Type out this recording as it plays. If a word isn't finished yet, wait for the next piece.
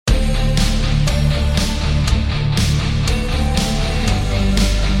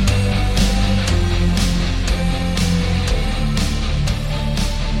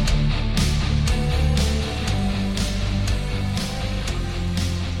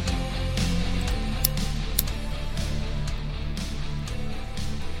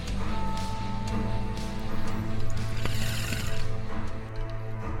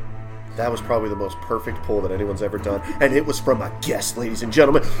That was probably the most perfect pull that anyone's ever done. And it was from a guest, ladies and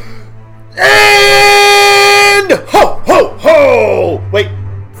gentlemen. And ho, ho, ho! Wait.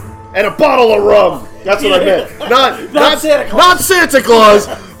 And a bottle of rum. That's what I meant. Not Santa Claus. Not Santa Claus,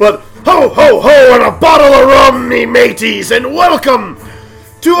 but ho, ho, ho, and a bottle of rum, me mateys. And welcome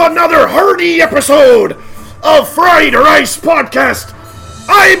to another hearty episode of Fried Rice Podcast.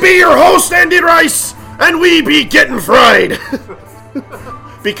 I be your host, Andy Rice, and we be getting fried.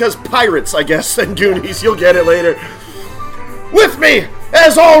 Because pirates, I guess, and Goonies, you'll get it later. With me,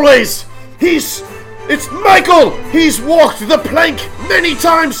 as always, it's Michael. He's walked the plank many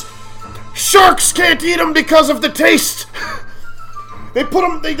times. Sharks can't eat him because of the taste. They put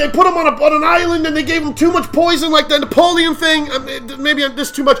him on an island and they gave him too much poison, like the Napoleon thing. Maybe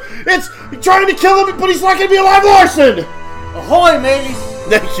this too much. It's trying to kill him, but he's not going to be alive, Larson. Ahoy, mateys.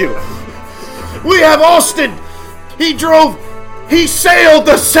 Thank you. We have Austin. He sailed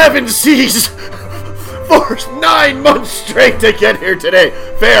the 7 seas for 9 months straight to get here today.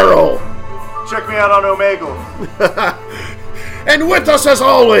 Farrell. Check me out on Omegle. And with us, as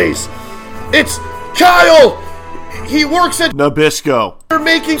always, it's Kyle. He works at Nabisco. They're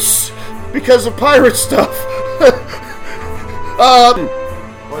making because of pirate stuff.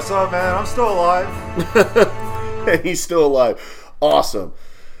 What's up, man? I'm still alive. And he's still alive. Awesome.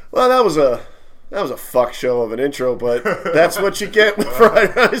 Well, that was a fuck show of an intro, but that's what you get with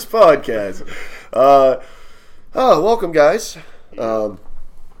Fried Rice Podcast. Welcome, guys.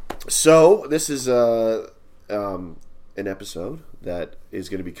 So this is an episode that is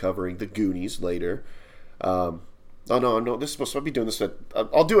going to be covering the Goonies later. No, this is supposed to be doing this.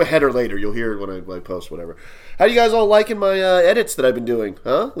 I'll do a header later. You'll hear it when I post whatever. How you guys all liking my edits that I've been doing?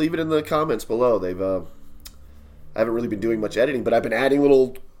 Huh? Leave it in the comments below. I haven't really been doing much editing, but I've been adding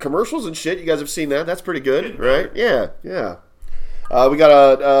little commercials and shit. You guys have seen that. That's pretty good, right? Yeah. We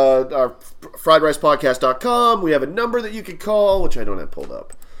got our friedricepodcast.com. We have a number that you can call, which I don't have pulled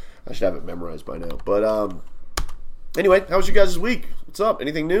up. I should have it memorized by now. But anyway, how was you guys' week? What's up?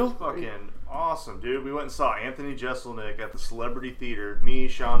 Anything new? Fucking awesome, dude. We went and saw Anthony Jeselnik at the Celebrity Theater. Me,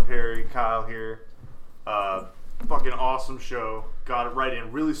 Sean Perry, Kyle here. Fucking awesome show. Got it right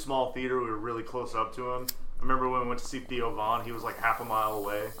in. Really small theater. We were really close up to him. I remember when we went to see Theo Von, he was like half a mile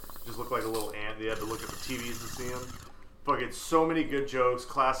away. Just looked like a little ant. They had to look at the TVs to see him. Fucking so many good jokes.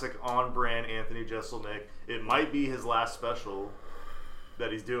 Classic on-brand Anthony Jeselnik. It might be his last special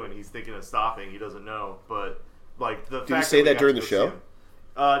that he's doing. He's thinking of stopping. He doesn't know. But like the fact Did he say that during the show?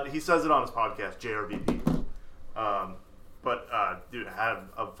 He says it on his podcast, JRVP. Dude, I had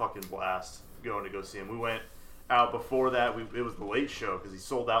a fucking blast going to go see him. We went out before that. It was the late show because he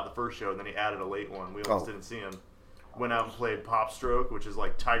sold out the first show and then he added a late one. We almost didn't see him. Went out and played Pop Stroke, which is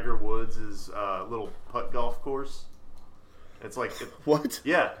like Tiger Woods' little putt golf course. It's like what?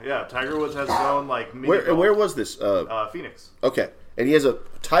 Yeah. Tiger Woods has his own like mini where was this? Phoenix. Okay, and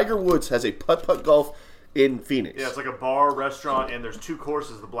Tiger Woods has a putt golf in Phoenix. Yeah, it's like a bar, restaurant, and there's 2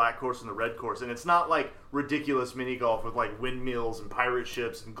 courses, the black course and the red course. And it's not like ridiculous mini golf with like windmills and pirate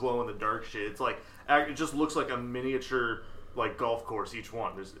ships and glow in the dark shit. It's like, it just looks like a miniature like golf course each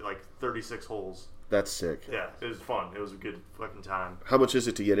one. There's like 36 holes. That's sick. Yeah, it was fun. It was a good fucking time. How much is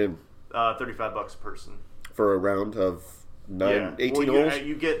it to get in? $35 a person. For a round of 18 holes?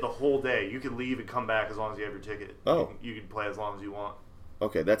 You get the whole day. You can leave and come back as long as you have your ticket. Oh. You can play as long as you want.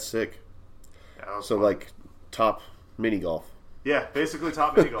 Okay, that's sick. Yeah, so fun. Like top mini golf. Yeah, basically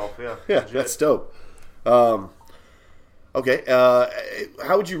top mini golf. Yeah, yeah, that's dope. Okay,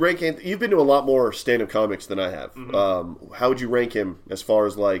 how would you rank Anthony? You've been to a lot more stand-up comics than I have. Mm-hmm. How would you rank him as far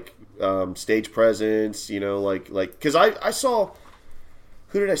as like stage presence? You know, like because I saw,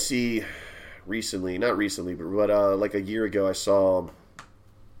 who did I see recently? Not recently, but like a year ago, I saw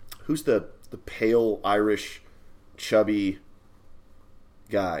who's the pale Irish chubby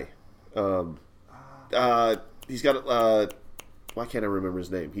guy. He's got why can't I remember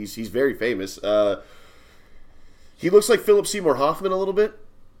his name? He's very famous. He looks like Philip Seymour Hoffman a little bit.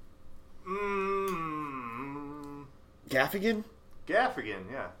 Gaffigan, yeah.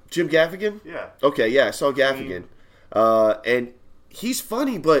 Jim Gaffigan? Yeah. Okay, yeah, I saw Gaffigan. And he's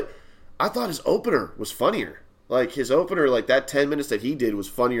funny, but I thought his opener was funnier. Like, his opener, like, that 10 minutes that he did was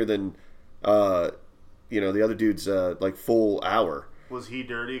funnier than, the other dude's, like, full hour. Was he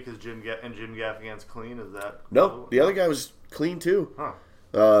dirty because Jim Gaffigan's clean? Is that... No, the other guy was clean, too. Huh.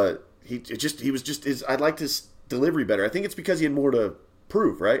 I liked his delivery better. I think it's because he had more to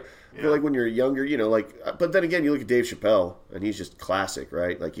prove, right? Yeah. I feel like when you're younger, but then again, you look at Dave Chappelle, and he's just classic,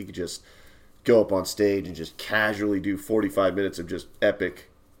 right? Like, he could just go up on stage and just casually do 45 minutes of just epic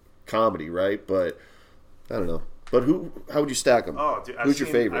comedy, right? But, I don't know. But how would you stack them? Oh, dude, who's your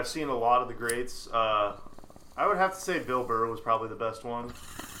favorite? I've seen a lot of the greats. I would have to say Bill Burr was probably the best one.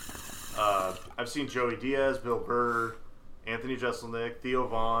 I've seen Joey Diaz, Bill Burr, Anthony Jeselnik, Theo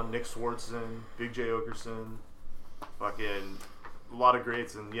Vaughn, Nick Swartzen, Big J. Okerson. Fucking a lot of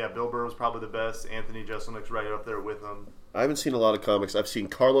greats. And yeah, Bill Burr was probably the best. Anthony Jeselnik's right up there with him. I haven't seen a lot of comics. I've seen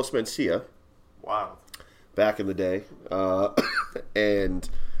Carlos Mencia. Wow. Back in the day. And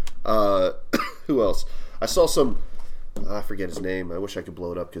who else? I saw some... I forget his name. I wish I could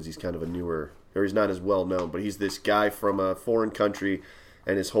blow it up because he's kind of a newer... Or he's not as well known. But he's this guy from a foreign country.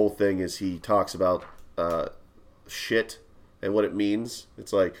 And his whole thing is he talks about shit and what it means.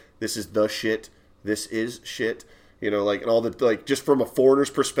 It's like, this is the shit. This is shit. You know, like, and all the, like, just from a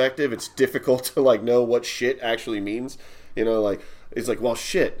foreigner's perspective, it's difficult to, like, know what shit actually means. You know, like, it's like, well,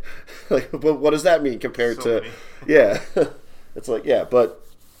 shit. Like, but what does that mean compared to, yeah. It's like, yeah, but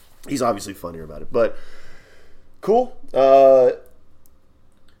he's obviously funnier about it. But, cool.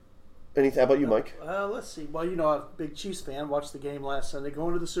 Anything, how about you, Mike? Let's see. Well, you know, I'm a big Chiefs fan. Watched the game last Sunday.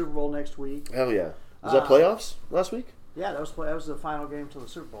 Going to the Super Bowl next week. Hell yeah. Was that playoffs last week? Yeah, that was the final game till the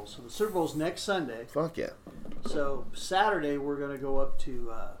Super Bowl. So the Super Bowl's next Sunday. Fuck yeah. So Saturday we're going to go up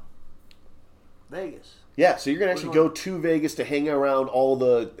to Vegas. Yeah, so you're going to actually go to Vegas to hang around all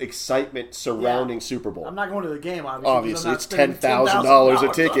the excitement surrounding Super Bowl. I'm not going to the game, obviously. It's $10,000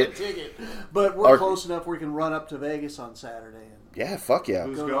 a ticket. But we're close enough where we can run up to Vegas on Saturday. And yeah, fuck yeah.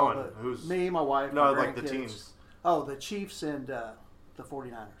 Who's going? Who's me, my wife, no, my like the teams. Oh, the Chiefs and the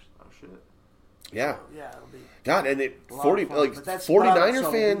 49ers. Oh, shit. Yeah. So, yeah, it'll be... God, and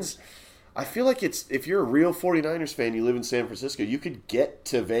 49er fans... I feel like if you're a real 49ers fan, you live in San Francisco, you could get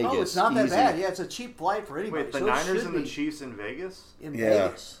to Vegas. Oh, it's not that bad. Yeah, it's a cheap flight for anybody. Wait, the Niners and the Chiefs in Vegas? In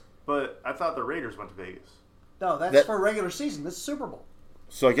Vegas. But I thought the Raiders went to Vegas. No, that's for regular season. This is Super Bowl.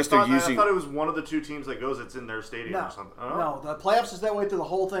 So I guess they're using... I thought it was one of the two teams that goes. It's in their stadium or something. Oh. No, the playoffs is that way through the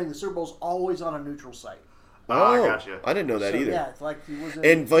whole thing. The Super Bowl's always on a neutral site. Oh, I gotcha. I didn't know that either. Yeah, it's like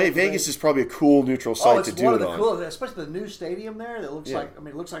and Vegas is probably a cool neutral site to do it on. It's one of the coolest, especially the new stadium there. That looks like, I mean,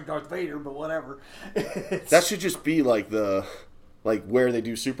 it looks like Darth Vader, but whatever. That should just be like where they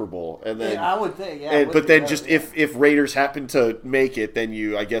do Super Bowl, and then I would think. Yeah, but then just if Raiders happen to make it, then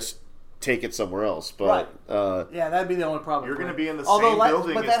you I guess take it somewhere else. But yeah, that'd be the only problem. You're going to be in the same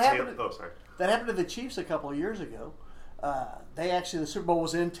building as Tampa. Oh, sorry. That happened to the Chiefs a couple of years ago. The Super Bowl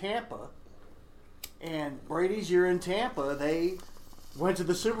was in Tampa. And Brady's year in Tampa, they went to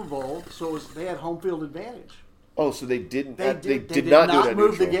the Super Bowl, so they had home field advantage. Oh, so they didn't. They did not do that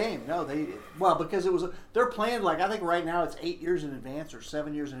move the game. No, because it was they're playing like I think right now it's 8 years in advance or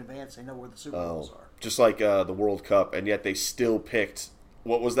 7 years in advance. They know where the Super Bowls are. Just like the World Cup, and yet they still picked.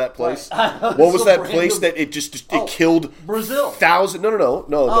 What was that place? What was that place that it killed Brazil? No.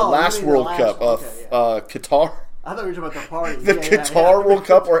 The last World Cup, Qatar. I thought we were talking about the party. The Qatar World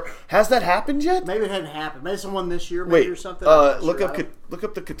Cup, or has that happened yet? Maybe it hadn't happened. Maybe someone this year, maybe or something. Look up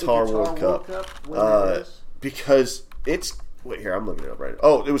the Qatar World Cup. Because it's here. I'm looking it up right now.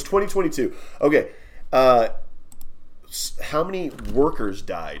 Oh, it was 2022. Okay, how many workers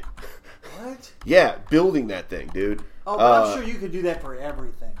died? What? Yeah, building that thing, dude. Oh, but I'm sure you could do that for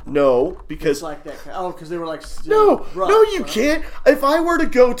everything. No, because it's like that. Oh, because they were like no, you can't. If I were to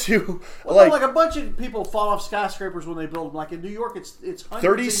go to like a bunch of people fall off skyscrapers when they build them. Like in New York, it's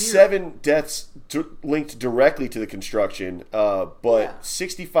 37 deaths linked directly to the construction, but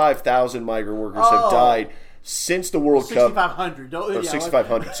 65,000 migrant workers have died since the World Cup. 6,500.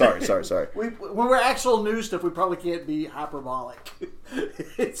 6,500. Sorry. When we're actual news stuff, we probably can't be hyperbolic.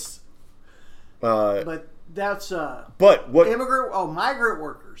 But that's but what migrant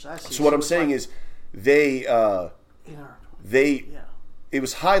workers. I see. So what I'm saying is it was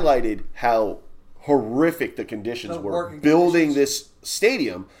highlighted how horrific the conditions were building this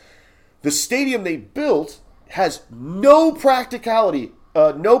stadium. The stadium they built has no practical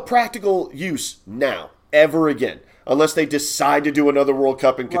use now ever again. Unless they decide to do another World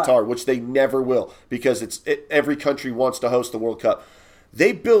Cup in Qatar, which they never will, because every country wants to host the World Cup.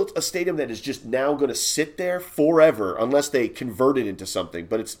 They built a stadium that is just now going to sit there forever unless they convert it into something,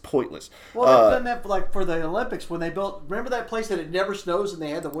 but it's pointless. Well, they've done that for the Olympics when they built. Remember that place that it never snows and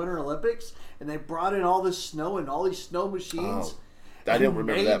they had the Winter Olympics and they brought in all this snow and all these snow machines. I didn't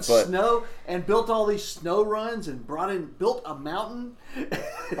remember that, but snow and built all these snow runs and built a mountain.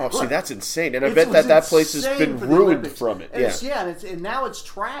 See, that's insane, and I bet that place has been ruined from it. And now it's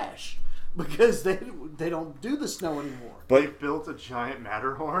trash. Because they don't do the snow anymore. But they built a giant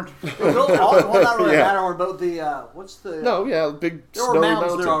Matterhorn. They built not really a Matterhorn, but the big. There were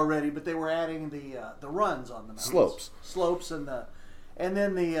mountains there already, but they were adding the runs on the mountains. Slopes and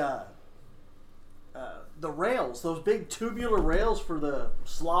then the the rails, those big tubular rails for the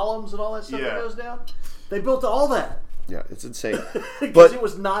slaloms and all that stuff that goes down. They built all that. Yeah, it's insane. Because it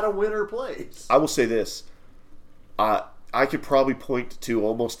was not a winter place. I will say this. I could probably point to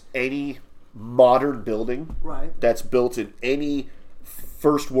almost any modern building that's built in any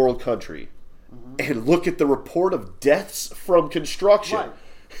first world country and look at the report of deaths from construction. Right.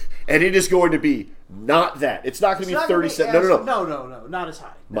 And it is going to be not that. It's not going to be 37. No, not as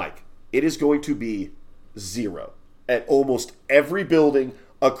high. Mike, it is going to be 0 at almost every building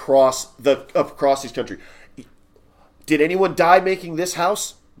across this country. Did anyone die making this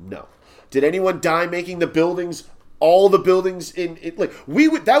house? No. Did anyone die making the buildings? All the buildings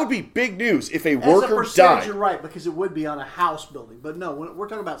that would be big news if a worker died. You're right, because it would be on a house building. But no, we're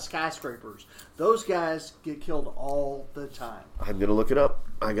talking about skyscrapers. Those guys get killed all the time. I'm gonna look it up.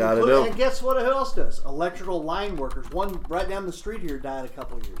 I gotta know. And guess what? Who else does? Electrical line workers. One right down the street here died a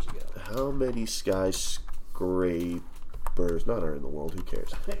couple of years ago. How many skyscrapers? Not are in the world. Who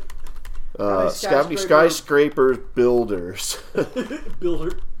cares? How many skyscrapers builders?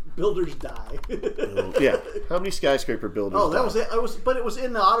 Builders die. Yeah. How many skyscraper builders die? Was it. But it was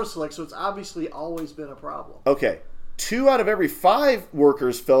in the auto select, so it's obviously always been a problem. Okay. 2 out of every 5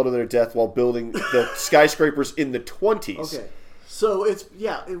 workers fell to their death while building the skyscrapers in the 20s. Okay. So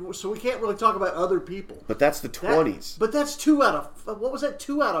so we can't really talk about other people. But that's the 20s. But that's 2 out of what was that?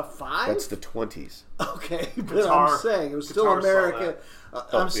 2 out of 5? That's the 20s. Okay, but I'm saying it was still America.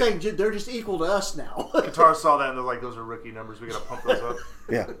 I'm saying they're just equal to us now. Qatar saw that and they're like, those are rookie numbers. We got to pump those up.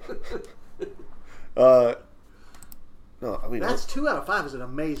 Yeah. No, I mean that's 2 out of 5 is an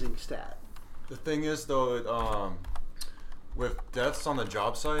amazing stat. The thing is, though, with deaths on the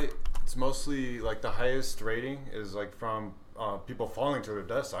job site, it's mostly like the highest rating is like from people falling to their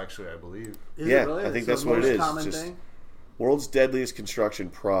deaths. Actually, I believe. Is it really? I think that's what it is. Just thing? World's deadliest construction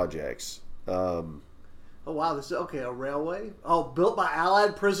projects. Oh, wow. This is, a railway? Oh, built by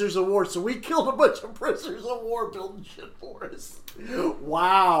Allied prisoners of war. So we killed a bunch of prisoners of war building shit for us.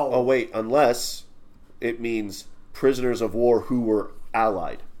 Wow. Oh, wait. Unless it means prisoners of war who were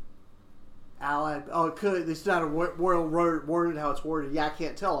Allied. Allied. Oh, it could. It's not worded how it's worded. Yeah, I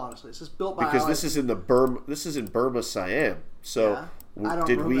can't tell, honestly. It's just built by because Allied. this is in Burma, Siam. So I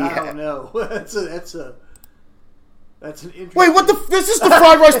don't know. That's an interesting... Wait, this is the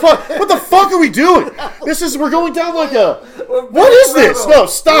fried rice pot. What the fuck are we doing? We're going down like a... What is this? No,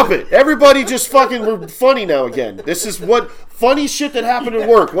 stop it. Everybody just fucking, we're funny now again. This is funny shit that happened at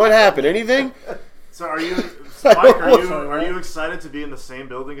work. What happened? Anything? So are you excited to be in the same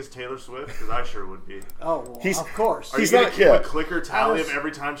building as Taylor Swift? Because I sure would be. Oh, well, of course. Are you going to keep a clicker tally of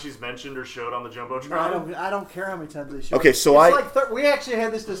every time she's mentioned or showed on the Jumbotron? No, I don't care how many times they show. Okay, so we actually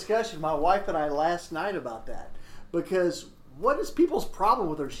had this discussion, my wife and I, last night about that. Because what is people's problem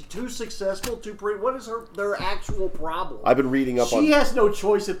with her? Is she too successful? Too pretty? What is their actual problem? I've been reading up on... She has no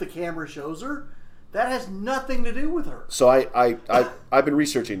choice if the camera shows her. That has nothing to do with her. So I've been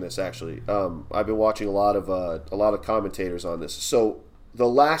researching this actually. I've been watching a lot of commentators on this. So the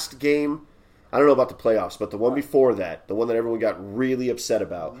last game, I don't know about the playoffs, but the one before that, the one that everyone got really upset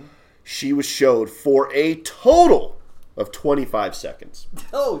about, she was showed for a total of 25 seconds.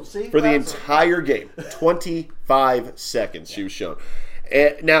 Oh, see? For the entire game. 25 seconds she was shown.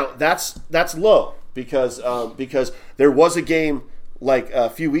 And now, that's low because there was a game like a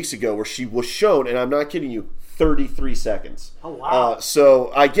few weeks ago where she was shown, and I'm not kidding you, 33 seconds. Oh, wow.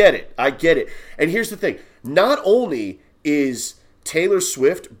 So I get it. And here's the thing. Not only is Taylor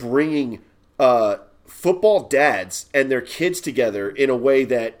Swift bringing football dads and their kids together in a way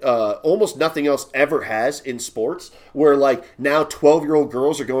that almost nothing else ever has in sports, where like now 12-year-old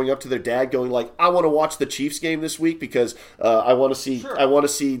girls are going up to their dad going like, I want to watch the Chiefs game this week because I want to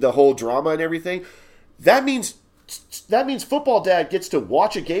see the whole drama and everything. That means football dad gets to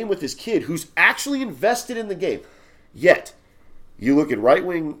watch a game with his kid who's actually invested in the game. Yet you look at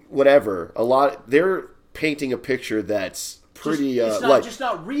right-wing whatever, they're painting a picture that's pretty just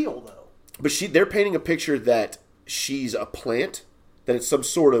not real though. But they're painting a picture that she's a plant, that it's some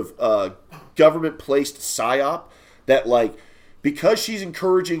sort of government-placed psyop, that like because she's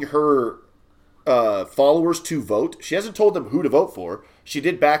encouraging her followers to vote, she hasn't told them who to vote for. She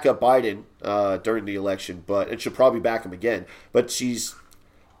did back up Biden during the election, and she'll probably back him again. But she's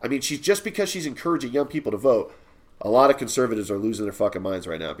just because she's encouraging young people to vote, a lot of conservatives are losing their fucking minds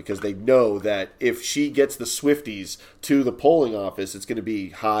right now because they know that if she gets the Swifties to the polling office, it's going to be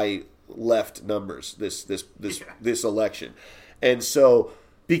high left numbers this election. And so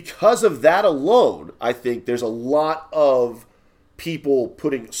because of that alone, I think there's a lot of people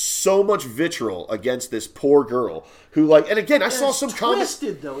putting so much vitriol against this poor girl who, like, and again, I saw some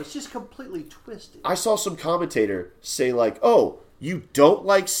twisted though. It's just completely twisted. I saw some commentator say, like, "Oh, you don't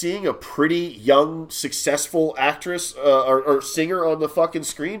like seeing a pretty young, successful actress or singer on the fucking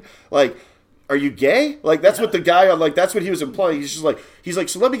screen? Like, are you gay?" Like, that's what the guy on, like, that's what he was implying. He's like,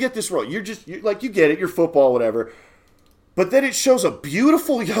 so let me get this wrong. You get it. You're football, whatever. But then it shows a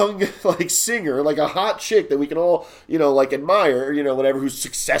beautiful young, like, singer, like a hot chick that we can all, like, admire, whatever, who's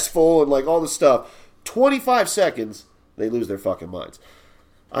successful and, like, all this stuff. 25 seconds, they lose their fucking minds.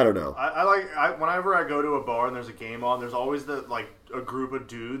 I don't know. Whenever I go to a bar and there's a game on, there's always a group of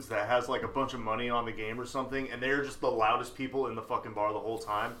dudes that has, like, a bunch of money on the game or something, and they're just the loudest people in the fucking bar the whole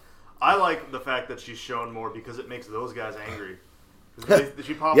time. I like the fact that she's shown more because it makes those guys angry.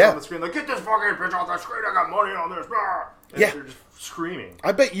 She pops on the screen like, "Get this fucking bitch off the screen, I got money on this." And they're just screaming.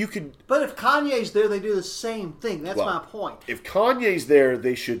 I bet you could... But if Kanye's there, they do the same thing. That's my point. If Kanye's there,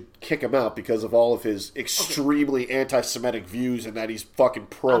 they should kick him out because of all of his extremely anti-Semitic views and that he's fucking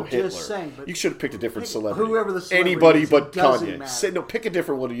pro-Hitler. Just saying, but you should have picked a different celebrity. Whoever the celebrity Anybody is, but Kanye. Kanye. Pick a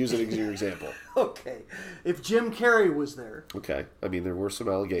different one to use as your example. Okay. If Jim Carrey was there... Okay. I mean, there were some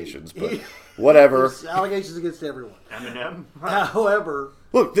allegations, but whatever. There's allegations against everyone. Eminem? However...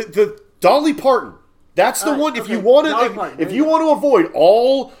 Look, the Dolly Parton. That's the one. If you want to avoid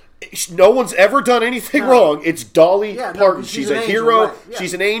all, no one's ever done anything wrong. It's Dolly Parton. She's a hero. Right. Yeah.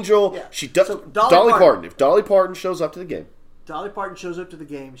 She's an angel. Yeah. She does. So Dolly Parton. If Dolly Parton shows up to the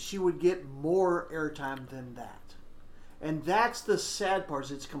game, she would get more airtime than that. And that's the sad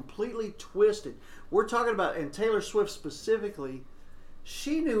part. It's completely twisted. We're talking about, and Taylor Swift specifically,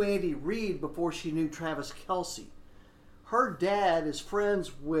 she knew Andy Reid before she knew Travis Kelce. Her dad is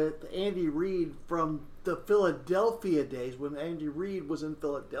friends with Andy Reid from the Philadelphia days when Andy Reid was in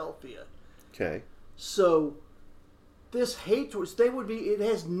Philadelphia. Okay. So this hate towards it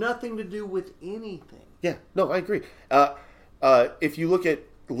has nothing to do with anything. Yeah, no, I agree. If you look at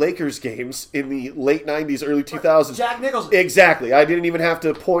Lakers games in the late 90s, early 2000s. Jack Nicholson. Exactly. I didn't even have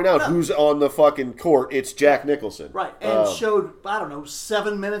to point out who's on the fucking court. It's Jack Nicholson. Right. And showed,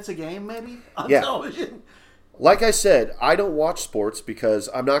 7 minutes a game maybe on television. Like I said, I don't watch sports because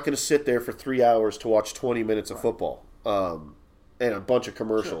I'm not going to sit there for 3 hours to watch 20 minutes of football and a bunch of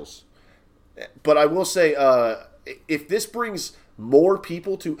commercials. Sure. But I will say, if this brings more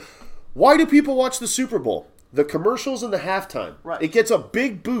people to... Why do people watch the Super Bowl? The commercials and the halftime. Right. It gets a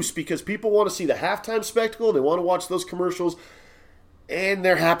big boost because people want to see the halftime spectacle. They want to watch those commercials. And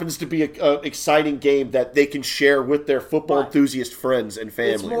there happens to be an exciting game that they can share with their football enthusiast friends and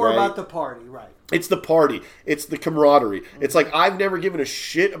family. It's more about the party, right? It's the party. It's the camaraderie. Mm-hmm. It's like I've never given a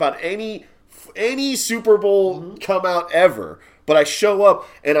shit about any Super Bowl come out ever. But I show up,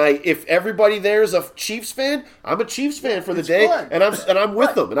 and if everybody there is a Chiefs fan, I'm a Chiefs fan for the day, fun. and I'm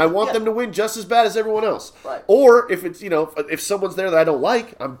with them, and I want them to win just as bad as everyone else. Right. Or if it's if someone's there that I don't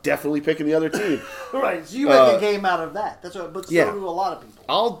like, I'm definitely picking the other team. Right. So you make a game out of that. That's what. But so do a lot of people.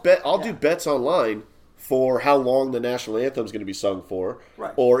 I'll do bets online for how long the national anthem is going to be sung for,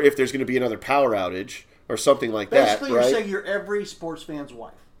 right. Or if there's going to be another power outage or something like Basically, that. Right? You're saying you're every sports fan's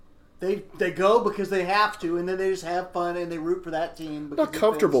wife. They go because they have to, and then they just have fun and they root for that team. I'm not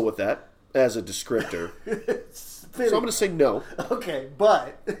comfortable with that as a descriptor, so I'm going to say no. Okay,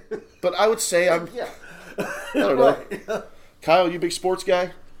 but I would say I'm. Yeah. I don't know. Right. Kyle, you a big sports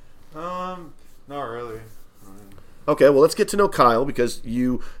guy? Not really. Okay, well, let's get to know Kyle because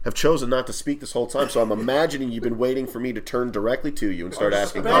you have chosen not to speak this whole time. So I'm imagining you've been waiting for me to turn directly to you and start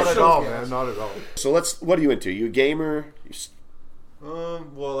asking questions. Not at all, man. Not at all. So what are you into? You a gamer?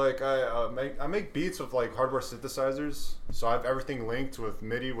 Well, like I make beats with like hardware synthesizers, so I have everything linked with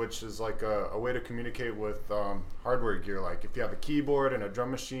MIDI, which is like a way to communicate with hardware gear. Like if you have a keyboard and a drum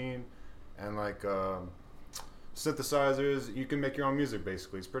machine and like synthesizers, you can make your own music.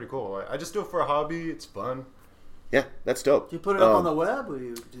 Basically, it's pretty cool. I just do it for a hobby. It's fun. Yeah, that's dope. Do you put it up on the web? Or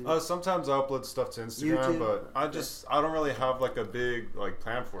you do sometimes I upload stuff to Instagram, YouTube? But I don't really have like a big like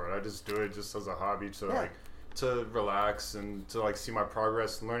plan for it. I just do it just as a hobby to relax and to like see my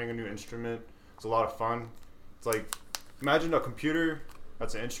progress. Learning a new instrument, it's a lot of fun. It's like imagine a computer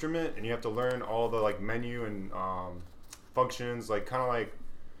that's an instrument and you have to learn all the like menu and functions, like kind of like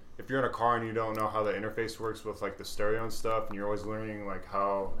if you're in a car and you don't know how the interface works with like the stereo and stuff, and you're always learning like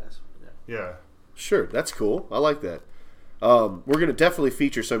how Sure, that's cool. I like that. We're gonna definitely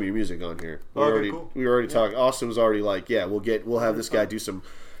feature some of your music on here. We already talked. Austin was already like, we'll have this guy do some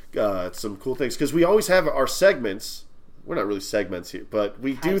cool things because we always have our segments. We're not really segments here, but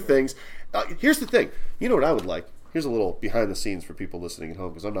we do things. Here's the thing. You know what I would like? Here's a little behind the scenes for people listening at home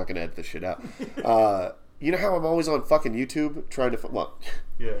because I'm not going to edit this shit out. You know how I'm always on fucking YouTube trying to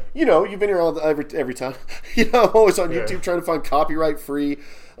Yeah. You know, you've been here every time. You know, I'm always on YouTube trying to find copyright-free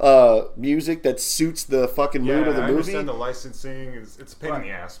music that suits the fucking mood of the movie. I understand the licensing. It's a pain in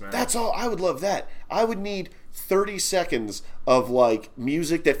the ass, man. That's all. I would love that. I would need 30 seconds of, like,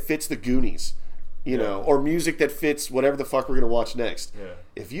 music that fits the Goonies. You know, or music that fits whatever the fuck we're going to watch next. Yeah.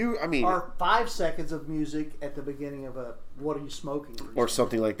 If you, I mean... Or 5 seconds of music at the beginning of a What Are You Smoking? Or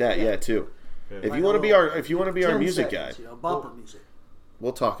something like that, too. Yeah. If you want to be our music seconds, guy, bumper music.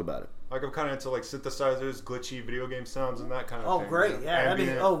 We'll talk about it. Like I'm kind of into like synthesizers, glitchy video game sounds, and that kind of thing. Oh, great! Yeah,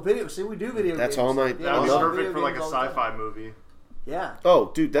 video. See, we do video. That's games. all my. That would be perfect for like a sci-fi movie. Yeah.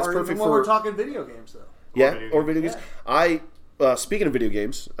 Oh, dude, that's or perfect when for. we're talking video games, though. Yeah, or video games. Yeah. Speaking of video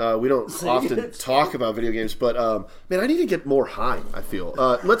games, we don't often talk about video games, but man, I need to get more high. I feel.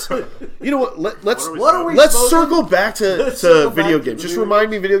 Let's, you know what? Let's circle back to video games. Just remind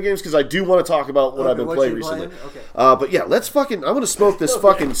me of video games because I do want to talk about what I've been playing recently. Okay. But yeah, let's fucking. I want to smoke this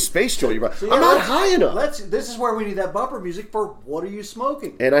fucking space joint you brought. I'm not high enough. This is where we need that bumper music for What Are You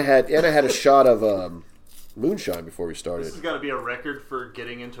Smoking? And I had a shot of moonshine before we started. This has got to be a record for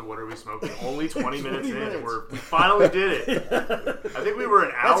getting into What Are We Smoking? Only 20 minutes in, and we finally did it. I think we were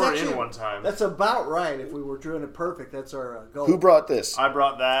an hour in one time. That's about right. If we were doing it perfect, that's our goal. Who brought this? I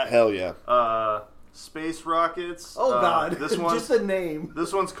brought that. Hell yeah. Space Rockets. Oh God! This one, just the name.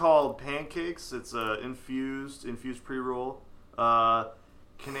 This one's called Pancakes. It's infused pre-roll.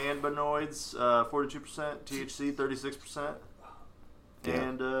 Cannabinoids, 42%. THC, 36%. Yeah.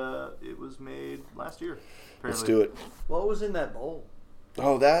 And it was made last year. Apparently. Let's do it. What was in that bowl?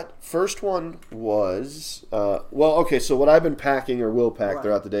 Oh, that first one was... okay, so what I've been packing or will pack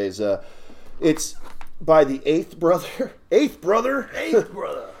throughout the day is... it's by the Eighth Brother. Eighth Brother? Eighth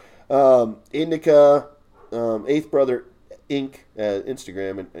Brother. Indica, Eighth Brother Inc.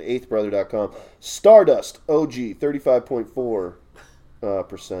 Instagram, and eighthbrother.com. Stardust OG, 35.4%, or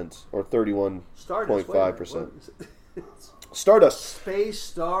 31.5%. Stardust. Space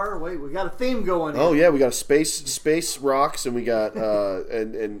Star. Wait, we got a theme going here. Oh yeah, we got a space rocks, and we got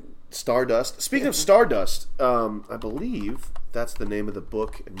and Stardust. Speaking of Stardust, I believe that's the name of the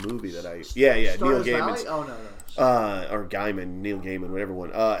book and movie that I. Yeah, Stardust Neil Gaiman's. Valley? Oh no. Or Neil Gaiman, whatever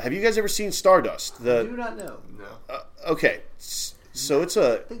one. Have you guys ever seen Stardust? I do not know. No. Okay, so it's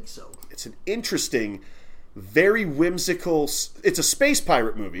I think so. It's an interesting, very whimsical. It's a space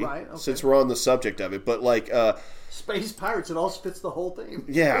pirate movie. Right. Okay. Since we're on the subject of it, but like. Space pirates, it all fits the whole thing.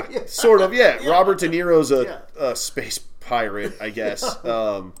 Yeah, sort of, yeah. Robert De Niro's a space pirate, I guess.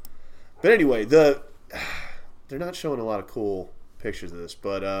 But anyway, they're not showing a lot of cool pictures of this,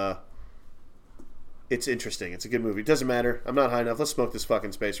 but it's interesting. It's a good movie. It doesn't matter. I'm not high enough. Let's smoke this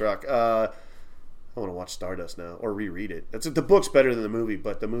fucking space rock. I want to watch Stardust now, or reread it. The book's better than the movie,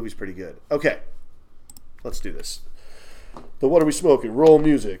 but the movie's pretty good. Okay, let's do this. But what are we smoking? Roll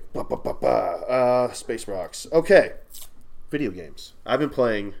music. Space rocks. Okay. Video games. I've been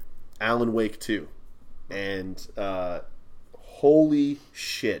playing Alan Wake 2. And holy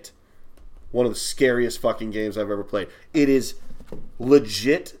shit. One of the scariest fucking games I've ever played. It is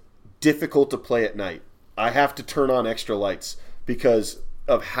legit difficult to play at night. I have to turn on extra lights because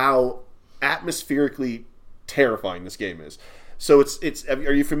of how atmospherically terrifying this game is. So it's.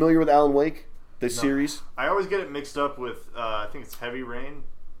 Are you familiar with Alan Wake? Series? I always get it mixed up with, I think it's Heavy Rain,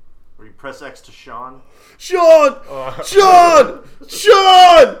 where you press X to Sean. Sean! Yeah.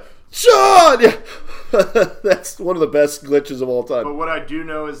 That's one of the best glitches of all time. But what I do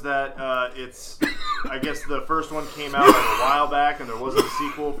know is that it's, I guess the first one came out like a while back, and there wasn't a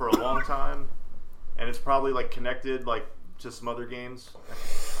sequel for a long time, and it's probably like connected like to some other games.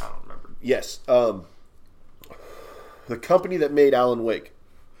 I don't remember. Yes. The company that made Alan Wake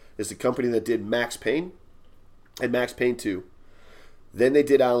is the company that did Max Payne and Max Payne 2. Then they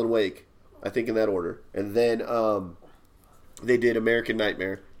did Alan Wake, I think in that order. And then they did American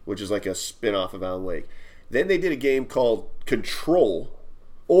Nightmare, which is like a spin-off of Alan Wake. Then they did a game called Control,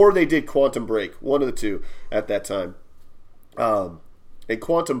 or they did Quantum Break, one of the two at that time. And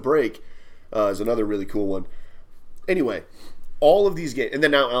Quantum Break is another really cool one. Anyway, all of these games, and then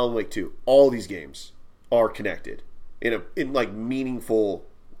now Alan Wake 2, all these games are connected in like meaningful,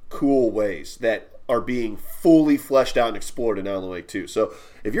 cool ways that are being fully fleshed out and explored in Alan Wake 2. So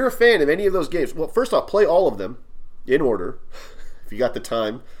if you're a fan of any of those games, well, first off, play all of them in order if you got the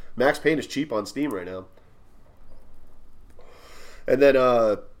time. Max Payne is cheap on Steam right now. And then,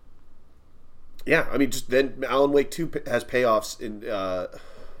 just then Alan Wake 2 has payoffs.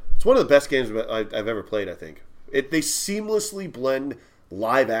 It's one of the best games I've ever played, I think. They seamlessly blend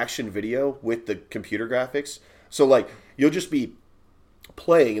live action video with the computer graphics. So, like, you'll just be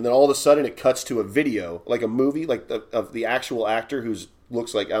playing, and then all of a sudden it cuts to a video, like a movie, like of the actual actor who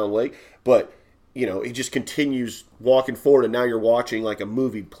looks like Alan Wake, but he just continues walking forward, and now you're watching like a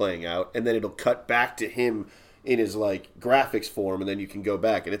movie playing out, and then it'll cut back to him in his like graphics form, and then you can go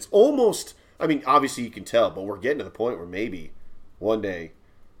back, and it's almost, I mean, obviously you can tell, but we're getting to the point where maybe one day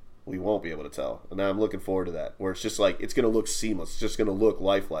we won't be able to tell, and I'm looking forward to that, where it's just like it's going to look seamless, it's just going to look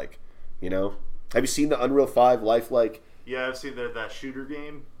lifelike, Have you seen the Unreal 5 lifelike? Yeah, I've seen that shooter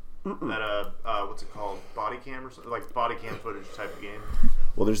game. That what's it called? Body cam or something, like body cam footage type of game.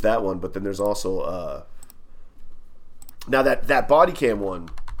 Well, there's that one, but then there's also now that body cam one,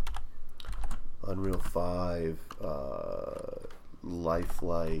 Unreal 5,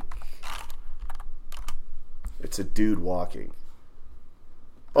 lifelike. It's a dude walking.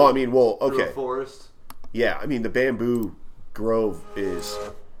 Oh, I mean, well, okay. Through a forest. Yeah, I mean the bamboo grove is.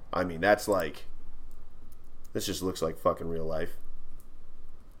 I mean that's like. This just looks like fucking real life.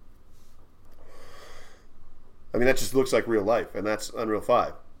 I mean, that just looks like real life, and that's Unreal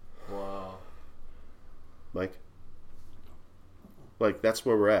 5. Wow. Mike? Like, that's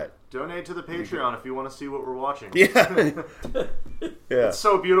where we're at. Donate to the Patreon if you want to see what we're watching. Yeah. Yeah. It's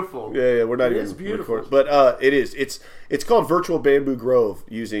so beautiful. Yeah, we're not It even is beautiful. recording. But it is. It's called Virtual Bamboo Grove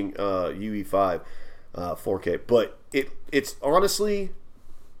using UE5 4K. But it's honestly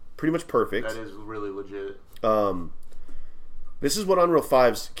pretty much perfect. That is really legit. This is what Unreal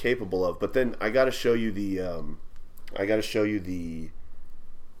 5's capable of, but then I got to show you the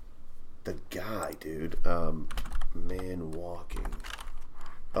guy, dude. Man walking.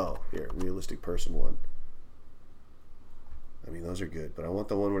 Oh, here, realistic person one. I mean, those are good, but I want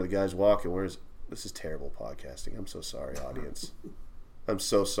the one where the guy's walking. This is terrible podcasting. I'm so sorry, audience. I'm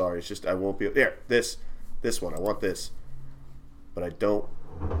so sorry. It's just I won't be there. This one. I want this, but I don't.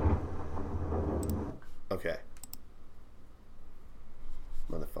 Okay.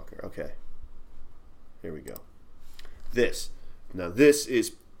 Motherfucker. Okay. Here we go. Now this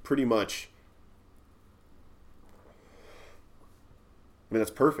is pretty much. I mean,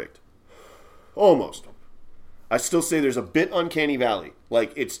 that's perfect. Almost. I still say there's a bit uncanny valley.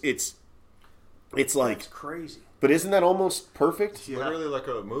 Like it's like That's crazy. But isn't that almost perfect? It's literally like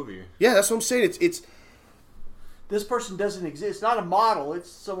a movie. Yeah, that's what I'm saying. It's. This person doesn't exist. It's not a model. It's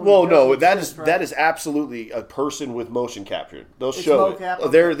someone. Well, who no, doesn't exist, right? that is absolutely a person with motion capture. They'll It's show mocap?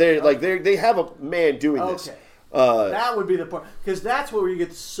 it. They have a man doing this. Okay. That would be the part, because that's where you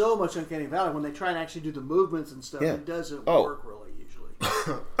get so much uncanny valley when they try and actually do the movements and stuff. Yeah. It doesn't Oh. work really usually.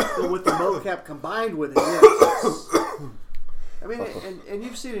 But with the mocap combined with it, yes. I mean, and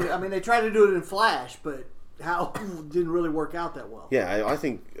you've seen it. I mean, they tried to do it in Flash, but how didn't really work out that well. Yeah, I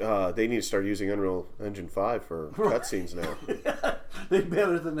think they need to start using Unreal Engine 5 for cutscenes now. They're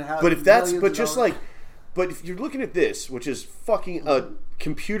better than the house. But if you're looking at this, which is fucking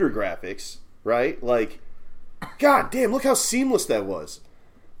computer graphics, right? Like, god damn, look how seamless that was.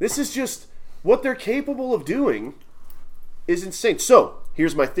 This is just what they're capable of doing is insane. So,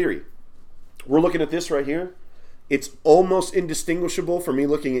 here's my theory. We're looking at this right here. It's almost indistinguishable from me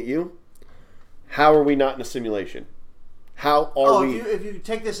looking at you. How are we not in a simulation? How are we? If you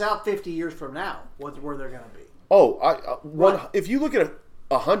take this out 50 years from now, where they're going to be? Oh, if you look at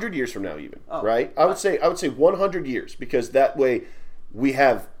 100 years from now, even right? I would say 100 years, because that way we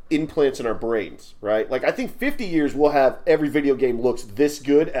have implants in our brains, right? Like I think 50 years we'll have every video game looks this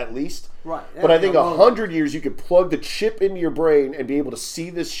good at least. Right. But I think 100 years you could plug the chip into your brain and be able to see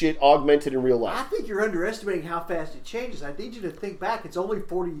this shit augmented in real life. I think you're underestimating how fast it changes. I need you to think back. It's only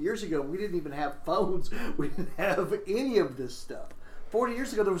 40 years ago. We didn't even have phones. We didn't have any of this stuff. 40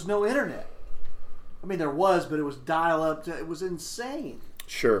 years ago there was no internet. I mean, there was, but it was dial-up. It was insane.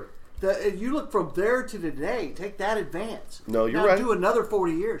 Sure. If you look from there to today, take that advance. No, you're now right. Do another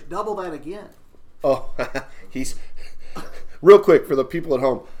 40 years. Double that again. Oh, he's... Real quick, for the people at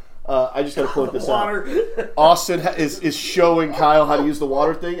home, I just got to point this out. Austin is showing Kyle how to use the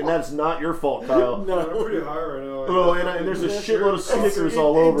water thing, and that's not your fault, Kyle. No. I'm pretty high right now. Oh, and there's a shitload of stickers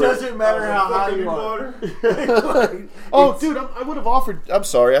all over it. Doesn't matter how high you are. Oh, dude, I would have offered... I'm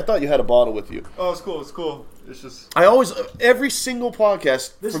sorry, I thought you had a bottle with you. Oh, it's cool. It's just... I always... Every single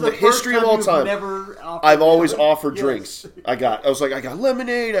podcast from the history of all time, I've always offered drinks. I was like, I got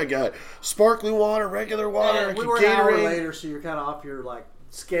lemonade, I got sparkling water, regular water, I we got were an hour Gatorade. later, so you're kind of off your,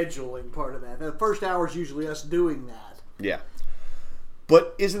 scheduling part of that. The first hour is usually us doing that. Yeah.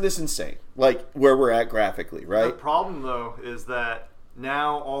 But isn't this insane? Like, where we're at graphically, right? The problem, though, is that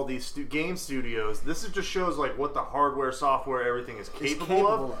now all these game studios, this just shows what the hardware, software, everything is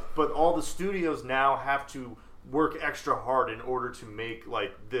capable of. But all the studios now have to work extra hard in order to make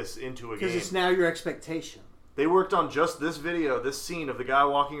this into a game. Because it's now your expectation. They worked on just this video, this scene of the guy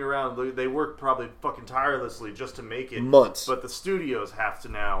walking around. They worked probably fucking tirelessly just to make it. Months. But the studios have to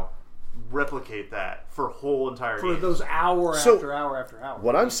now replicate that for whole entire For games. those hour after hour after hour.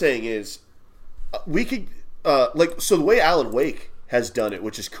 What I'm saying is, we could so the way Alan Wake has done it,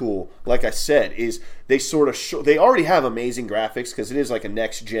 which is cool. Like I said, is they sort of they already have amazing graphics because it is like a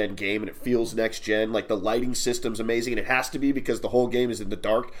next gen game and it feels next gen. Like the lighting system's amazing, and it has to be because the whole game is in the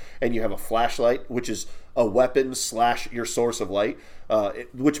dark and you have a flashlight, which is a weapon / your source of light,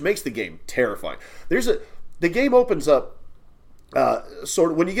 which makes the game terrifying. The game opens up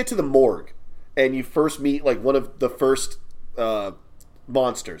sort of when you get to the morgue and you first meet like one of the first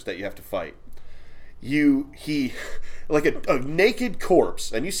monsters that you have to fight. He like a naked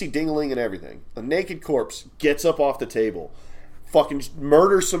corpse, and you see ding-a-ling and everything. A naked corpse gets up off the table, fucking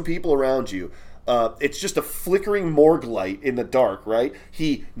murders some people around you. It's just a flickering morgue light in the dark, right?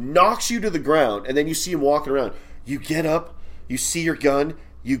 He knocks you to the ground, and then you see him walking around. You get up, you see your gun,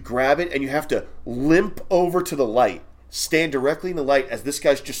 you grab it, and you have to limp over to the light. Stand directly in the light as this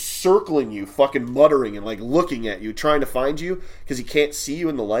guy's just circling you, fucking muttering and like looking at you, trying to find you because he can't see you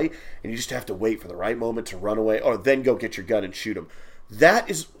in the light, and you just have to wait for the right moment to run away or then go get your gun and shoot him. That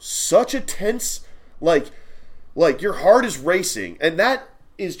is such a tense, like your heart is racing, and that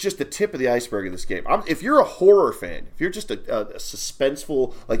is just the tip of the iceberg of this game. If you're a horror fan, if you're just a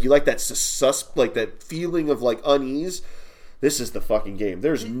suspenseful, like you like that like that feeling of like unease, this is the fucking game.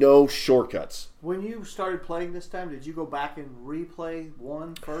 There's no shortcuts. When you started playing this time, did you go back and replay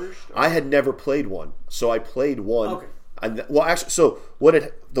one first? Or? I had never played one, so I played one. Okay. And, well, actually, so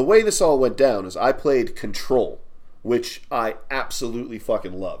the way this all went down is I played Control, which I absolutely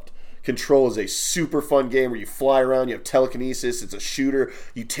fucking loved. Control is a super fun game where you fly around, you have telekinesis, it's a shooter,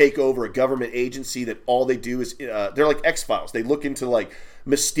 you take over a government agency that all they do is, they're like X-Files. They look into like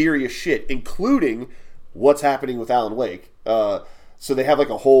mysterious shit, including what's happening with Alan Wake. So they have like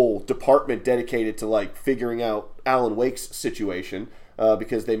a whole department dedicated to like figuring out Alan Wake's situation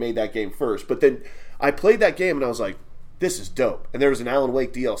because they made that game first. But then I played that game and I was like, this is dope. And there was an Alan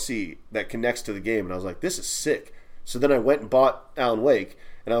Wake DLC that connects to the game, and I was like, this is sick. So then I went and bought Alan Wake,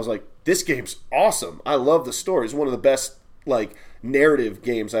 and I was like, this game's awesome. I love the story. It's one of the best like narrative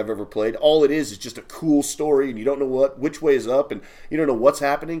games I've ever played. All it is just a cool story, and you don't know which way is up, and you don't know what's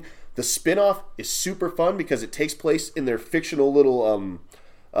happening. The spin-off is super fun because it takes place in their fictional little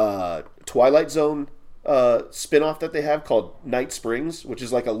Twilight Zone spin-off that they have called Night Springs, which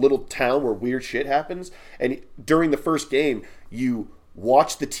is like a little town where weird shit happens. And during the first game, you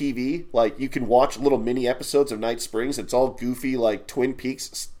watch the TV. Like, you can watch little mini episodes of Night Springs. It's all goofy, like Twin Peaks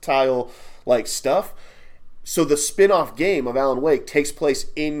style like stuff. So the spin-off game of Alan Wake takes place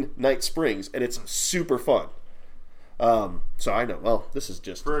in Night Springs, and it's super fun. So I know. Well, this is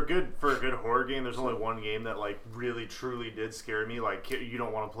just for a good horror game. There's only one game that like really truly did scare me. Like you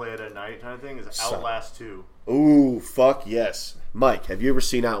don't want to play it at night kind of thing. Is Outlast 2. Ooh, fuck yes, Mike. Have you ever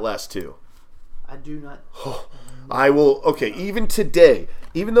seen Outlast 2? I do not. I will. Okay, even today,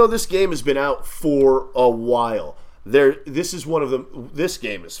 even though this game has been out for a while, this is one of them. This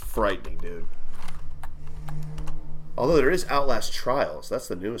game is frightening, dude. Although there is Outlast Trials, that's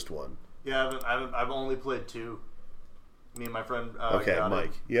the newest one. Yeah, I've only played 2. Me and my friend. Okay,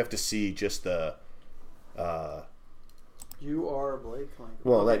 Mike, you have to see just the. You are Blake.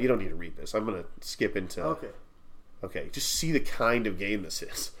 Well, you don't need to read this. I'm gonna skip into. Okay. Okay, just see the kind of game this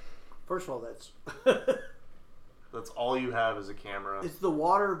is. First of all, that's. That's all you have is a camera. It's the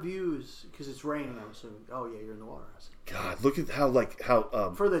water views because it's raining. I'm assuming. Oh yeah, you're in the water. God, look at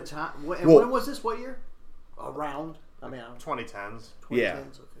how for the time. When was this? What year? Around. I mean, 2010s. Yeah.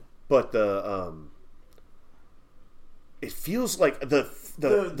 Okay. But the it feels like the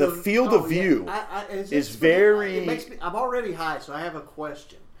field of view is very. It makes me. I'm already high, so I have a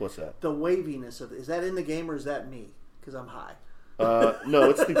question. What's that? The waviness of it. Is that in the game or is that me? Because I'm high.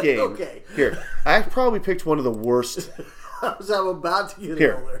 No, it's the game. Okay. Here, I probably picked one of the worst. I'm about to get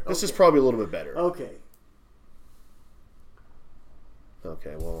here. older. This is probably a little bit better. Okay.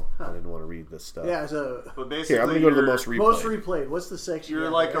 Okay, well, I didn't want to read this stuff. Yeah, so... But basically, here, I'm going to go to the most replayed. Most replayed. What's the section? You're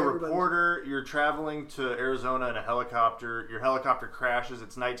like a reporter. You're traveling to Arizona in a helicopter. Your helicopter crashes.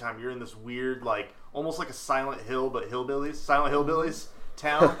 It's nighttime. You're in this weird, like, almost like a Silent Hill, but Silent Hillbillies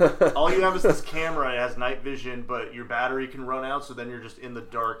town. All you have is this camera. It has night vision, but your battery can run out, so then you're just in the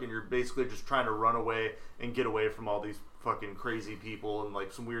dark, and you're basically just trying to run away and get away from all these fucking crazy people, and,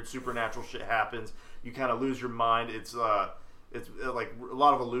 like, some weird supernatural shit happens. You kind of lose your mind. It's like a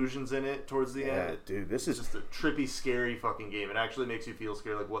lot of illusions in it towards the end. Dude, this is just a trippy, scary fucking game. It actually makes you feel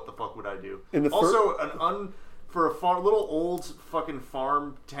scared. Like, what the fuck would I do? An for a little old fucking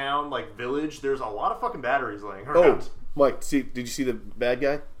farm town like village, there's a lot of fucking batteries laying around. Oh, Mike, did you see the bad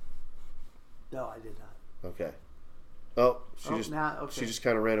guy? No, I did not. Okay. Oh, she just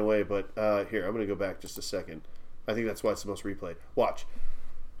kind of ran away. But here, I'm going to go back just a second. I think that's why it's the most replayed. Watch.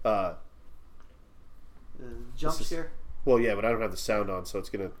 Jump scare. Well, yeah, but I don't have the sound on, so it's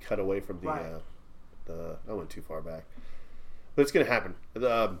going to cut away from the. Right. I went too far back, but it's going to happen.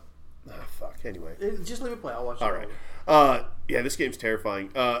 Fuck. Anyway, just leave it play. I'll watch it. All right. Yeah, this game's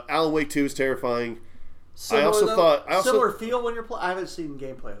terrifying. Alan Wake 2 is terrifying. Similar feel when you're playing. I haven't seen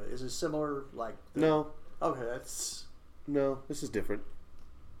gameplay of it. Is it similar? Like no. Okay, that's no. This is different.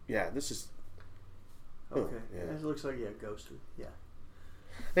 Yeah, this is. Okay. Yeah. It looks like Ghost. Yeah.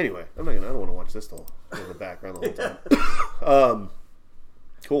 Anyway, I don't want to watch this in the background the whole time.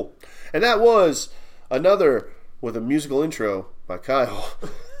 Cool. And that was another with a musical intro by Kyle.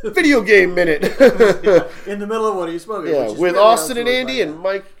 Video game minute. In the middle of what he's smoking. Yeah, with Austin and Andy, and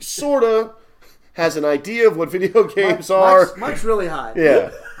Mike sorta has an idea of what video games are. Mike's really high.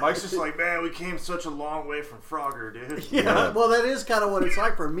 Yeah. Mike's just like, man, we came such a long way from Frogger, dude. Yeah, well, that is kind of what it's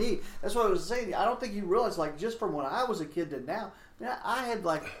like for me. That's what I was saying. I don't think you realize, like, just from when I was a kid to now, man, I had,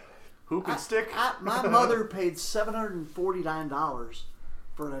 like... Hoop and stick? My mother paid $749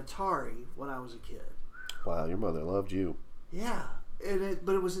 for an Atari when I was a kid. Wow, your mother loved you. Yeah.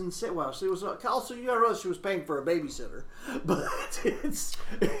 But it was insane. Well, so it was also, you gotta realize she was paying for a babysitter, but it's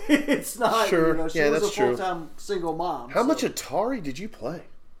not. Sure, you know, she was that's a full-time single mom. How much Atari did you play?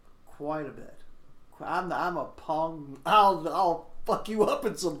 Quite a bit. I'm a Pong. I'll fuck you up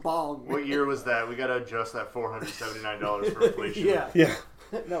in some Pong. What year was that? We gotta adjust that $479 for inflation. Yeah.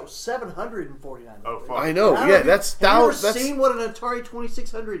 No, $749. Oh fuck! I know. Have you ever seen what an Atari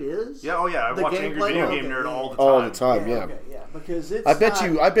 2600 is? Yeah. Oh yeah. I watch Angry Video Game Nerd all the time. All the time. Yeah. Okay, yeah. Because it's. I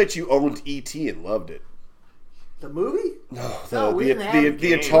bet you owned E.T. and loved it. The movie? No, we didn't have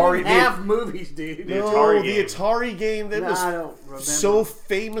the Atari. We didn't have movies, dude. The Atari game that was so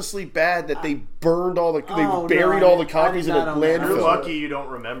famously bad that they burned all the. They buried all the copies in a landfill. You're lucky you don't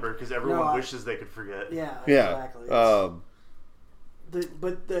remember because everyone wishes they could forget. Yeah. Exactly.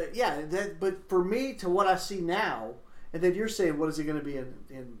 But for me, to what I see now, and then you're saying, what is it going to be in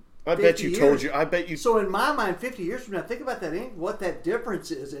I bet you told you. I bet you. So in my mind, 50 years from now, think about that, what that difference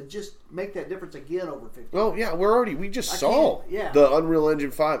is, and just make that difference again over 50. Oh yeah, we just saw the Unreal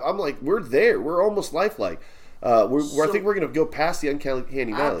Engine 5. I'm like, we're there. We're almost lifelike. I think we're going to go past the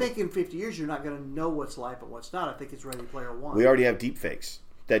uncanny valley. I think in 50 years, you're not going to know what's life and what's not. I think it's Ready Player One. We already have deep fakes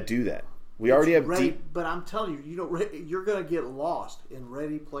that do that. We already have but I'm telling you, you're going to get lost in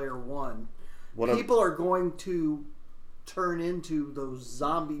Ready Player One. People are going to turn into those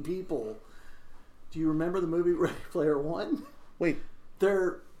zombie people. Do you remember the movie Ready Player One? Wait,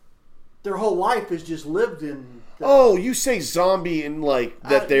 their whole life is just lived in. You say zombie and like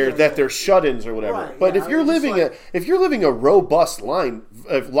that they're shut-ins or whatever. Right, but if you're living a robust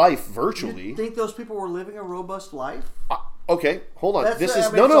life virtually, you think those people were living a robust life? Okay, hold on. This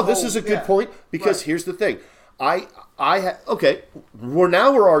is a good point because here's the thing. We're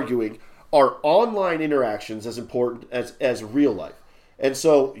arguing, are online interactions as important as real life? And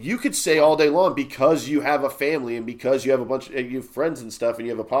so you could say all day long, because you have a family and because you have you have friends and stuff and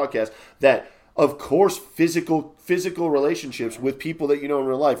you have a podcast, that of course physical relationships with people that you know in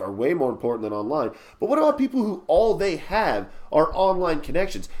real life are way more important than online. But what about people who all they have are online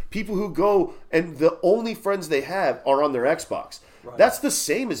connections? People who go and the only friends they have are on their Xbox. Right. That's the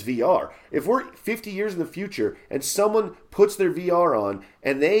same as VR. If we're 50 years in the future and someone puts their VR on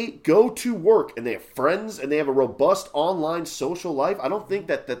and they go to work and they have friends and they have a robust online social life, I don't think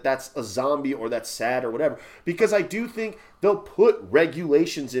that's a zombie or that's sad or whatever, because I do think they'll put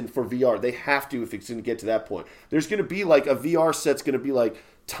regulations in for VR. They have to if it's going to get to that point. There's going to be like a VR set's going to be like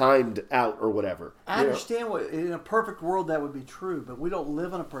timed out or whatever. I understand in a perfect world that would be true, but we don't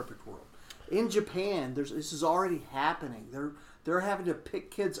live in a perfect world. In Japan, this is already happening. They're having to pick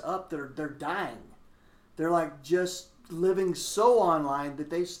kids up that they're dying. They're like just living so online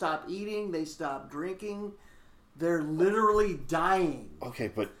that they stop eating, they stop drinking. They're literally dying. Okay,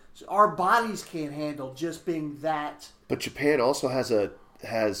 but our bodies can't handle just being that. But Japan also has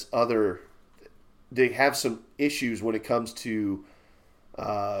other. They have some issues when it comes to,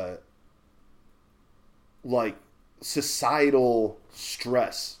 like societal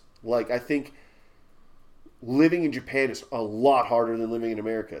stress. Like I think living in Japan is a lot harder than living in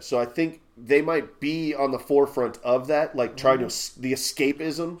America. So I think they might be on the forefront of that, like trying to the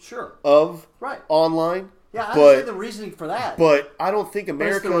escapism of online. Yeah, I understand the reasoning for that. But I don't think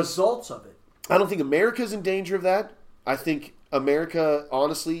America. The results of it. I don't think America's in danger of that. I think America,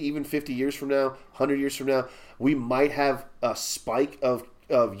 honestly, even 50 years from now, 100 years from now, we might have a spike of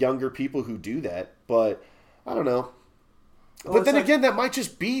younger people who do that. But I don't know. Well, but then again, that might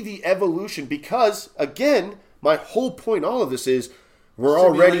just be the evolution because, again, my whole point all of this is we're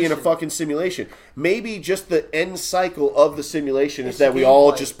already in a fucking simulation. Maybe just the end cycle of the simulation is that we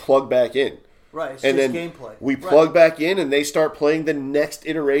all just plug back in. Right, it's and just then gameplay. We plug back in and they start playing the next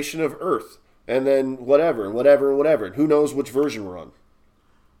iteration of Earth. And then whatever. And who knows which version we're on.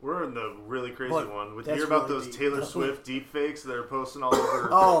 We're in the really crazy one. Would you that's hear about really those deep. Taylor Swift deepfakes that are posting all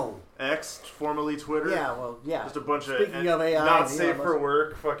over X, formerly Twitter? Yeah, well, yeah. Just a bunch Speaking of AI, not safe for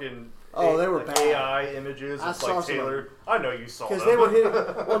work, fucking they were bad. AI images. I It's saw like some Taylor. I know you saw them. Because they were hitting.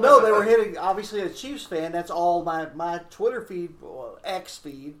 Well, no, they were hitting. Obviously, a Chiefs fan. That's all my Twitter feed, X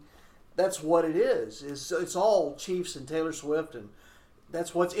feed. That's what it is. It's all Chiefs and Taylor Swift, and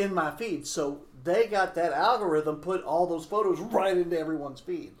that's what's in my feed. So they got that algorithm put all those photos right into everyone's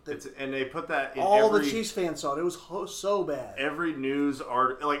feed. And they put that in all the Chiefs fans saw it. It was so bad. Every news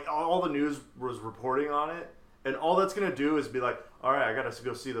art, like all the news was reporting on it, and all that's gonna do is be like, all right, I gotta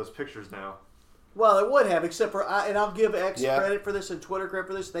go see those pictures now. Well, it would have, except for and I'll give X credit for this and Twitter credit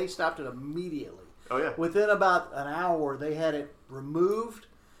for this. They stopped it immediately. Oh yeah. Within about an hour, they had it removed.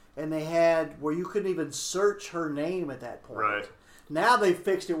 And they had where you couldn't even search her name at that point. Right. Now they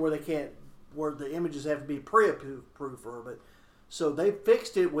fixed it where where the images have to be pre-approved for her. But so they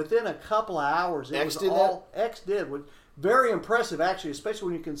fixed it within a couple of hours. X did. Very impressive, actually, especially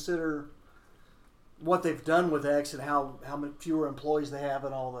when you consider what they've done with X and how many fewer employees they have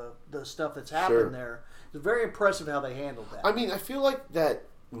and all the stuff that's happened there. It's very impressive how they handled that. I mean, I feel like that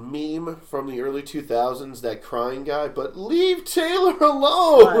meme from the early 2000s, that crying guy, but leave Taylor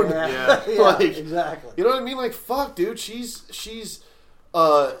alone. Yeah, like, exactly. You know what I mean? Like, fuck, dude. She's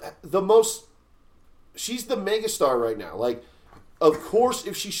the megastar right now. Like, of course,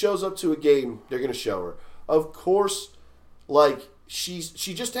 if she shows up to a game, they're gonna show her. Of course, like she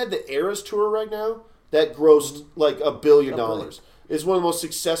just had the Eras tour right now that grossed like $1 billion. It's one of the most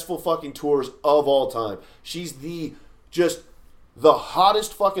successful fucking tours of all time. She's the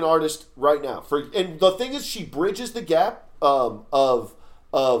hottest fucking artist right now. And the thing is, she bridges the gap of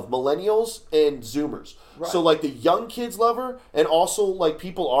millennials and Zoomers. Right. So like the young kids love her, and also like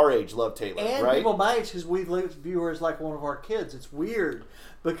people our age love Taylor. And right? people my age, because we view her as like one of our kids. It's weird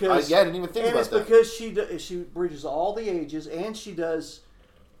because I didn't even think about that. And it's because she bridges all the ages, and she does.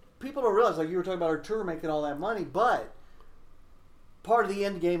 People don't realize, like you were talking about her tour making all that money, but part of the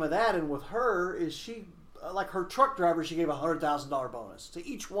end game of that, and with her, is she. Like her truck driver, she gave a $100,000 bonus to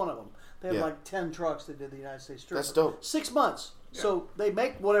each one of them. They have like 10 trucks that did the United States trip. That's dope. 6 months. Yeah. So they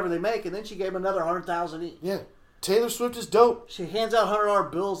make whatever they make, and then she gave them another $100,000 each. Yeah. Taylor Swift is dope. She hands out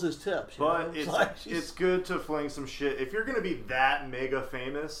 $100 bills as tips. But it's good to fling some shit. If you're going to be that mega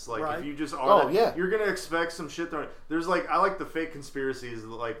famous, like if you just are, you're going to expect some shit. There's like, I like the fake conspiracies,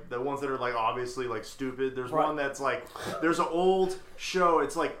 like the ones that are like obviously like stupid. There's one that's like, there's an old show.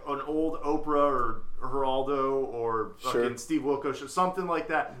 It's like an old Oprah or Geraldo or fucking Steve Wilkos show, something like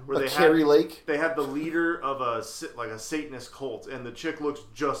that, where they Carrie Lake. They had the leader of a Satanist cult, and the chick looks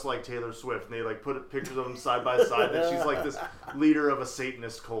just like Taylor Swift, and they like put pictures of them side by side, and she's like this leader of a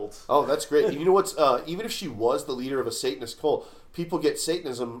Satanist cult. Oh, that's great. You know what's even if she was the leader of a Satanist cult, people get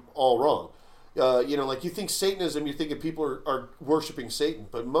Satanism all wrong. Like you think Satanism, you're thinking people are worshiping Satan,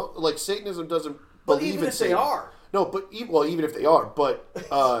 but like Satanism doesn't believe in Satan. They are. No, but even if they are, but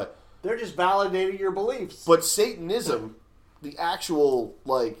they're just validating your beliefs. But Satanism, the actual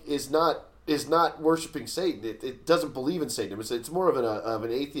is not worshiping Satan. It doesn't believe in Satan. It's more of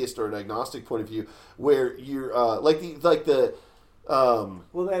an atheist or an agnostic point of view, where you're well,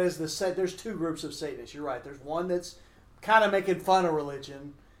 that is there's two groups of Satanists. You're right. There's one that's kind of making fun of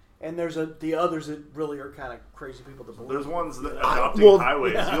religion, and there's the others that really are kind of crazy people that believe. There's ones that adopting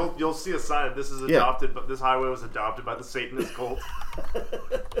highways. Yeah. You'll see a sign that this is adopted, but this highway was adopted by the Satanist cult.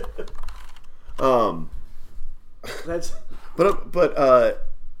 That's.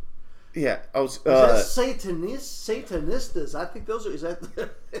 Yeah, I was. Is that Satanistas? I think those are. Is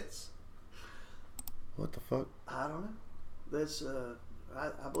that? It's. What the fuck? I don't know. That's. I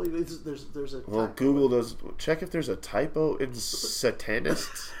believe there's a. Well, Google does check if there's a typo in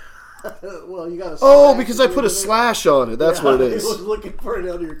Satanists. Well, you got. Because I put a slash on it. That's what it is. I was looking for it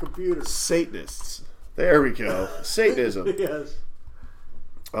on your computer. Satanists. There we go. Satanism. Yes.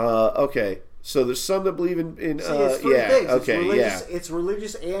 Okay. So there's some that believe in it's three things. Okay, it's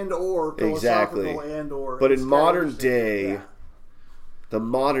religious and or philosophical and or. But in modern day, the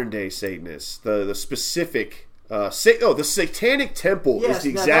modern day Satanists, the specific The Satanic Temple is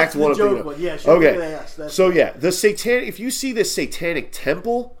the exact one. The Satanic. If you see the Satanic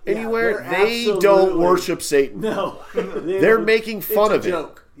Temple anywhere, they don't worship Satan. No, they're making fun of it.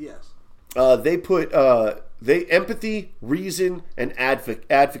 Joke. Yes. They put empathy, reason, and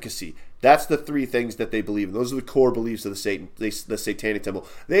advocacy. That's the three things that they believe in. Those are the core beliefs of the Satanic Temple.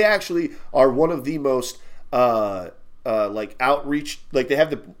 They actually are one of the most outreach. Like they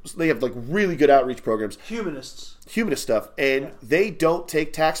have really good outreach programs. Humanist stuff, and they don't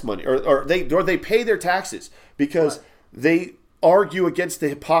take tax money, or they pay their taxes because they argue against the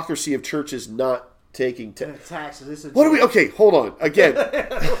hypocrisy of churches not taking taxes. What are we? Okay, hold on. Again,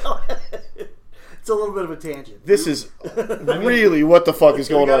 it's a little bit of a tangent. This is really what the fuck is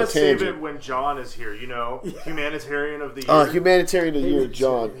going on. Tangent. Save it when John is here. Humanitarian of the year. Humanitarian of the year,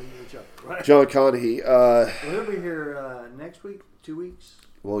 John. Right. John Conahee. We'll be here next week, 2 weeks.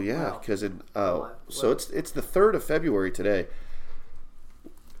 Well, yeah, because so it's the 3rd of February today,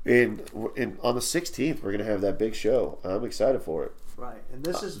 and on the 16th we're gonna have that big show. I'm excited for it. Right, and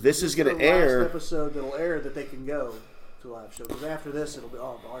this is gonna the air. Last episode that'll air that they can go to a live show because after this it'll be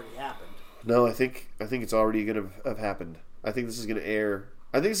already happened. No, I think it's already gonna have happened. I think this is gonna air.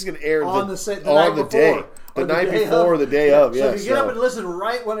 on the day. The night before, the day of. Yeah. So if you get up and listen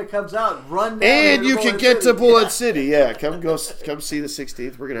right when it comes out, run down. And you can get to Bullet City. Yeah, come see the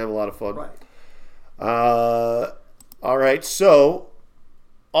 16th. We're gonna have a lot of fun. Right. All right. So,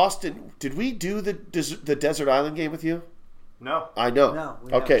 Austin, did we do the Desert Island game with you? No. I know. No.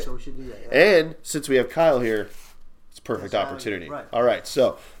 Okay. So we should do that. Yeah. And since we have Kyle here, it's a perfect opportunity. Right. All right.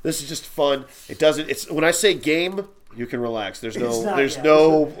 So this is just fun. It's when I say game. You can relax. There's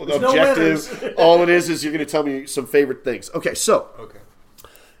no objective. All it is you're going to tell me some favorite things. Okay, so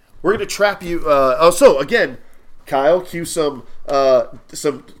we're going to trap you. So again, Kyle, cue some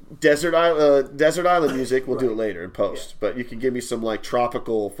desert island music. We'll do it later in post, but you can give me some like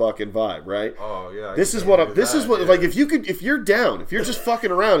tropical fucking vibe, right? Oh yeah. This is what like if you're down, if you're just fucking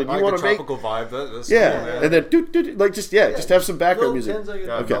around and you want to make tropical vibe. That's cool, man. and then just have some background music.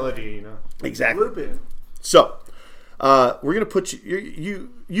 Melody, Exactly. Loop it. So. We're gonna put you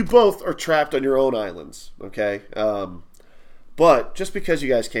both are trapped on your own islands, okay? But just because you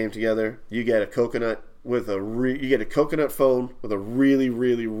guys came together, you get a coconut phone with a really,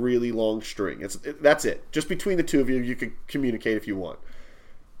 really, really long string. That's it. Just between the two of you, you can communicate if you want.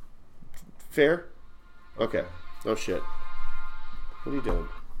 Fair? Okay. Oh shit. What are you doing?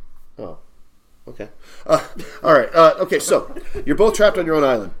 Oh. Okay. All right. Okay. So you're both trapped on your own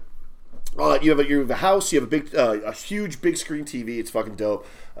island. You have a house. You have a huge big screen TV. It's fucking dope.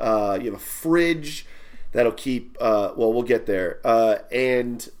 You have a fridge that'll keep. We'll get there.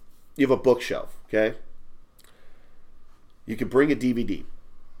 And you have a bookshelf. Okay. You can bring a DVD,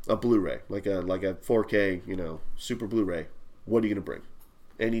 a Blu-ray, like a 4K, super Blu-ray. What are you gonna bring?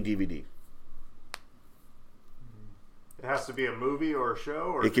 Any DVD. It has to be a movie or a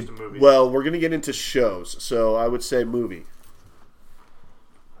show, or just a movie. Well, we're gonna get into shows, so I would say movie.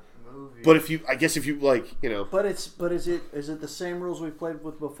 But if you like, But is it the same rules we played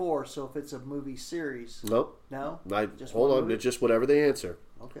with before? So if it's a movie series, nope. No. Hold on. It's just whatever they answer.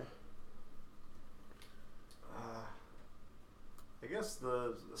 Okay. I guess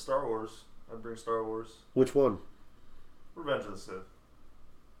the Star Wars. I'd bring Star Wars. Which one? Revenge of the Sith.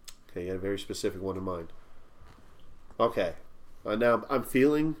 Okay, you had a very specific one in mind. Okay. Now I'm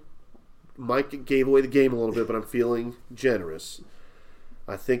feeling. Mike gave away the game a little bit, but I'm feeling generous.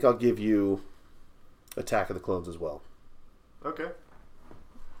 I think I'll give you Attack of the Clones as well. Okay.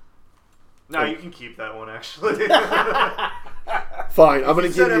 No, you can keep that one, actually. Fine, I'm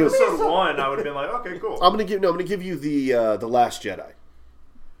going to give you episode 1. I would have been like, okay, cool. I'm going to give you the Last Jedi.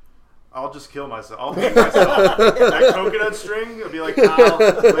 I'll just kill myself. I'll hang myself. That coconut string. I'll be like, Kyle,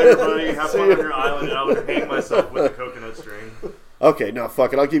 later, buddy. Have fun on your island, and I'll hang myself with the coconut string. Okay, no,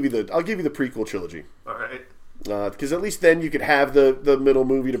 fuck it. I'll give you the prequel trilogy. All right. Because at least then you could have the middle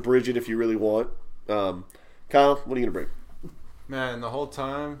movie to bridge it if you really want. Kyle, what are you going to bring? Man, the whole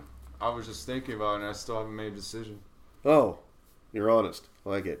time I was just thinking about it and I still haven't made a decision. Oh, you're honest. I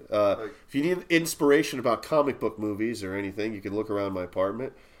like it. If you need inspiration about comic book movies or anything, you can look around my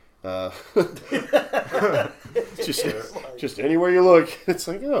apartment. Just anywhere you look, it's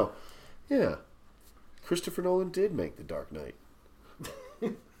like, oh, yeah. Christopher Nolan did make The Dark Knight.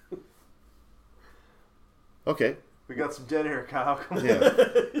 Okay. We got some dead air, Kyle. Come on. Yeah.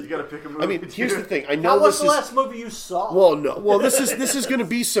 You got to pick a movie. I mean, here's the thing. I know How was the last movie you saw? Well, no. Well, this is going to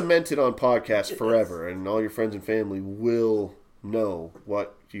be cemented on podcast forever, and all your friends and family will know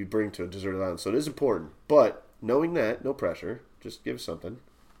what you bring to a deserted island. So it is important. But knowing that, no pressure. Just give something.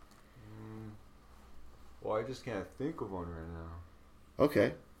 Well, Well, I just can't think of one right now.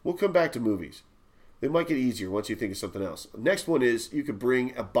 Okay. We'll come back to movies. They might get easier once you think of something else. Next one is you could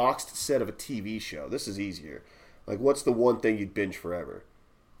bring a boxed set of a TV show. This is easier. Like, what's the one thing you'd binge forever?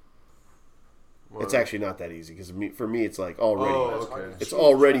 What? It's actually not that easy because for me, it's like already. Oh, okay. It's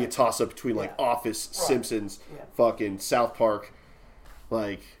already a toss up between like Office, Simpsons, fucking South Park,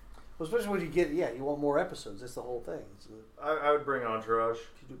 like. Well, especially when you get you want more episodes. That's the whole thing. I would bring Entourage.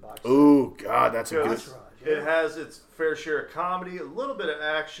 You do box. Oh God, that's a good. Entourage, It has its fair share of comedy, a little bit of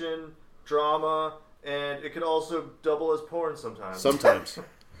action, drama, and it could also double as porn sometimes. Sometimes.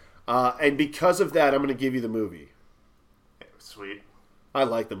 And because of that, I'm going to give you the movie. Sweet. I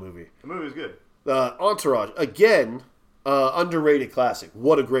like the movie. The movie's good. Entourage, again, underrated classic.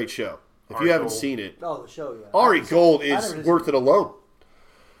 What a great show. If Ari you haven't Gold. seen it, Oh, the show, yeah. Ari Gold is never worth it alone.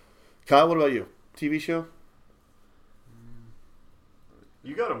 Kyle, what about you? TV show?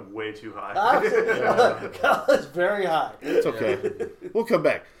 You got him way too high. It's very high. It's okay. We'll come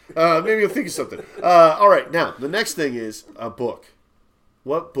back. Maybe you'll think of something. All right, now, the next thing is a book.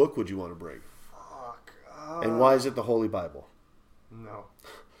 What book would you want to bring? Fuck. And why is it the Holy Bible? No.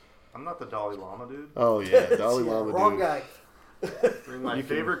 I'm not the Dalai Lama dude. Oh, yeah, Dalai Lama Wrong dude. guy. Bring my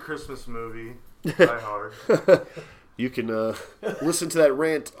favorite Christmas movie, Die Hard. You can listen to that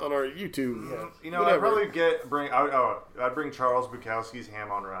rant on our YouTube. You know, Whatever. I'd bring Charles Bukowski's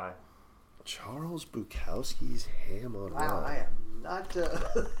Ham on Rye. Charles Bukowski's Ham on Wow, Rye. I am not.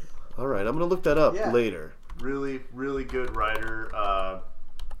 All right, I'm going to look that up later. Really, really good writer.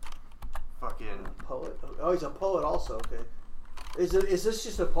 Fucking Poet. Oh, he's a poet also. Okay. Is this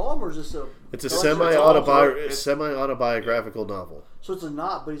just a poem or is this a? It's a It's semi-autobiographical novel. So it's a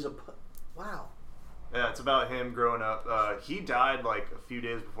not, but he's a. Wow. Yeah, it's about him growing up. He died like a few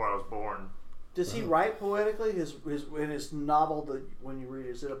days before I was born. Does he write poetically? His in his novel that when you read,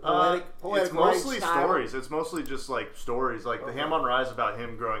 is it a poetic? It's mostly writing style? stories. It's mostly just like stories. Like the Ham on Rye is about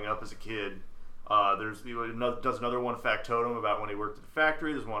him growing up as a kid. Does another one factotum about when he worked at the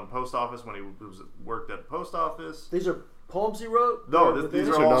factory. There's one post office when he worked at a post office. These are poems he wrote. No, these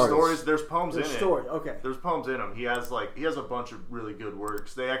are all novels. stories. There's poems in it. Story. Okay. There's poems in him. He has a bunch of really good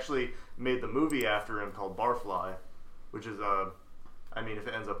works. They actually made the movie after him called Barfly, which is I mean, if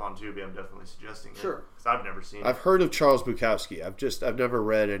it ends up on Tubi, I'm definitely suggesting it. Sure. Because I've never seen it. I've heard of Charles Bukowski. I've never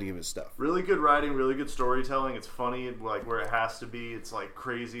read any of his stuff. Really good writing, really good storytelling. It's funny, like where it has to be. It's like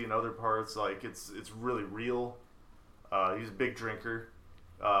crazy in other parts. Like it's really real. He's a big drinker.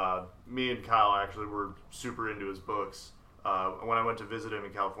 Me and Kyle actually were super into his books. When I went to visit him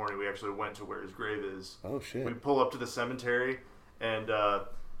in California, we actually went to where his grave is. Oh shit! We pull up to the cemetery, and I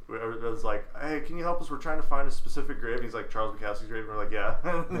was like, "Hey, can you help us? We're trying to find a specific grave." And he's like, "Charles Bukowski's grave." And we're like,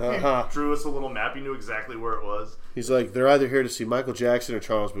 "Yeah." He drew us a little map. He knew exactly where it was. He's like, they're either here to see Michael Jackson or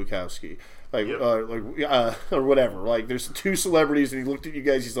Charles Bukowski, or whatever. Like, there's two celebrities, and he looked at you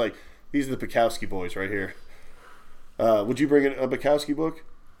guys. He's like, these are the Bukowski boys right here. Would you bring a Bukowski book?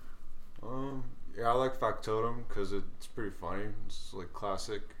 Yeah, I like Factotum because it's pretty funny. It's like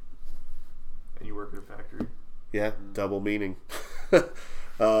classic. And you work at a factory. Yeah, double meaning.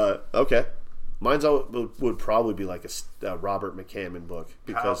 Okay. Mine's would probably be like a Robert McCammon book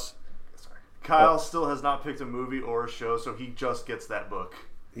because Kyle still has not picked a movie or a show, so he just gets that book.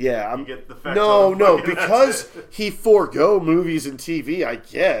 yeah, You get the Factotum no, book, and because that's it. he forego movies and TV. I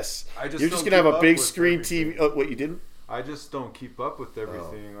guess you're just don't gonna have keep a up big with screen everything. TV. Oh, what you didn't? I just don't keep up with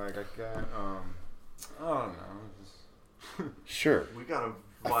everything. Like I can't. I don't know. Sure. We got him.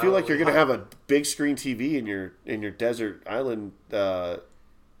 I feel like you're gonna have a big screen TV in your desert island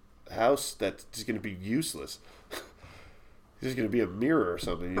house that's just gonna be useless. There's gonna be a mirror or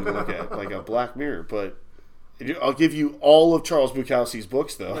something you can look at, like a black mirror. But I'll give you all of Charles Bukowski's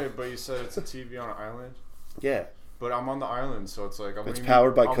books, though. Wait, but you said it's a TV on an island. Yeah. But I'm on the island, so it's like It's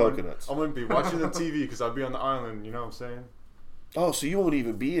powered by coconuts. I wouldn't be watching the TV because I'd be on the island. You know what I'm saying? Oh, so you won't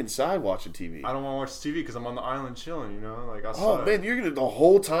even be inside watching TV? I don't want to watch TV because I'm on the island chilling. You know, like outside. Oh man, you're gonna the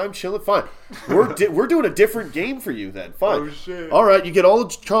whole time chilling. Fine, we're doing a different game for you then. Fine. Oh, shit. All right, you get all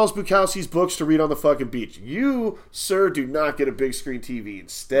of Charles Bukowski's books to read on the fucking beach. You, sir, do not get a big screen TV.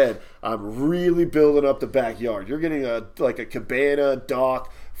 Instead, I'm really building up the backyard. You're getting a cabana,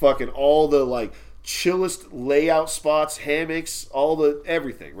 dock, fucking all the like chillest layout spots, hammocks, all the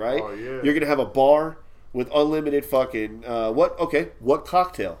everything. Right? Oh, yeah. You're gonna have a bar with unlimited fucking what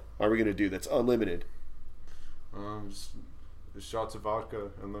cocktail are we gonna do that's unlimited? Just shots of vodka,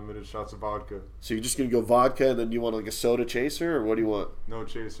 unlimited shots of vodka. So you're just gonna go vodka, and then you want like a soda chaser, or what do you want? No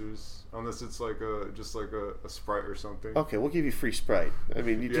chasers, unless it's like a Sprite or something. Okay, we'll give you free Sprite. I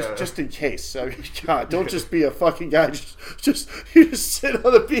mean, just in case. I mean, God, don't just be a fucking guy. You just sit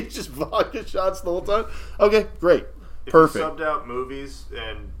on the beach, just vodka shots the whole time. Okay, great, perfect. If you subbed out movies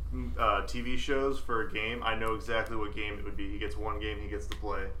and TV shows for a game, I know exactly what game it would be. He gets one game he gets to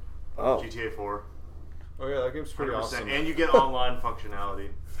play. GTA 4. Oh yeah, that game's pretty 100%. Awesome. And you get online functionality.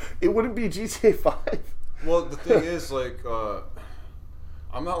 It wouldn't be GTA 5. Well, the thing is, like,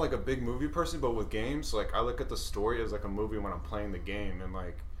 I'm not like a big movie person, but with games, like, I look at the story as like a movie when I'm playing the game, and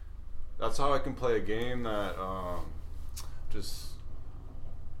like, that's how I can play a game that I just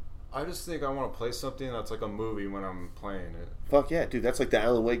think I want to play something that's like a movie when I'm playing it. Fuck yeah, dude! That's like the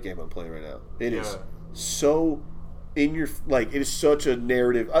Alan Wake game I'm playing right now. It is so in your it is such a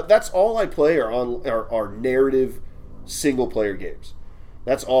narrative. That's all I play are narrative single player games.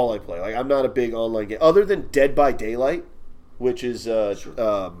 That's all I play. Like I'm not a big online game other than Dead by Daylight, which is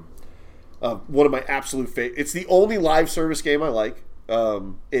one of my absolute favorite. It's the only live service game I like.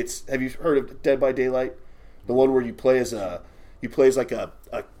 Have you heard of Dead by Daylight? The one where you play as like a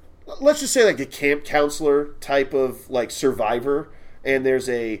let's just say like a camp counselor type of like survivor, and there's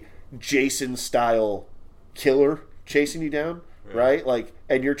a Jason style killer chasing you down, right? Like,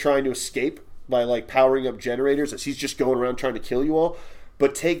 and you're trying to escape by like powering up generators as he's just going around trying to kill you all.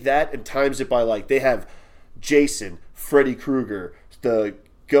 But take that and times it by like they have Jason, Freddy Krueger, the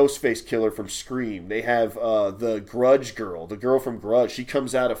Ghostface killer from Scream. They have the Grudge girl, the girl from Grudge. She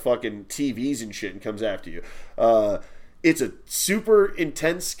comes out of fucking TVs and shit and comes after you. It's a super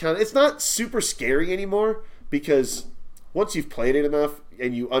intense kind of... It's not super scary anymore because once you've played it enough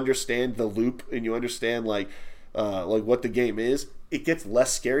and you understand the loop and you understand like what the game is, it gets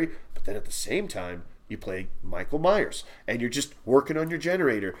less scary. But then at the same time, you play Michael Myers and you're just working on your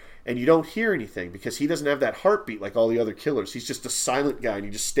generator and you don't hear anything because he doesn't have that heartbeat like all the other killers. He's just a silent guy and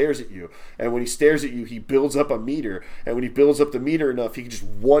he just stares at you. And when he stares at you, he builds up a meter. And when he builds up the meter enough, he can just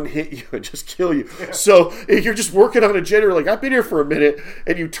one hit you and just kill you. Yeah. So if you're just working on a generator, like I've been here for a minute,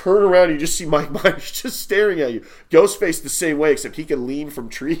 and you turn around and you just see Mike Myers just staring at you. Ghostface the same way, except he can lean from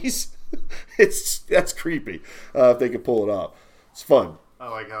trees. That's creepy if they can pull it off. It's fun. I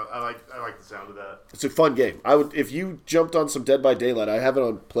like the sound of that. It's a fun game. I would if you jumped on some Dead by Daylight. I have it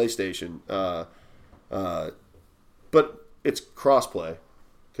on PlayStation, but it's crossplay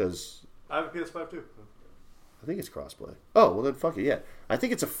because I have a PS5 too. I think it's crossplay. Oh well, then fuck it. Yeah, I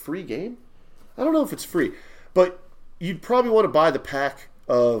think it's a free game. I don't know if it's free, but you'd probably want to buy the pack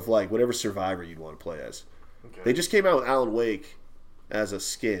of like whatever survivor you'd want to play as. Okay. They just came out with Alan Wake as a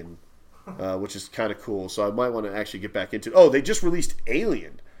skin. Which is kind of cool, so I might want to actually get back into it. Oh, they just released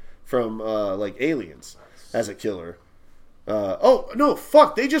Alien from Aliens as a killer. Oh, no,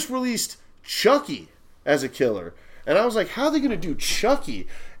 fuck, they just released Chucky as a killer. And I was like, how are they going to do Chucky?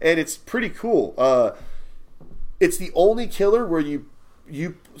 And it's pretty cool. It's the only killer where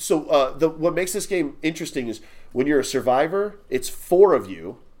what makes this game interesting is when you're a survivor, it's 4 of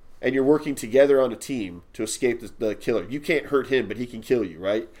you, and you're working together on a team to escape the killer. You can't hurt him, but he can kill you,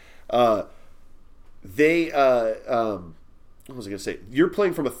 right? What was I going to say? You're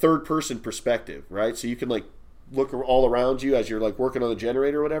playing from a third person perspective, right? So you can like look all around you as you're like working on the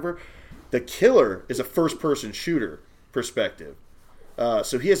generator or whatever. The killer is a first person shooter perspective.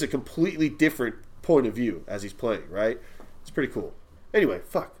 So he has a completely different point of view as he's playing, right? It's pretty cool. Anyway,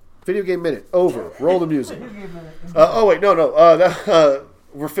 fuck. Video game minute. Over. Roll the music. Oh, wait. No.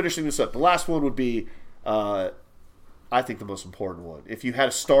 We're finishing this up. The last one would be... I think the most important one. If you had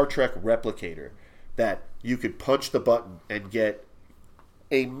a Star Trek replicator that you could punch the button and get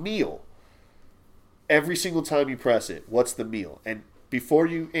a meal every single time you press it, what's the meal? And before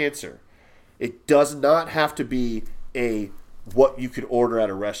you answer, it does not have to be what you could order at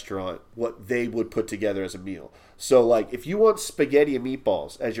a restaurant, what they would put together as a meal. So like if you want spaghetti and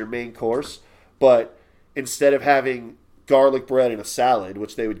meatballs as your main course, but instead of having garlic bread and a salad,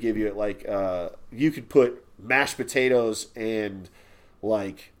 which they would give you at like you could put mashed potatoes and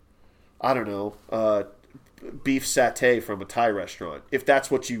like I don't know beef satay from a Thai restaurant if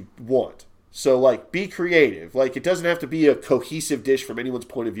that's what you want. So like be creative. Like it doesn't have to be a cohesive dish from anyone's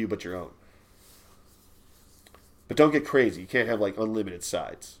point of view but your own. But don't get crazy. You can't have like unlimited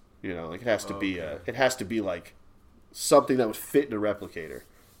sides. You know, like it has to be like something that would fit in a replicator.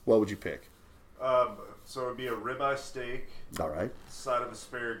 What would you pick? So it would be a ribeye steak. All right. Side of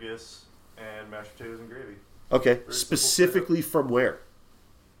asparagus and mashed potatoes and gravy. Okay. Very specifically from where?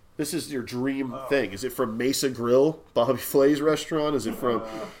 This is your dream thing. Is it from Mesa Grill, Bobby Flay's restaurant? Is it from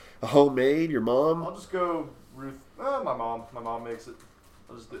a homemade, your mom? I'll just go My mom makes it.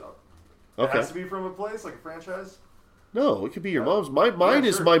 I'll just do it. Okay. It has to be from a place, like a franchise? No, it could be your mom's. Mine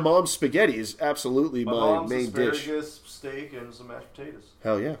is sure. my mom's spaghetti is absolutely my mom's main dish. asparagus, steak, and some mashed potatoes.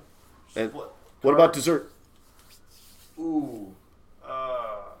 Hell yeah. And Split. what about dessert? Ooh.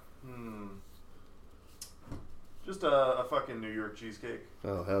 Just a fucking New York cheesecake.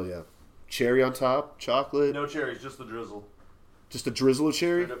 Oh, hell yeah. Cherry on top? Chocolate? No cherries, just the drizzle. Just a drizzle of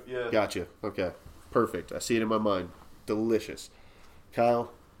cherry? Straight up, yeah. Gotcha. Okay. Perfect. I see it in my mind. Delicious.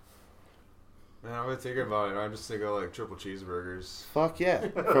 Kyle? Man, I'm thinking about it. I just think of like triple cheeseburgers. Fuck yeah.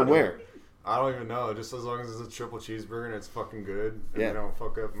 From where? I don't even know. Just as long as it's a triple cheeseburger and it's fucking good, and Yeah. they don't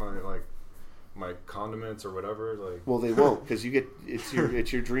fuck up my condiments or whatever. Like, Well, they won't because you get it's your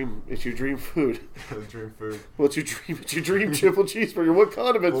dream food. the dream food. What's your dream? It's your dream triple cheeseburger. What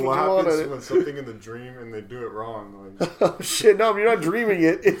condiments Well, would what you want on happens it? when something in the dream and they do it wrong? Like, Oh shit! No, you're not dreaming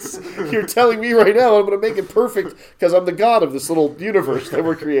it. It's you're telling me right now. I'm going to make it perfect because I'm the god of this little universe that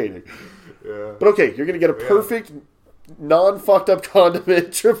we're creating. yeah. But okay, you're going to get a perfect, non-fucked up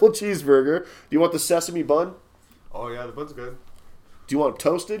condiment triple cheeseburger. Do you want the sesame bun? Oh yeah, the bun's good. Do you want it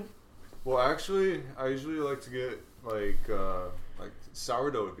toasted? Well, actually, I usually like to get like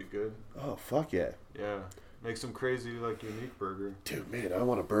sourdough would be good. Oh fuck yeah! Yeah, make some crazy like unique burger. Dude, man, I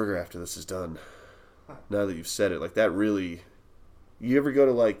want a burger after this is done. Now that you've said it, like that really. You ever go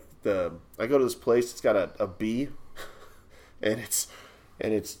to like I go to this place. It's got a bee, and it's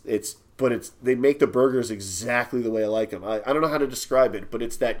they make the burgers exactly the way I like them. I don't know how to describe it, but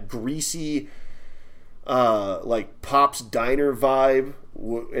it's that greasy, like Pop's Diner vibe,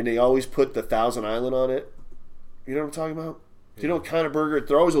 and they always put the Thousand Island on it. You know what I'm talking about? Do you know what kind of burger?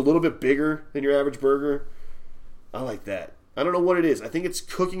 They're always a little bit bigger than your average burger. I like that. I don't know what it is. I think it's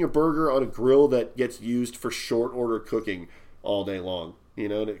cooking a burger on a grill that gets used for short order cooking all day long. You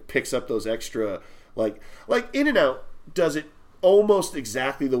know, and it picks up those extra, like In-N-Out does it almost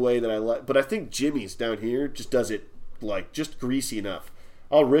exactly the way that I like. But I think Jimmy's down here just does it like just greasy enough.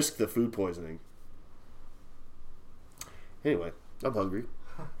 I'll risk the food poisoning. Anyway, I'm hungry.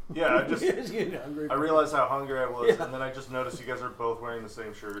 Yeah, I I realized how hungry I was, and then I just noticed you guys are both wearing the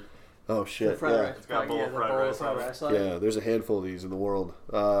same shirt. Oh shit! fried Yeah. rice. It's got a bowl Yeah, of the fried bowl of rice fried on it. rice on it. Yeah, there's a handful of these in the world.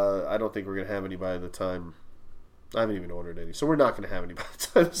 I don't think we're going to have any by the time... I haven't even ordered any. So we're not going to have any by the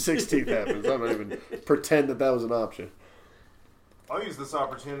time the 16th happens. I'm not even pretend that was an option. I'll use this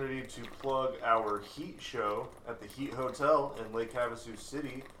opportunity to plug our Heat show at the Heat Hotel in Lake Havasu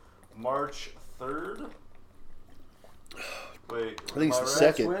City, March 3rd. Wait, I think it's am the right?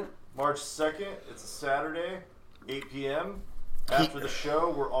 second. March 2nd. It's a Saturday, 8 p.m. After the show,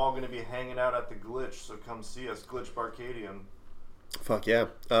 we're all going to be hanging out at the Glitch, so come see us, Glitch Barcadium. Fuck yeah.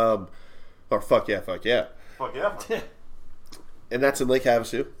 Or fuck yeah, fuck yeah. Fuck yeah. And that's in Lake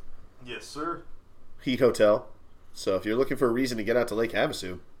Havasu. Yes, sir. Heat Hotel. So if you're looking for a reason to get out to Lake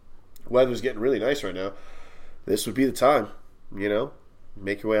Havasu, weather's getting really nice right now. This would be the time, you know?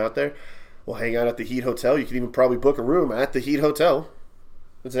 Make your way out there. We'll hang out at the Heat Hotel. You can even probably book a room at the Heat Hotel.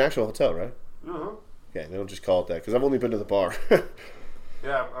 It's an actual hotel, right? Uh-huh. Okay, they don't just call it that, because I've only been to the bar.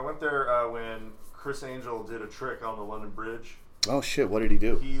 Yeah, I went there when Chris Angel did a trick on the London Bridge. Oh shit, what did he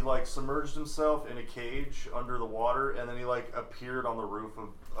do? He submerged himself in a cage under the water, and then he appeared on the roof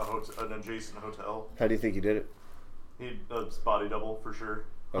of an adjacent hotel. How do you think he did it? He does body double for sure.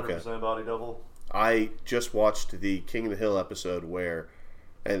 100% body double. I just watched the King of the Hill episode where,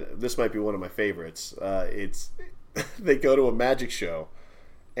 and this might be one of my favorites. It's they go to a magic show,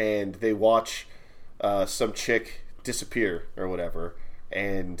 and they watch some chick disappear or whatever,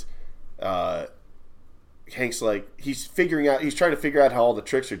 and Hank's he's trying to figure out how all the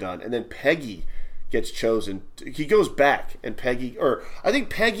tricks are done, and then Peggy gets chosen. He goes back, and I think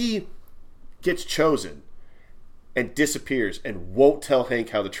Peggy gets chosen and disappears and won't tell Hank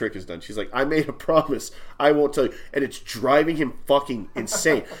how the trick is done. She's like, I made a promise, I won't tell you. And it's driving him fucking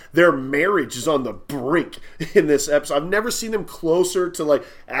insane. Their marriage is on the brink in this episode. I've never seen them closer to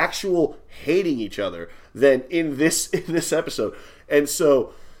actual hating each other than in this episode. And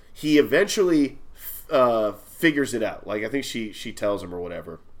so he eventually figures it out. I think she tells him or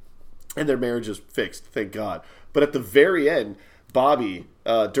whatever. And their marriage is fixed, thank God. But at the very end, Bobby,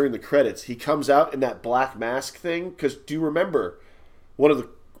 during the credits, he comes out in that black mask thing. Because do you remember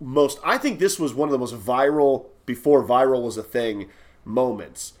I think this was one of the most viral, before viral was a thing,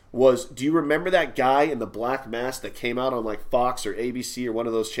 moments. Do you remember that guy in the black mask that came out on Fox or ABC or one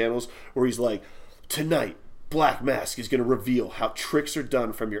of those channels where he's like, tonight, Black Mask is going to reveal how tricks are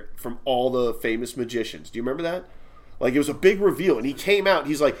done from all the famous magicians. Do you remember that? It was a big reveal, and he came out, and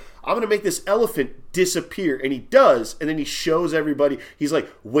he's like, I'm going to make this elephant disappear, and he does, and then he shows everybody, he's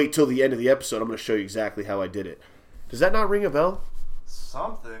like, wait till the end of the episode, I'm going to show you exactly how I did it. Does that not ring a bell?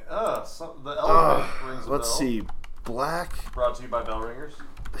 Something. The elephant rings a bell. Let's see. Black. Brought to you by Bell Ringers.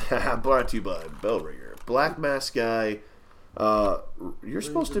 Brought to you by Bell Ringer. Black mask guy. You're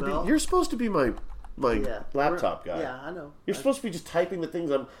supposed to be my laptop guy. Yeah, I know. You're supposed to be just typing the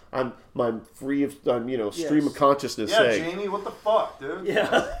things I'm free of stream of consciousness Yeah, saying. Jamie, what the fuck, dude?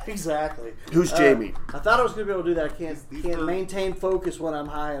 Yeah, exactly. Who's Jamie? I thought I was going to be able to do that. I can't maintain focus when I'm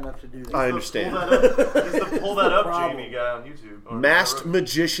high enough to do that. I understand. He's the pull that up Jamie guy on YouTube. Masked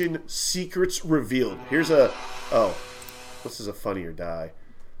Magician Secrets Revealed. Here's a... Oh. This is a Funny or Die.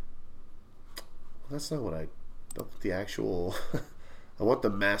 That's not what I... The actual... I want the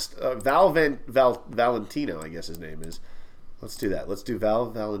masked... Valentino, I guess his name is. Let's do that. Let's do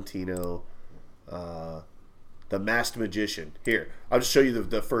Valentino... the Masked Magician. Here, I'll just show you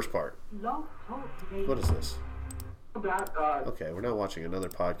the first part. What is this? Okay, we're not watching another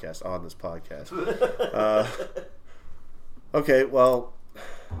podcast on this podcast. Okay, well,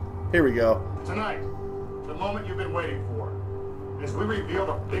 here we go. Tonight, the moment you've been waiting for, as we reveal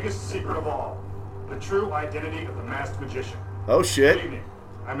the biggest secret of all, the true identity of the Masked Magician. Oh, shit. Good evening.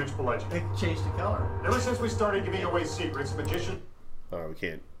 I'm Mitch Pileggi. They changed the color. Ever since we started giving away secrets, magician... Oh, we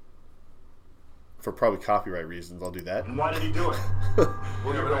can't. For probably copyright reasons, I'll do that. And why did he do it?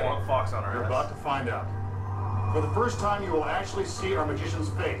 We don't want Fox on our You're ass. about to find out. For the first time, you will actually see our magician's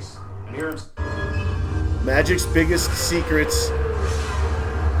face and hear him... Magic's biggest secrets.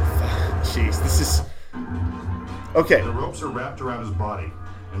 Jeez, this is... Okay. The ropes are wrapped around his body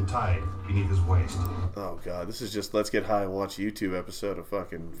and tied beneath his waist. Oh, God, this is just Let's Get High and Watch YouTube episode of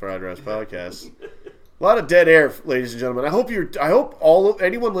fucking Fried Rice Podcast. A lot of dead air, ladies and gentlemen. I hope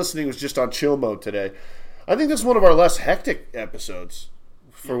anyone listening was just on chill mode today. I think this is one of our less hectic episodes,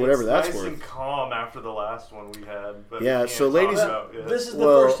 for whatever that's nice worth. And calm after the last one we had. But Yeah, we so can't ladies- talk about it. This is the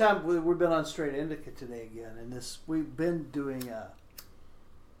first time we've been on Straight Indica today again, and we've been doing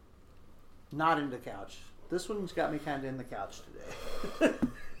not in the couch. This one's got me kind of in the couch today.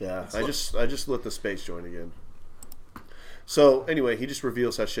 Yeah, I just lit the space joint again. So anyway, he just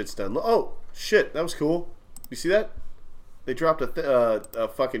reveals how shit's done. Oh shit, that was cool. You see that? They dropped a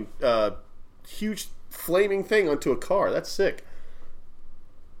fucking huge flaming thing onto a car. That's sick.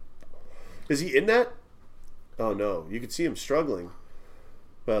 Is he in that? Oh no, you can see him struggling.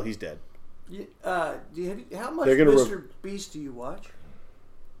 Well, he's dead. How much They're gonna Mr. Beast do you watch?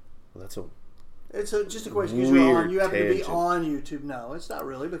 Well, that's a... It's just a question because Weird you happen to be tangent. on YouTube. No, it's not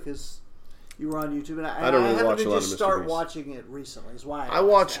really because you were on YouTube, and I don't really happened watch to a lot of just Mr. start Beast. watching it recently. Is why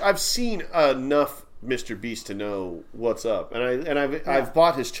I've seen enough Mr. Beast to know what's up, and I've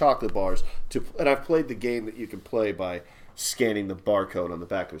bought his chocolate bars and I've played the game that you can play by scanning the barcode on the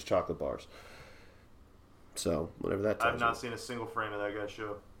back of his chocolate bars. So whatever that tells I've not seen a single frame of that guy's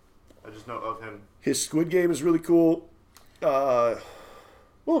show. I just know of him. His Squid Game is really cool. Well,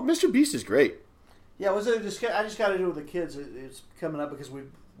 Mr. Beast is great. Yeah, I just got to do it with the kids. It's coming up because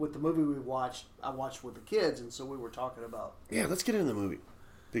with the movie I watched with the kids, and so we were talking about. Yeah, let's get into the movie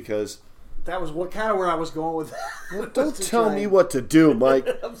because that was where I was going with that. Well, don't tell me what to do, Mike.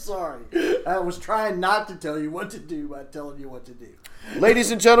 I'm sorry. I was trying not to tell you what to do by telling you what to do. Ladies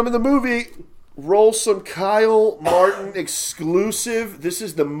and gentlemen, the movie. Roll some Kyle Martin exclusive. This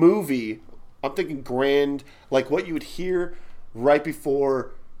is the movie. I'm thinking grand, like what you would hear right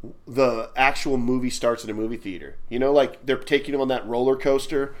before the actual movie starts in a movie theater. You know, like they're taking him on that roller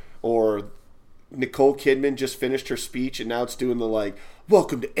coaster, or Nicole Kidman just finished her speech and now it's doing the like,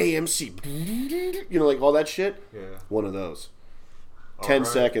 welcome to AMC. You know, like all that shit. Yeah. One of those. 10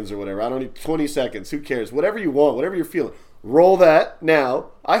 seconds or whatever. I don't need 20 seconds. Who cares? Whatever you want, whatever you're feeling. Roll that now.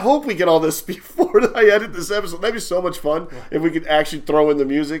 I hope we get all this before I edit this episode. That'd be so much fun if we could actually throw in the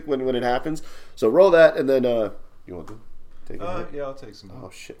music when it happens. So roll that, and then you want to take it? Yeah, I'll take some. Oh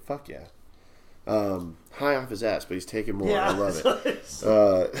shit! Fuck yeah! High off his ass, but he's taking more. Yeah, I love it.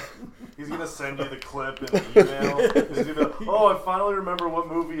 He's gonna send you the clip in an email. He's gonna be like, "Oh, I finally remember what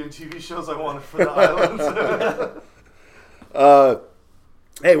movie and TV shows I wanted for the islands."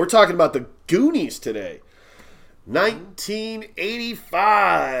 Hey, we're talking about the Goonies today.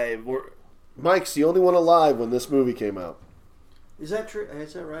 1985. Mike's the only one alive when this movie came out. Is that true?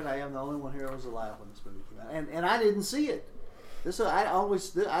 Is that right? I am the only one here who was alive when this movie came out, and I didn't see it. I just saw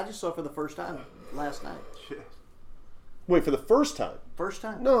it for the first time last night. Shit. Wait, for the first time? First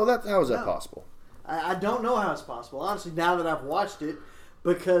time? No, how is that No. possible? I don't know how it's possible. Honestly, now that I've watched it,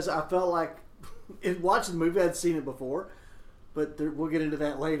 because I felt like in watching the movie I'd seen it before, but we'll get into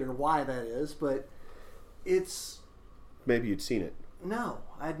that later why that is. But it's Maybe you'd seen it. no,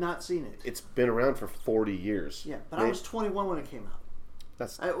 I had not seen it. It's been around for 40 years. Yeah, but I was 21 when it came out.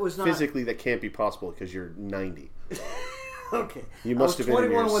 It was not, physically that can't be possible because you're 90. Okay. You must have been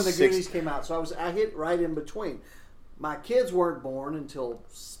 21 in when the 60s. Goonies came out, so I hit right in between. My kids weren't born until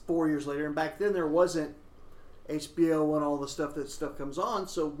 4 years later, and back then there wasn't HBO and all the stuff comes on,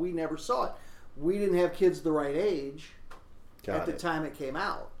 so we never saw it. We didn't have kids the right age at the time it came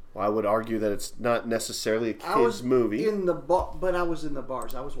out. Well, I would argue that it's not necessarily a kids movie. But I was in the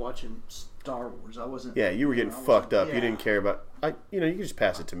bars. I was watching Star Wars. I wasn't. Yeah, you were getting fucked up. Yeah. You didn't care about. You can just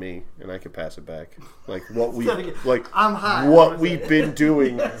pass it to me, and I can pass it back. Like what I'm high. What we've been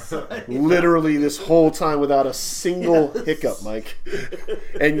doing, literally this whole time without a single hiccup, Mike.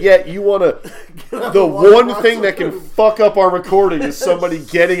 And yet you want to. The one thing that can fuck up our recording is somebody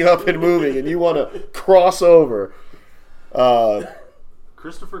getting up and moving, and you want to cross over.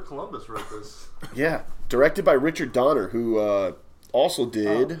 Christopher Columbus wrote this. Yeah, directed by Richard Donner, who also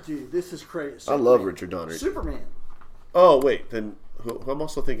did. Oh, dude, this is crazy. Superman. I love Richard Donner. Superman. Oh wait, then I'm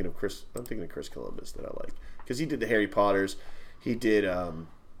also thinking of Chris. I'm thinking of Chris Columbus that I like because he did the Harry Potters. He did. I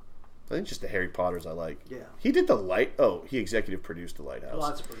think just the Harry Potters I like. Yeah. He did the Light. Oh, he executive produced the Lighthouse.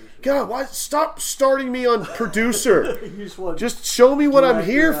 Lots of producers. God, why stop starting me on producer? You just show me what I'm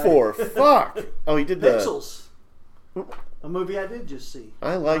here for. Fuck. Oh, he did the Pixels. A movie I did just see.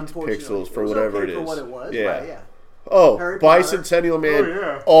 I liked Pixels for whatever it is. For what it was. Yeah. Right, yeah. Oh, Harry Potter. Bicentennial Man, Oh,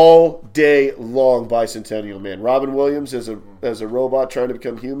 yeah. all day long. Bicentennial Man. Robin Williams as a robot trying to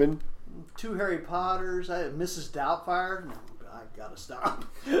become human. 2 Harry Potters. Mrs. Doubtfire. No, I gotta stop.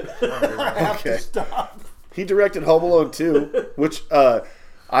 I have to stop. He directed Home Alone 2, which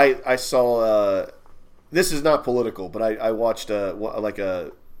I saw. This is not political, but I watched like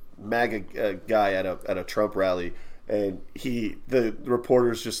a MAGA guy at a Trump rally, and the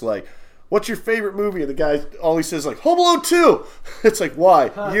reporter's just like, "What's your favorite movie?" And the guy, all he says is like, "Home Alone 2." It's like,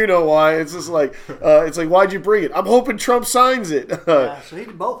 why? You know why? It's just like, why'd you bring it? I'm hoping Trump signs it. Yeah, so he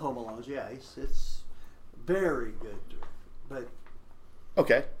did both Home Alones. Yeah, it's very good. But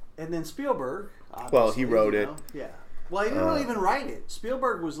okay. And then Spielberg. Well, he wrote it. Yeah. Well, he didn't really even write it.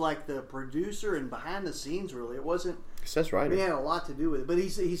 Spielberg was like the producer and behind the scenes. Really, it wasn't. It says writer. He had a lot to do with it, but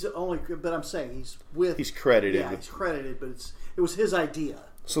he's only. But I'm saying he's credited. Yeah, he's credited, but it was his idea.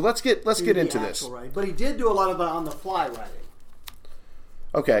 So let's get into this. Writing. But he did do a lot of the on the fly writing.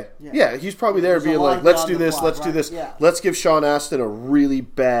 Okay. Yeah, he's probably there There's being a lot like, let's on do the this, fly, let's do right, this. yeah. Let's give Sean Astin a really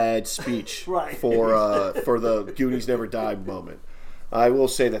bad speech Right. for the Goonies Never Die moment. I will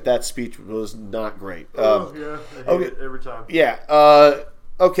say that speech was not great. I hate it every time. Yeah.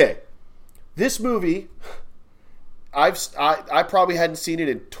 Okay. This movie, I probably hadn't seen it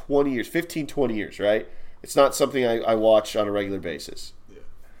in 20 years, 15, 20 years, right? It's not something I watch on a regular basis.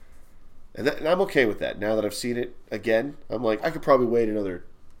 And I'm okay with that. Now that I've seen it again, I'm like, I could probably wait another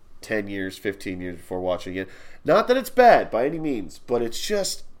 10 years, 15 years before watching it. Not that it's bad by any means, but it's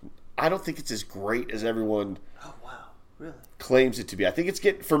just, I don't think it's as great as everyone claims it to be. I think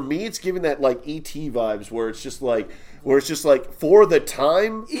it's for me, it's giving that like E.T. vibes where it's just like for the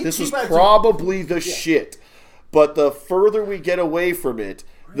time, this was probably the shit. But the further we get away from it,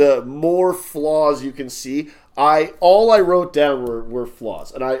 the more flaws you can see. All I wrote down were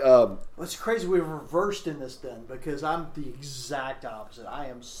flaws, and It's crazy we reversed in this then because I'm the exact opposite. I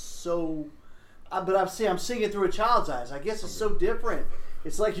am so, but I'm seeing it through a child's eyes. I guess it's so different.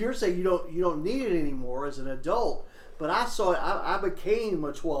 It's like you're saying you don't need it anymore as an adult, but I saw it. I became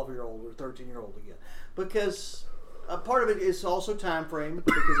a 12-year-old or 13-year-old again because a part of it is also time frame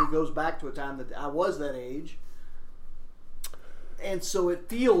because it goes back to a time that I was that age, and so it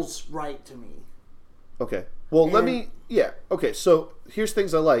feels right to me. Okay. Well, okay, so here's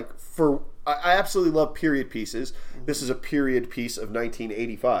things I like. I absolutely love period pieces. This is a period piece of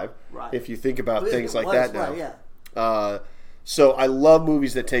 1985. Right. If you think about things like that now. Right, yeah. So I love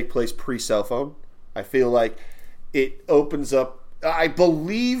movies that take place pre-cell phone. I feel like it opens up. I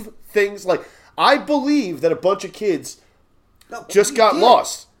believe that a bunch of kids just got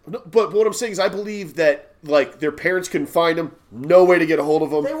lost. But what I'm saying is I believe that like their parents couldn't find them, no way to get a hold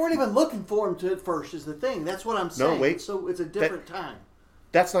of them. They weren't even looking for him at first is the thing. That's what I'm saying. No, wait. So it's a different time.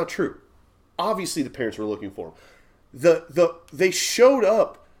 That's not true. Obviously the parents were looking for them. They showed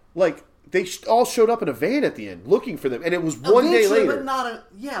up like they all showed up in a van at the end looking for them, and it was one day later.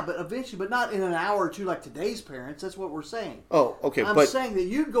 But eventually, but not in an hour or two like today's parents. That's what we're saying. Oh, okay. I'm saying that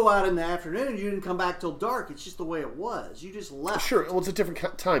you'd go out in the afternoon and you didn't come back till dark. It's just the way it was. You just left. Sure, well, it's a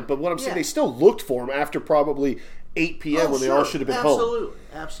different time. But what I'm saying, they still looked for him after probably 8 p.m. when they all should have been home.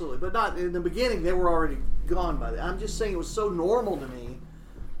 Absolutely. But not in the beginning. They were already gone by then. I'm just saying it was so normal to me.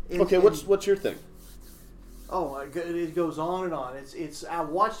 What's your thing? Oh, it goes on and on. It's. I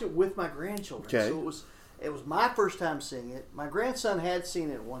watched it with my grandchildren, okay. So it was, It was my first time seeing it. My grandson had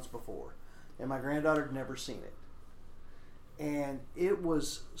seen it once before, and my granddaughter had never seen it. And it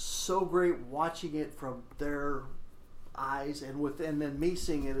was so great watching it from their eyes, and then me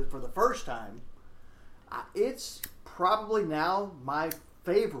seeing it for the first time. It's probably now my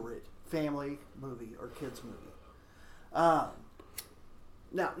favorite family movie or kids movie.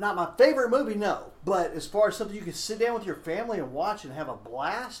 Now, not my favorite movie, no, but as far as something you can sit down with your family and watch and have a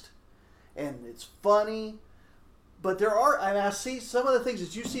blast, and it's funny. But there are, and I see some of the things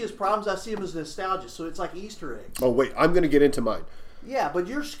that you see as problems, I see them as nostalgia. So it's like Easter eggs. Oh wait, I'm going to get into mine. Yeah, but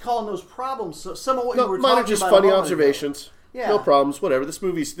you're just calling those problems. So some of what you were talking about. Mine are just funny observations. Yeah, no problems. Whatever. This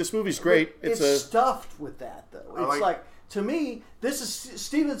movie's great. It's stuffed with that though. It's like to me, this is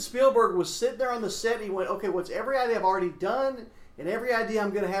Steven Spielberg was sitting there on the set. And he went, okay, what's every idea I've already done and every idea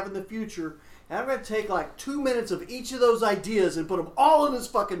I'm going to have in the future, and I'm going to take like 2 minutes of each of those ideas and put them all in this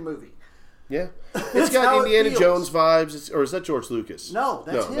fucking movie. Yeah, it's got Indiana Jones vibes, or is that George Lucas? No,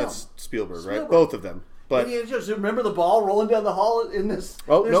 that's him. That's Spielberg, right? Both of them. But Indiana Jones, remember the ball rolling down the hall in this?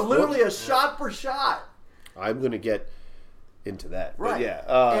 Oh, there's literally a shot for shot. I'm going to get into that, right? But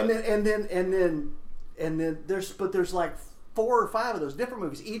yeah, and then there's like 4 or 5 of those different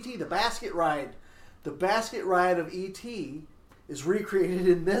movies. E.T. the basket ride of E.T. is recreated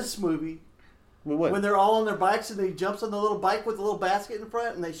in this movie. When they're all on their bikes and he jumps on the little bike with the little basket in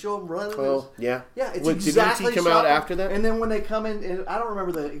front and they show him running. Oh, yeah. Yeah, it's exactly did E.T. come out after that? And then when they come in, and I don't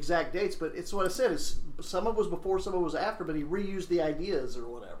remember the exact dates, but it's what I said. Some of it was before, some of it was after, but he reused the ideas or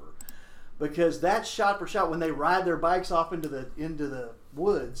whatever. Because that shot for shot when they ride their bikes off into the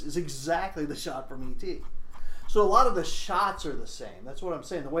woods is exactly the shot from E.T. So a lot of the shots are the same. That's what I'm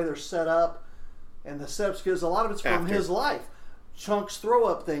saying. The way they're set up and the setups, because a lot of it's from his life. Chunk's throw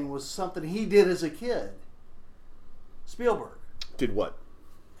up thing was something he did as a kid. Spielberg did what?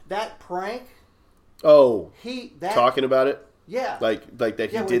 That prank. Oh, talking about it. Yeah, like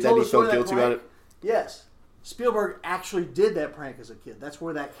that he did that. He felt guilty about it. Yes, Spielberg actually did that prank as a kid. That's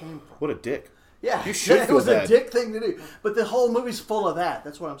where that came from. What a dick. Yeah, you should. It was a dick thing to do. But the whole movie's full of that.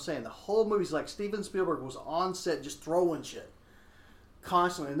 That's what I'm saying. The whole movie's like Steven Spielberg was on set just throwing shit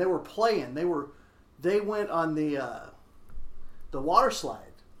constantly, and they were playing. They went on the water slide.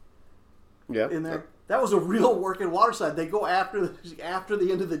 Yeah. In there. That was a real working water slide. They go after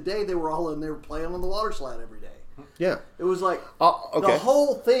the end of the day, they were all in there playing on the water slide every day. Yeah. It was like the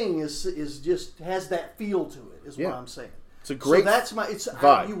whole thing is just has that feel to it, is what I'm saying. It's a great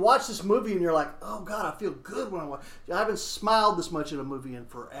vibe. You watch this movie and you're like, oh God, I feel good when I watch. I haven't smiled this much at a movie in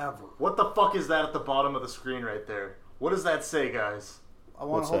forever. What the fuck is that at the bottom of the screen right there? What does that say, guys? I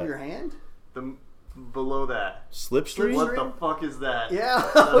want to hold your hand? Below that. Slipstream? What the fuck is that?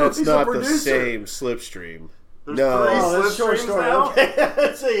 Yeah. That's not the same Slipstream. There's 3 Slipstreams now?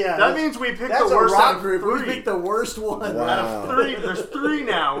 Okay. So, yeah, that means we picked the worst out of 3. We picked the worst one. Wow. Out of 3. There's 3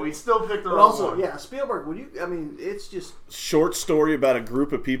 now. We still picked the wrong one. Yeah, Spielberg, it's just... Short story about a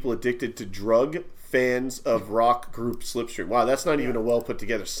group of people addicted to drug fans of rock group Slipstream. Wow, that's not even a well put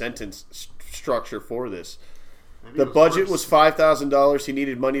together sentence structure for this. Maybe the budget was $5,000. He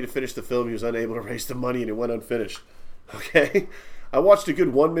needed money to finish the film. He was unable to raise the money, and it went unfinished. Okay? I watched a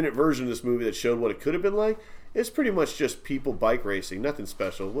good 1-minute version of this movie that showed what it could have been like. It's pretty much just people bike racing. Nothing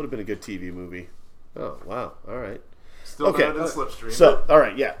special. Would have been a good TV movie. Oh, wow. All right. Still better than Slipstream. So, all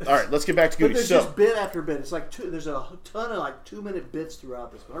right, yeah. All right, let's get back to Goonies. But there's just bit after bit. It's like there's a ton of like 2-minute bits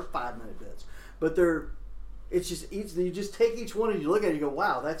throughout this, or 5-minute bits. But you just take each one and you look at it and you go,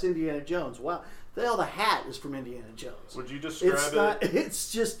 wow, that's Indiana Jones. Wow. The hat is from Indiana Jones. Would you describe it? It's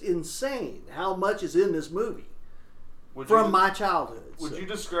just insane how much is in this movie from my childhood. Would you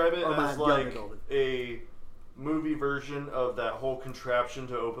describe it as like a movie version of that whole contraption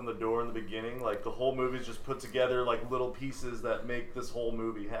to open the door in the beginning? Like the whole movie's just put together like little pieces that make this whole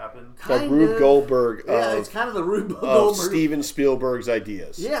movie happen? Like Rube Goldberg. Yeah, it's kind of the Rube Goldberg. Steven Spielberg's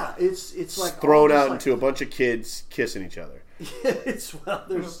ideas. Yeah, it's like thrown out into a bunch of kids kissing each other.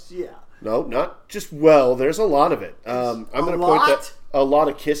 No, not just there's a lot of it. I'm going to point that a lot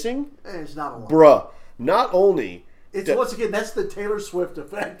of kissing. It's not a lot. Bruh, not only... once again, that's the Taylor Swift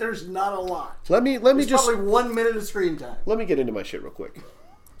effect. There's not a lot. Let me just... probably 1 minute of screen time. Let me get into my shit real quick.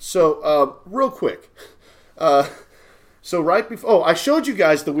 So, real quick. So right before... Oh, I showed you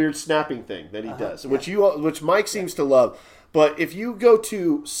guys the weird snapping thing that he does, which Mike seems to love. But if you go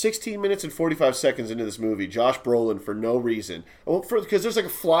to 16 minutes and 45 seconds into this movie, Josh Brolin, for no reason, because there's like a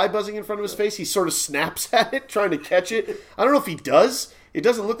fly buzzing in front of his face, he sort of snaps at it, trying to catch it. I don't know if he does. It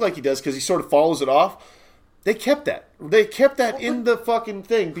doesn't look like he does because he sort of follows it off. They kept that. They kept that in the fucking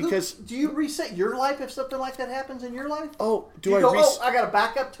thing because... Do you reset your life if something like that happens in your life? Oh, I got to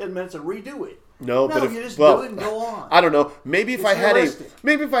back up 10 minutes and redo it? No, but you just do it and go on. I don't know. Maybe if It's I had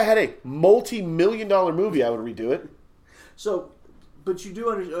realistic. a multi-million-dollar movie, I would redo it. So, but you do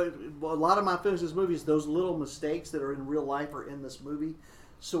understand, a lot of my feelings in this movie is those little mistakes that are in real life are in this movie.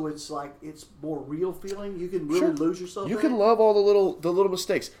 So it's like, it's more real feeling. You can really lose yourself You in can it. love all the little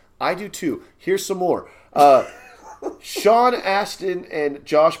mistakes. I do too. Here's some more. Sean Astin and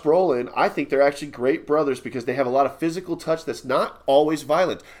Josh Brolin, I think they're actually great brothers because they have a lot of physical touch that's not always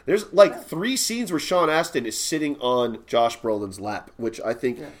violent. There's like 3 scenes where Sean Astin is sitting on Josh Brolin's lap, which I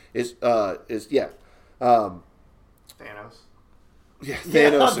think is Thanos. Thanos and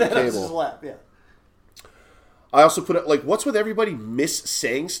Thanos' Cable. lap, yeah. I also put it like, what's with everybody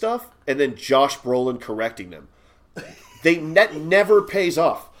saying stuff and then Josh Brolin correcting them? That never pays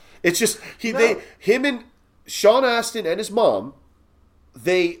off. It's just him and Sean Astin and his mom,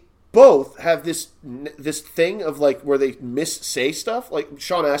 they both have this thing of like where they say stuff. Like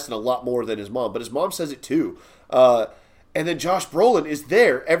Sean Astin a lot more than his mom, but his mom says it too. And then Josh Brolin is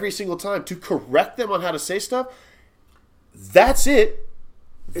there every single time to correct them on how to say stuff. That's it.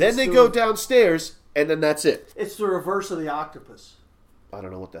 Then they go downstairs, and then that's it. It's the reverse of the octopus. I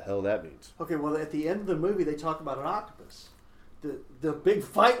don't know what the hell that means. Okay, well, at the end of the movie, they talk about an octopus. The big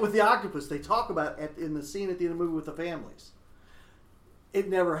fight with the octopus, they talk about in the scene at the end of the movie with the families. It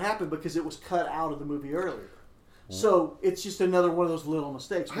never happened because it was cut out of the movie earlier. So it's just another one of those little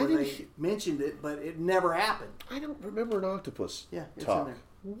mistakes where they mentioned it, but it never happened. I don't remember an octopus It's talk. in there.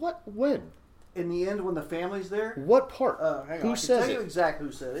 What? When? In the end, when the family's there. What part? Hang on, Who I says can tell it? you exactly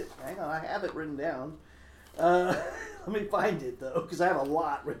who said it. Hang on, I have it written down. Let me find it though, because I have a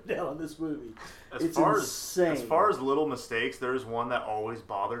lot written down on this movie. It's insane. As far as little mistakes, there's one that always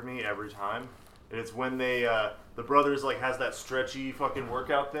bothered me every time. And it's when they, the brothers like has that stretchy fucking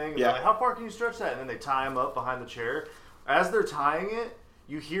workout thing. Yeah. Like, how far can you stretch that? And then they tie him up behind the chair. As they're tying it,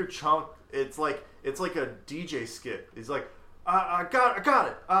 you hear Chunk. It's like a DJ skip. He's like, I got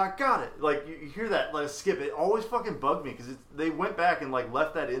it. Like you hear that like skip. It always fucking bugged me because they went back and like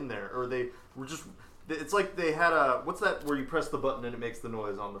left that in there, or they were just. It's like they had what's that where you press the button and it makes the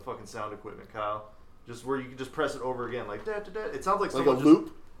noise on the fucking sound equipment, Kyle? Just where you can just press it over again, like da da da. It sounds like someone a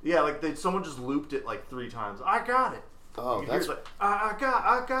loop. Yeah, like someone just looped it like 3 times. I got it. Oh, that's like I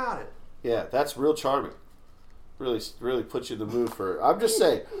got it. Yeah, that's real charming. Really puts you in the mood for. I'm just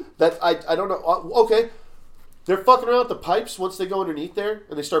saying that I don't know. Okay, they're fucking around with the pipes once they go underneath there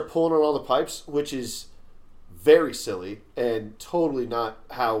and they start pulling on all the pipes, which is very silly and totally not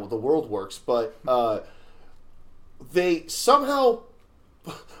how the world works. But they somehow,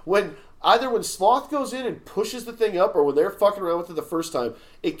 when Sloth goes in and pushes the thing up or when they're fucking around with it the first time,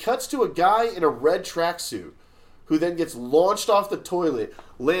 it cuts to a guy in a red tracksuit who then gets launched off the toilet,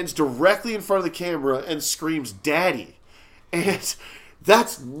 lands directly in front of the camera, and screams, "Daddy." And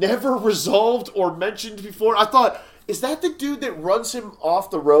that's never resolved or mentioned before. I thought, is that the dude that runs him off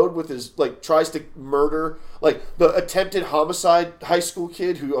the road with his, like, tries to murder, like, the attempted homicide high school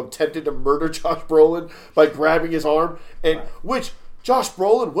kid who attempted to murder Josh Brolin by grabbing his arm? And which, Josh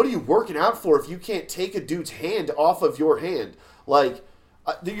Brolin, what are you working out for if you can't take a dude's hand off of your hand? Like,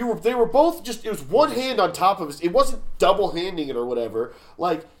 they were both just, it was one hand on top of his, it wasn't double handing it or whatever.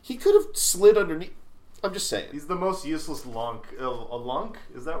 Like, he could have slid underneath. I'm just saying. He's the most useless lunk. A lunk?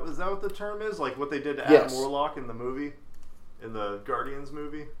 Is that what the term is? Like what they did to Adam Warlock in the movie? In the Guardians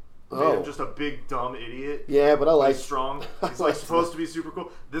movie? Made him just a big dumb idiot. Yeah, but I like He's strong. He's like supposed to be super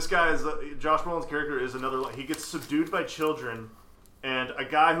cool. This guy is Josh Brolin's character is another. He gets subdued by children, and a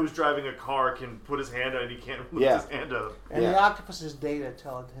guy who's driving a car can put his hand out and he can't lift his hand up. And the octopus is Data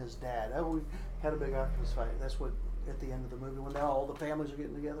telling his dad, "Oh, we had a big octopus fight." That's what at the end of the movie when all the families are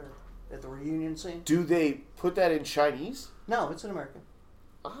getting together at the reunion scene. Do they put that in Chinese? No, it's in American.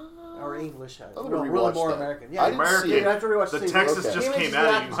 Or English. I'm gonna really more that. American. Yeah, American. You have to rewatch the scene. Texas just came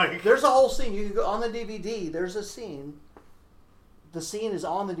out of you, Mike. There's a whole scene. You can go on the DVD. There's a scene. The scene is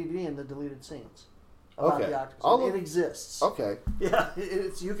on the DVD in the deleted scenes about the octopus. It exists. Okay. Yeah,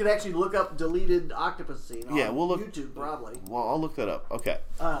 you can actually look up deleted octopus scene on YouTube probably. Well, I'll look that up. Okay.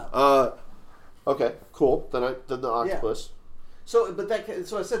 Okay, cool. Then the octopus. Yeah. So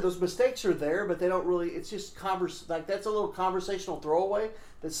I said those mistakes are there, but they don't really. It's just that's a little conversational throwaway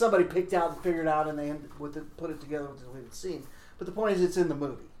that somebody picked out and figured out, and they put it together with the deleted scene. But the point is, it's in the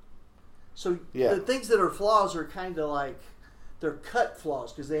movie. So the things that are flaws are kind of like they're cut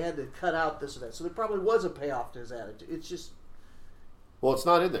flaws because they had to cut out this or that. So there probably was a payoff to his attitude. It's just. Well, it's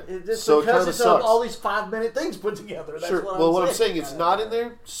not in there. So because it's all these 5-minute things put together. That's sure. What I'm saying it's not in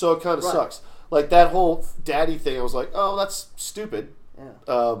there, so it kind of sucks. Like that whole daddy thing, I was like, oh, that's stupid.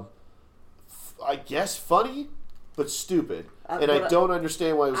 Yeah. I guess funny, but stupid. I don't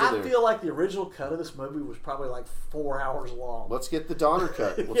understand why it was in there. I feel like the original cut of this movie was probably like 4 hours long. Let's get the Donner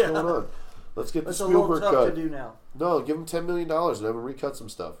cut. What's going on? Let's get the Spielberg cut. It's a little tough to do now. No, give them $10 million and have them recut some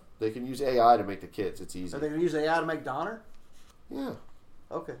stuff. They can use AI to make the kids. It's easy. Are they going to use AI to make Donner? Yeah.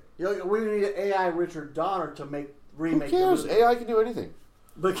 Okay. We need an AI Richard Donner to remake. Who cares? The movie. AI can do anything.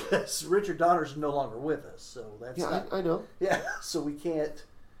 Because Richard Donner's no longer with us, so that's I know. Yeah, so we can't.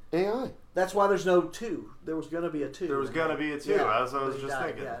 AI. That's why there's no 2. There was going to be a 2. There was going to be a 2, as I was just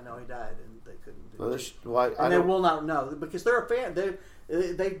thinking. Yeah, no, he died, and they couldn't do it. Why? And they will not know because they're a fan.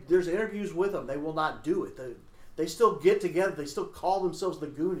 There's interviews with them. They will not do it. They still get together. They still call themselves the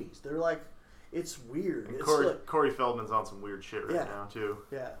Goonies. They're like, it's weird. And Corey Feldman's on some weird shit right now too.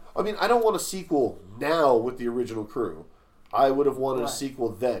 Yeah. I mean, I don't want a sequel now with the original crew. I would have wanted a sequel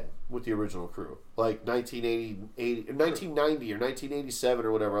then with the original crew, like 1990 or 1987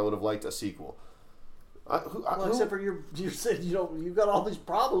 or whatever. I would have liked a sequel. Except for you said you've got all these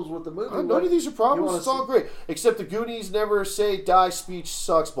problems with the movie. None of these are problems. It's all great. Except the Goonies never say die speech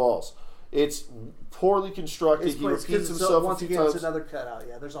sucks balls. It's poorly constructed. He repeats himself once again. It's another cutout.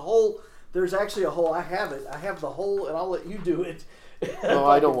 Yeah, there's actually a whole. I have it. I have the whole, and I'll let you do it. No,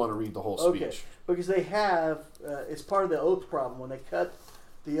 I don't want to read the whole speech. Okay, because they have. It's part of the oath problem. When they cut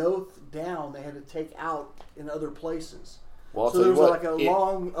the oath down, they had to take out in other places. Well, so there was like a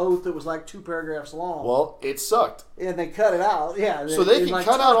long oath that was like 2 paragraphs long. Well, it sucked. And they cut it out. Yeah. So they can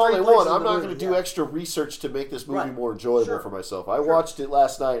cut out all they want. I'm not going to do extra research to make this movie more enjoyable for myself. I watched it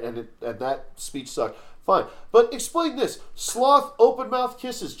last night, and that speech sucked. Fine. But explain this. Sloth, open mouth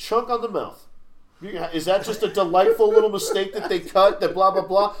kisses, chunk on the mouth. Is that just a delightful little mistake that they cut, that blah, blah,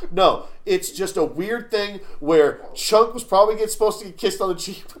 blah? No. It's just a weird thing where Chunk was probably supposed to get kissed on the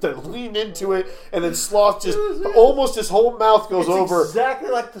cheek, but then leaned into it, and then Sloth just, almost his whole mouth goes over. Exactly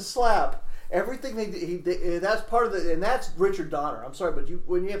like the slap. Everything that's part of the, and that's Richard Donner. I'm sorry, but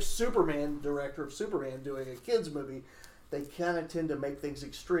when you have director of Superman doing a kids movie, they kind of tend to make things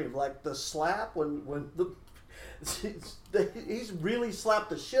extreme. Like the slap he's really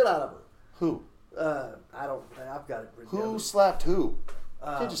slapped the shit out of her. Who? I've got it written down. Who slapped who? You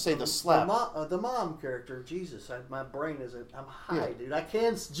can't just say the slap. The mom character. Jesus, my brain isn't. I'm high, dude. I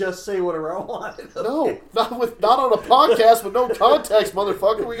can't just say whatever I want. No, not on a podcast with no context,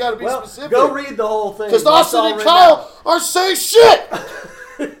 motherfucker. We got to be specific. Go read the whole thing. Because Austin and Kyle are saying shit.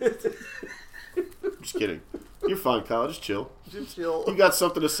 Just kidding. You're fine, Kyle. Just chill. Just chill. You got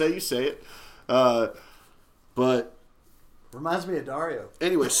something to say, you say it. But reminds me of Dario.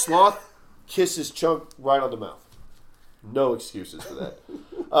 Anyway, Sloth kisses Chunk right on the mouth. No excuses for that.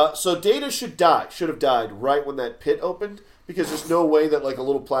 So Data should have died right when that pit opened, because there's no way that like a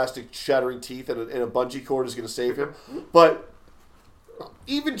little plastic shattering teeth and a bungee cord is going to save him. But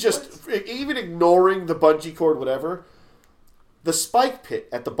even ignoring the bungee cord, whatever, the spike pit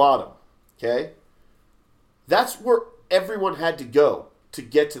at the bottom, okay, that's where everyone had to go to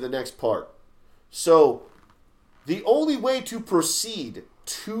get to the next part. So the only way to proceed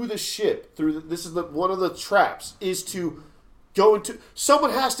to the ship through one of the traps is to go into.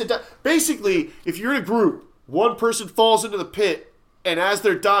 Someone has to die. Basically, if you're in a group, one person falls into the pit, and as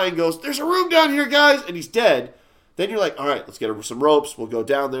they're dying goes, "There's a room down here, guys," and he's dead. Then you're like, "All right, let's get some ropes. We'll go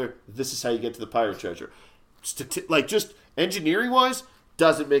down there. This is how you get to the pirate treasure." Just engineering wise,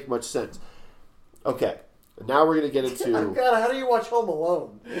 doesn't make much sense. Okay, now we're gonna get into. God, how do you watch Home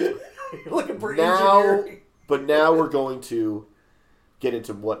Alone? You're looking for engineering. But now we're going to get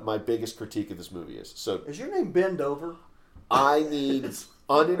into what my biggest critique of this movie is. So, is your name Bend Over? I need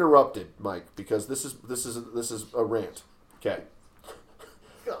uninterrupted, Mike, because this is a rant. Okay.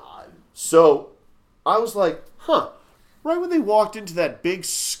 God. So I was like, right when they walked into that big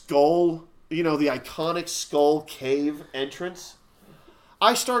skull, the iconic skull cave entrance,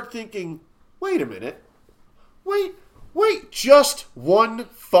 I start thinking, wait a minute. Wait just one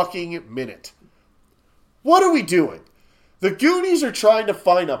fucking minute. What are we doing? The Goonies are trying to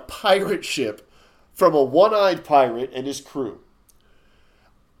find a pirate ship from a one-eyed pirate and his crew.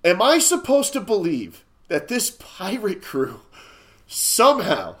 Am I supposed to believe that this pirate crew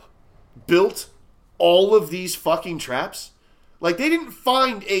somehow built all of these fucking traps? Like, they didn't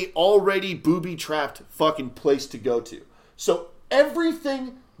find a already booby-trapped fucking place to go to. So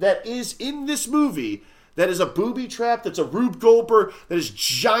everything that is in this movie that is a booby trap, that's a Rube Goldberg, that is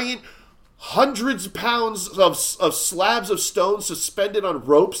giant hundreds of pounds of slabs of stone suspended on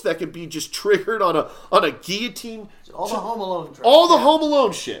ropes that can be just triggered on a guillotine. All the Home Alone traps. All the Home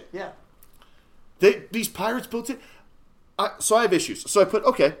Alone shit. Yeah. These pirates built it. So I have issues. So I put,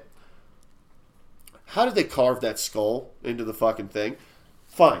 okay, how did they carve that skull into the fucking thing?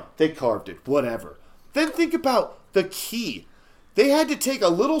 Fine, they carved it. Whatever. Then think about the key. They had to take a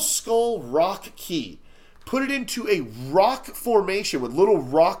little skull rock key, put it into a rock formation with little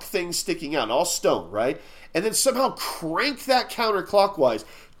rock things sticking out, all stone, right? And then somehow crank that counterclockwise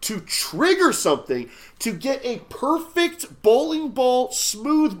to trigger something to get a perfect bowling ball,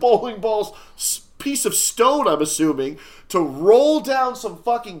 smooth bowling ball piece of stone, I'm assuming, to roll down some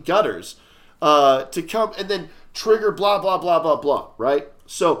fucking gutters to come and then trigger blah, blah, blah, blah, blah, right?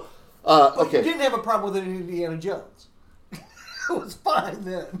 So, okay. You didn't have a problem with it in Indiana Jones. It was fine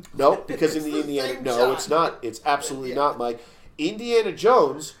then. No, because in the Indiana... No, it's not. It's absolutely not, Mike. Indiana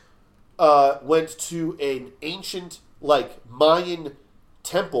Jones went to an ancient, Mayan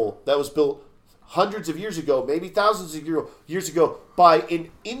temple that was built hundreds of years ago, maybe thousands of years ago, by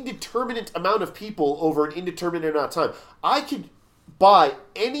an indeterminate amount of people over an indeterminate amount of time. I could buy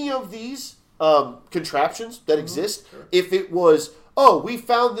any of these contraptions that exist if it was, we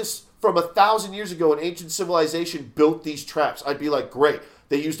found this from 1,000 years ago, an ancient civilization built these traps. I'd be like, great.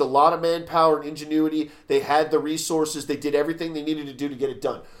 They used a lot of manpower and ingenuity. They had the resources. They did everything they needed to do to get it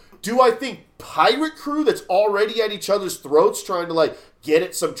done. Do I think pirate crew that's already at each other's throats trying to, get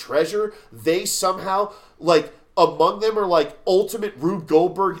at some treasure, they somehow, among them are, ultimate Rube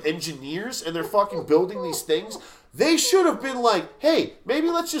Goldberg engineers, and they're fucking building these things? They should have been like, hey, maybe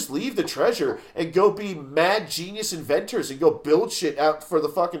let's just leave the treasure and go be mad genius inventors and go build shit out for the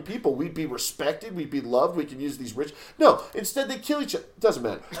fucking people. We'd be respected. We'd be loved. We can use these rich... No, instead they kill each other. Doesn't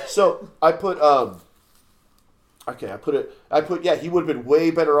matter. So I put... he would have been way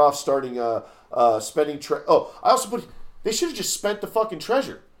better off starting, spending... I also put... They should have just spent the fucking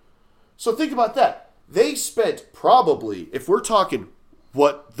treasure. So think about that. They spent probably, if we're talking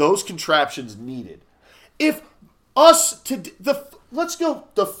what those contraptions needed, if let's go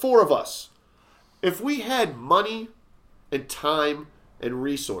the four of us, if we had money and time and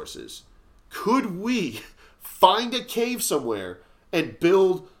resources, could we find a cave somewhere and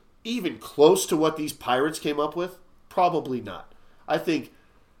build even close to what these pirates came up with? Probably not. I think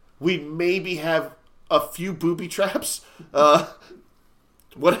we'd maybe have a few booby traps,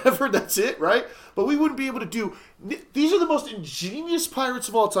 whatever, that's it, right? But we wouldn't be able to do... These are the most ingenious pirates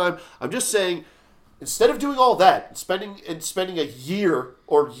of all time. I'm just saying, instead of doing all that, spending a year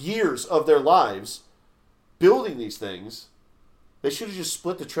or years of their lives building these things, they should have just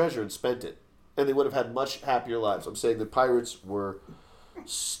split the treasure and spent it. And they would have had much happier lives. I'm saying the pirates were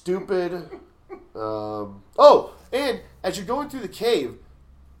stupid. And as you're going through the cave,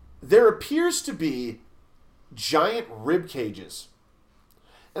 there appears to be giant rib cages.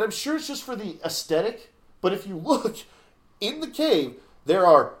 And I'm sure it's just for the aesthetic, but if you look in the cave, there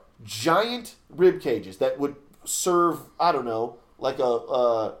are giant rib cages that would serve, I don't know, I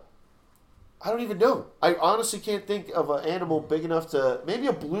don't even know. I honestly can't think of an animal big enough to... Maybe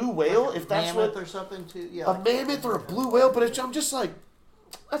a blue whale, if that's mammoth or something, too. Yeah, a mammoth or a blue whale, but I'm just like,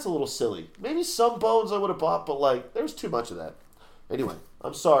 that's a little silly. Maybe some bones I would have bought, but there's too much of that. Anyway,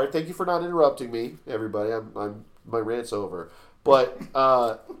 I'm sorry. Thank you for not interrupting me, everybody. My rant's over. But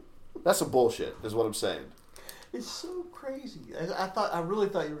that's some bullshit, is what I'm saying. It's so crazy. I really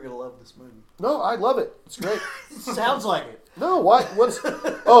thought you were going to love this movie. No, I love it. It's great. Sounds like it. No, why? What's...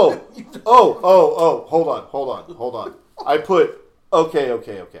 Hold on. I put...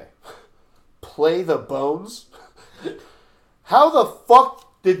 Okay. Play the bones? How the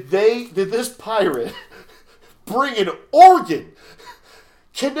fuck did this pirate bring an organ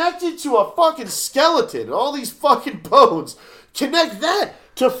connected to a fucking skeleton and all these fucking bones, connect that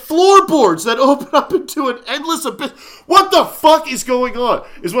to floorboards that open up into an endless abyss? What the fuck is going on,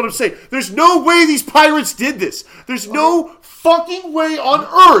 is what I'm saying. There's no way these pirates did this. There's no fucking way on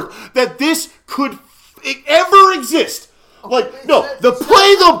earth that this could ever exist. Play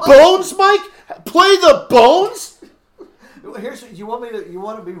the bones, Mike? Play the bones? You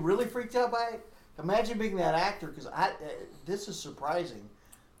want to be really freaked out by it? Imagine being that actor, because this is surprising.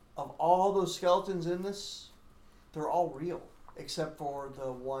 Of all those skeletons in this, they're all real, except for the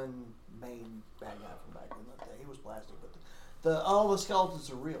one main bad guy from back in the day. He was plastic, but all the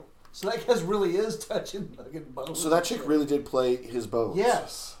skeletons are real. So that guy really is touching fucking bones. So that chick really did play his bones.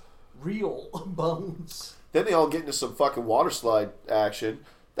 Yes, real bones. Then they all get into some fucking water slide action.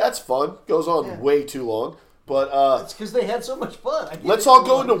 That's fun. Goes on way too long. But it's because they had so much fun. Let's all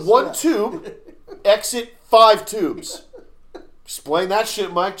go into one tube, exit 5 tubes. Explain that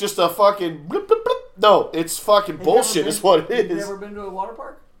shit, Mike. Just a fucking... Blip, blip, blip. No, it's fucking bullshit is what it is. You've never been to a water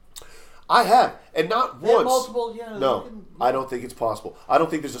park? I have. And not once. Multiple, no, I don't think it's possible. I don't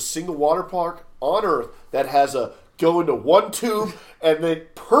think there's a single water park on Earth that has a go into one tube and then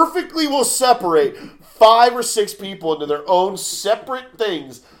perfectly will separate 5 or 6 people into their own separate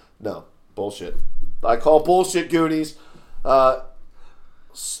things. No, bullshit. I call bullshit Goonies. And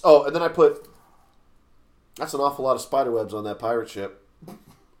then I put, that's an awful lot of spiderwebs on that pirate ship.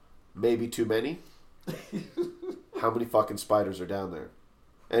 Maybe too many. How many fucking spiders are down there?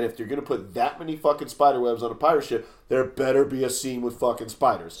 And if you're going to put that many fucking spiderwebs on a pirate ship, there better be a scene with fucking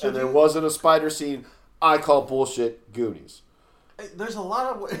spiders. So and there wasn't a spider scene. I call bullshit Goonies. There's a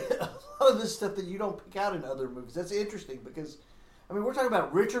lot of this stuff that you don't pick out in other movies. That's interesting because, I mean, we're talking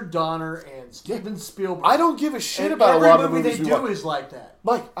about Richard Donner and Steven Spielberg. I don't give a shit about a lot of the movies they do is like that.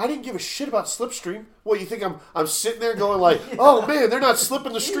 Mike, I didn't give a shit about Slipstream. What, you think I'm sitting there going like, oh man, they're not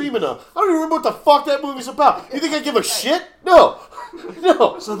slipping the stream enough. I don't even remember what the fuck that movie's about. You think I give a shit? No.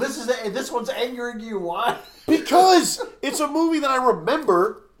 No. So this one's angering you. Why? Because it's a movie that I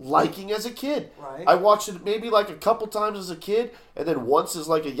remember liking as a kid. Right. I watched it maybe like a couple times as a kid, and then once as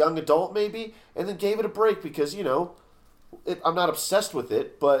like a young adult maybe, and then gave it a break because, you know, I'm not obsessed with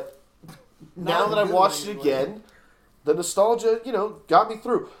it, but now that I've watched it again, the nostalgia, you know, got me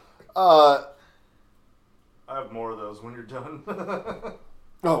through. I have more of those when you're done.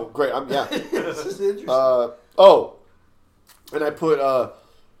 Oh, great. Yeah. This is interesting. And I put,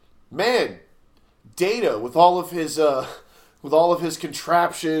 Data with all of his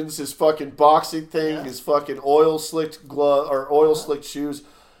contraptions, his fucking boxing thing, his fucking oil slicked glove or oil slicked shoes.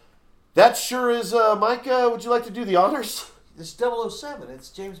 That sure is, Micah, would you like to do the honors? It's 007. It's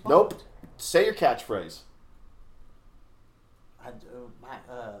James Bond. Nope. Say your catchphrase.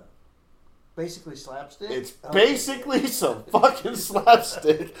 Basically slapstick? It's basically some fucking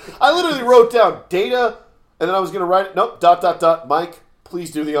slapstick. I literally wrote down Data, and then I was going to write it. Nope, ... Mike,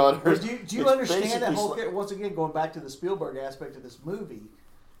 please do the honors. Do you understand that whole... Once again, going back to the Spielberg aspect of this movie,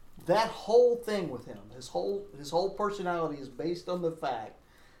 that whole thing with him, his whole personality is based on the fact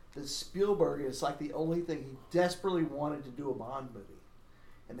that Spielberg is like the only thing he desperately wanted to do a Bond movie.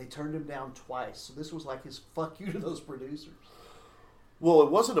 And they turned him down twice. So this was like his fuck you to those producers. Well,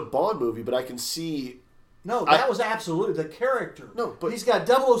 it wasn't a Bond movie, but I can see... No, that was absolutely the character. No, but... He's got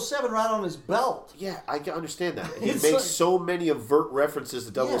 007 right on his belt. Yeah, I can understand that. He makes so many overt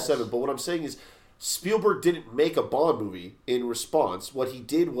references to 007, but what I'm saying is Spielberg didn't make a Bond movie in response. What he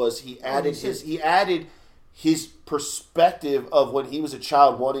did was he added his perspective of when he was a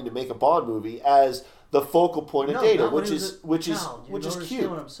child wanting to make a Bond movie as the focal point of Data, which is cute. You understand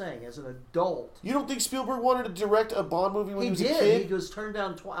what I'm saying? As an adult, you don't think Spielberg wanted to direct a Bond movie when he was a kid? He was turned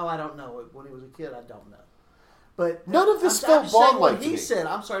down twice. Oh, I don't know. When he was a kid, I don't know. But none of this felt Bond-like to me. He said.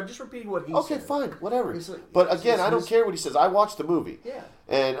 I'm sorry. I'm just repeating what he said. Okay, fine, whatever. But again, I don't care what he says. I watched the movie. Yeah.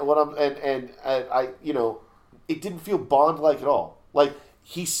 And I you know, it didn't feel Bond-like at all. Like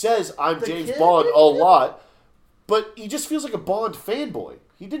he says, "I'm James Bond" a lot, but he just feels like a Bond fanboy.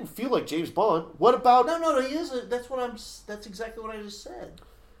 He didn't feel like James Bond. What about... No, he isn't. That's exactly what I just said.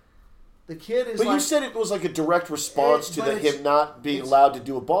 The kid is But you said it was like a direct response to him not being allowed to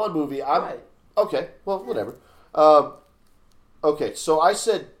do a Bond movie. Right. Okay, well, whatever. Okay, so I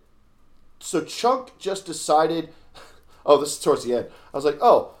said... So Chunk just decided... Oh, this is towards the end. I was like,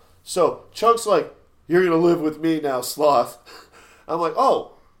 oh, so Chunk's like, you're going to live with me now, Sloth. I'm like,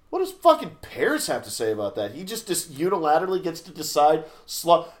 oh... What does fucking Paris have to say about that? He just unilaterally gets to decide.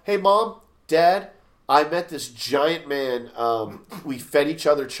 Hey, Mom, Dad, I met this giant man. We fed each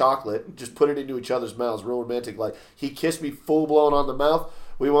other chocolate, just put it into each other's mouths, real romantic. Like he kissed me full blown on the mouth.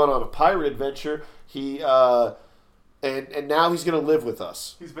 We went on a pirate adventure. He and now he's gonna live with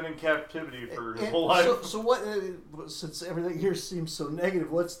us. He's been in captivity for his whole life. So what? Since everything here seems so negative,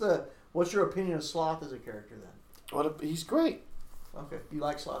 what's your opinion of Sloth as a character then? He's great. Okay, you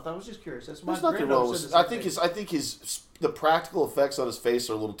like Sloth? I was just curious. That's There's nothing wrong with. I think the practical effects on his face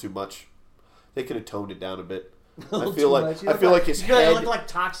are a little too much. They could have toned it down a bit. I feel like his head looked like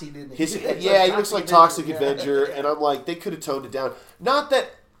Toxic, didn't he? He looks like Toxic Avenger, and I'm like, they could have toned it down. Not that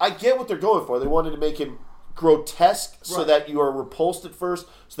I get what they're going for. They wanted to make him grotesque so that you are repulsed at first,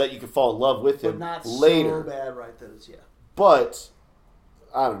 so that you can fall in love with him but not later. So bad, right? But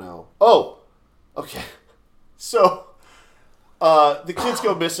I don't know. Oh, okay. So. The kids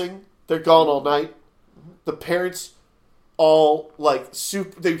go missing. They're gone all night. The parents all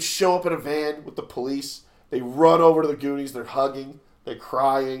they show up in a van with the police. They run over to the Goonies. They're hugging. They're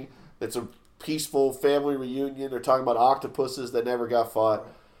crying. It's a peaceful family reunion. They're talking about octopuses that never got fought.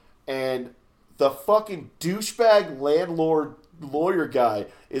 And the fucking douchebag landlord lawyer guy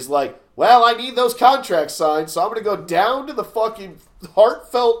is like, well, I need those contracts signed, so I'm going to go down to the fucking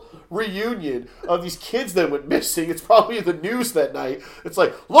heartfelt reunion of these kids that went missing. It's probably in the news that night. It's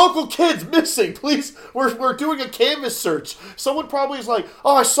like, local kids missing, please. We're doing a canvas search. Someone probably is like,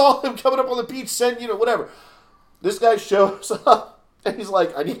 oh, I saw him coming up on the beach, whatever. This guy shows up, and he's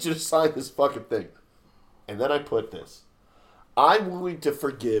like, I need you to sign this fucking thing. And then I put this. I'm willing to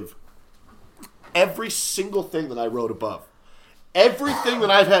forgive every single thing that I wrote above. Everything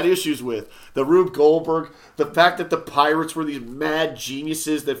that I've had issues with. The Rube Goldberg, the fact that the Pirates were these mad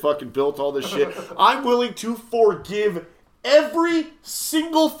geniuses that fucking built all this shit. I'm willing to forgive every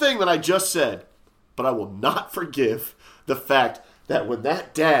single thing that I just said. But I will not forgive the fact that when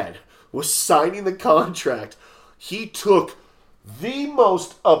that dad was signing the contract, he took the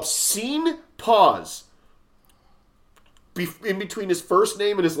most obscene pause in between his first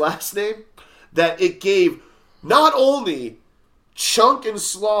name and his last name that it gave not only Chunk and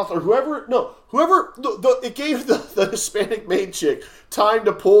Sloth or whoever it gave the Hispanic maid chick time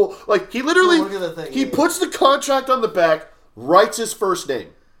to pull, like, he literally he puts the contract on the back, writes his first name,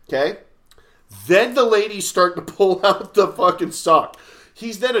 okay? Then the lady's starting to pull out the fucking sock.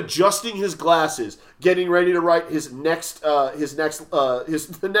 He's then adjusting his glasses, getting ready to write his next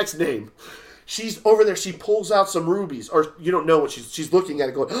name. She's over there. She pulls out some rubies, or you don't know what she's looking at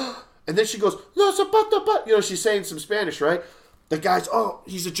it, going, and then she goes, "No, it's a but." You know, she's saying some Spanish, right? The guy's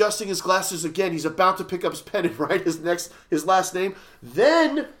he's adjusting his glasses again. He's about to pick up his pen and write his last name.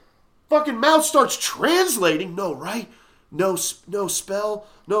 Then, fucking mouth starts translating. No, right? No spell.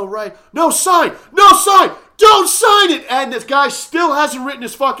 No, right? No sign. No sign. Don't sign it. And this guy still hasn't written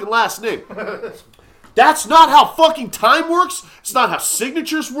his fucking last name. That's not how fucking time works. It's not how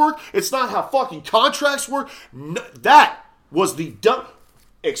signatures work. It's not how fucking contracts work. No, that was the dumb.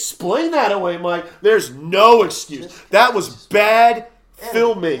 Explain that away, Mike. There's no excuse. That was bad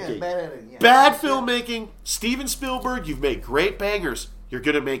filmmaking. Bad editing. Yeah. Bad filmmaking. Steven Spielberg, you've made great bangers. You're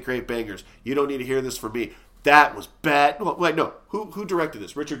going to make great bangers. You don't need to hear this from me. That was bad. Wait, no. Who directed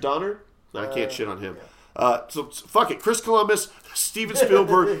this? Richard Donner? No, I can't shit on him. Yeah. So fuck it. Chris Columbus, Steven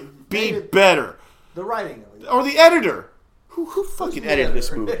Spielberg, be better. The writing of it. Or the editor. Who fucking edited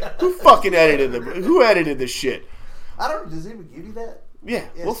this movie? Who fucking edited them? Who edited this shit? I don't know. Does he even give you that? Yeah,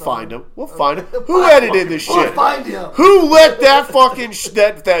 we'll find him. We'll find him. Who edited this shit? We'll find him. Who let that fucking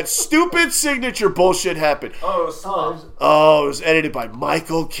that stupid signature bullshit happen? Oh, it was edited by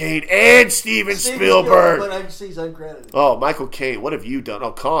Michael Caine and Steven Spielberg. But I can see he's uncredited. Oh, Michael Caine, what have you done?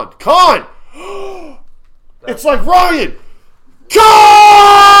 Oh, Con! It's like Ryan.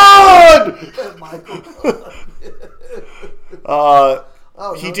 Con! Michael.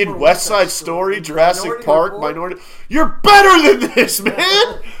 He did West Side Story, Jurassic Park, Minority. You're better than this,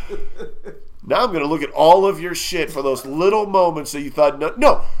 man! Now I'm going to look at all of your shit for those little moments that you thought,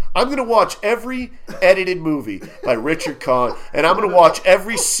 no, I'm going to watch every edited movie by Richard Kahn, and I'm going to watch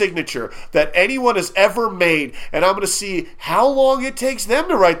every signature that anyone has ever made, and I'm going to see how long it takes them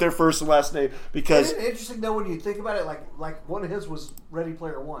to write their first and last name. Because it's interesting, though, when you think about it, like one of his was Ready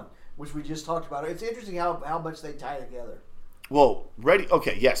Player One, which we just talked about. It's interesting how much they tie together. Well,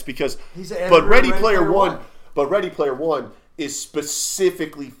 yes, because Ready Player One is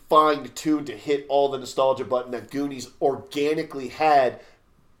specifically fine-tuned to hit all the nostalgia button that Goonies organically had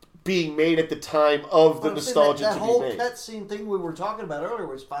being made at the time of the nostalgia that to whole be made. That cutscene thing we were talking about earlier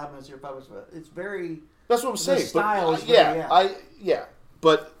was 5 minutes here, 5 minutes there. It's very... That's what I'm saying. The style is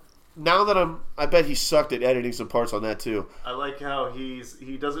But now that I bet he sucked at editing some parts on that too. I like how he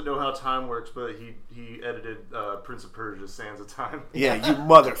doesn't know how time works, but he edited Prince of Persia: Sands of Time. Yeah, you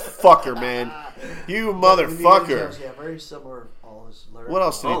motherfucker, man. You motherfucker. Yeah, very similar. All his lyrics. What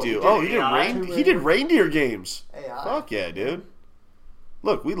else did he do? He did reindeer games. AI. Fuck yeah, dude.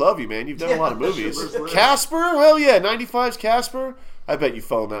 Look, we love you, man. You've done a lot of movies. Casper? Hell yeah. 95's Casper? I bet you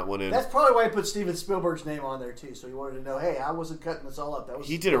phoned that one in. That's probably why he put Steven Spielberg's name on there, too. So he wanted to know, hey, I wasn't cutting this all up.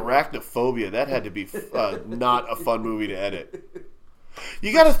 He did Arachnophobia. That had to be not a fun movie to edit.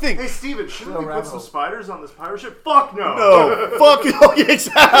 You got to think. Hey, Steven, shouldn't we put some spiders on this pirate ship? Fuck no. No. Fuck no.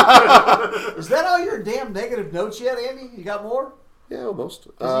 Exactly. Is that all your damn negative notes yet, Andy? You got more? Yeah, almost.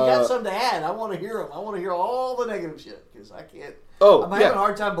 Because you got something to add. I want to hear them. I want to hear all the negative shit because I can't. I'm having a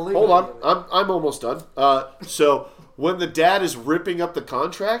hard time believing. Hold on. I'm almost done. So when the dad is ripping up the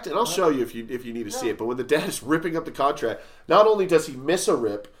contract, and I'll show you if you need to see it, but when the dad is ripping up the contract, not only does he miss a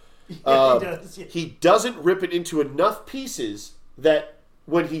rip, he doesn't rip it into enough pieces that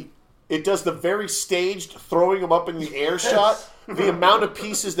when it does the very staged throwing them up in the air shot, the amount of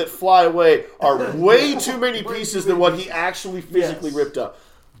pieces that fly away are way too many pieces than what he actually physically ripped up.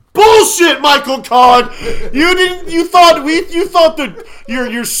 Bullshit, Michael Kahn. You thought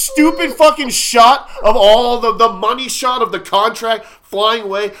your stupid fucking shot of all the money shot of the contract flying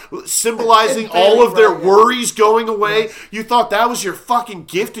away, symbolizing all of their worries going away. Yes. You thought that was your fucking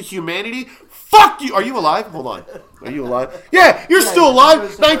gift to humanity? Fuck you. Are you alive? Hold on. Are you alive? Yeah, you're still alive.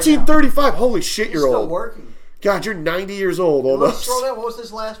 1935. Holy shit, you're old. Still working. God, you're 90 years old almost. Let's throw that. What was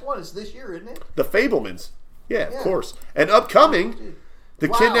this last one? It's this year, isn't it? The Fabelmans. Yeah, of course. And upcoming, the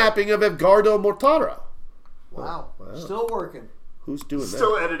kidnapping of Edgardo Mortara. Wow. Still working. Who's doing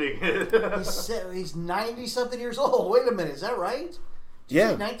Still that? editing it. He's 90-something years old. Wait a minute. Is that right?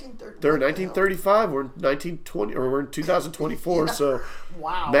 Yeah. 1930. They're in 1935. We're in 1920, or we're in 2024. So,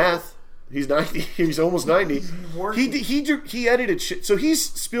 wow. math. He's 90. He's almost 90. He edited shit. So he's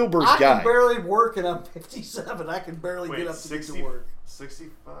Spielberg's guy. I can barely work, and I'm 57. I can barely get up to get to work.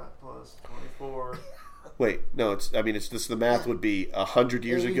 65 plus 24. Wait, no. It's this. The math would be 100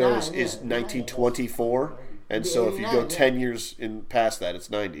 years ago is 1924, and so if you go 10 years in past that, it's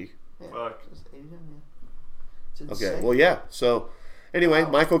 90. Fuck. Okay. Well, yeah. So. Anyway,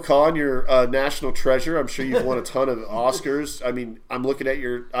 Michael Caine, you're a national treasure. I'm sure you've won a ton of Oscars. I mean, I'm looking at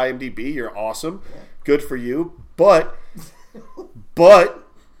your IMDb. You're awesome. Good for you. But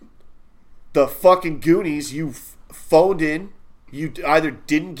the fucking Goonies, you phoned in. You either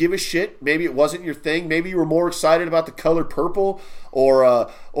didn't give a shit. Maybe it wasn't your thing. Maybe you were more excited about the color purple or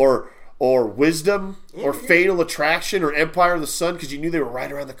Wisdom or Fatal Attraction or Empire of the Sun because you knew they were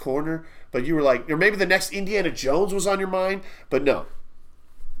right around the corner. But you were like, or maybe the next Indiana Jones was on your mind. But no.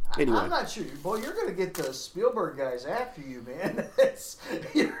 Anyway. I'm not sure. Boy, you're going to get the Spielberg guys after you, man.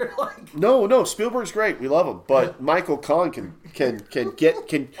 You're like... No, Spielberg's great. We love him, but Michael Caine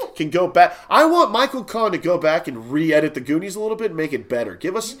can go back. I want Michael Caine to go back and re-edit the Goonies a little bit and make it better.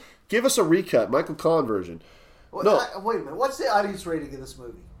 Give us a recut, Michael Caine version. Well, wait a minute. What's the audience rating of this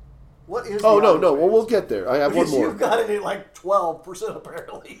movie? What is? No. Well, we'll get there. I have one more. You've got it at like 12%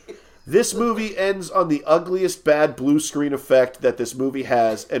 apparently. This movie ends on the ugliest bad blue screen effect that this movie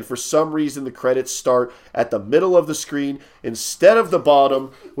has, and for some reason the credits start at the middle of the screen instead of the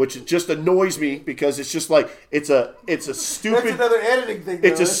bottom, which just annoys me because it's just like it's a stupid. That's another editing thing.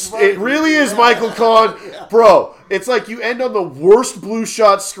 It really is, Michael Caine, bro. It's like you end on the worst blue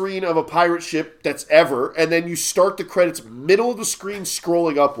shot screen of a pirate ship that's ever, and then you start the credits middle of the screen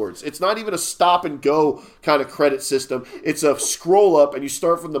scrolling upwards. It's not even a stop and go kind of credit system. It's a scroll up, and you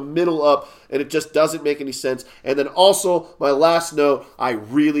start from the middle up, and it just doesn't make any sense. And then also, my last note, I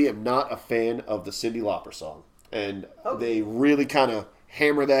really am not a fan of the Cyndi Lauper song. And they really kind of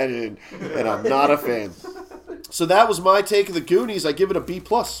hammer that in, and I'm not a fan. So that was my take of the Goonies. I give it a B+.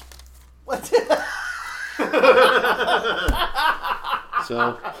 What?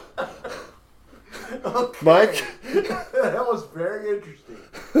 So, okay. Mike? That was very interesting.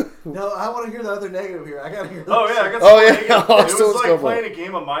 No, I want to hear the other negative here. I got to hear the I got negative. It was So let's like go for playing a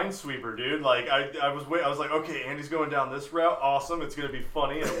game of Minesweeper, dude. Like, I was like, okay, Andy's going down this route. Awesome. It's going to be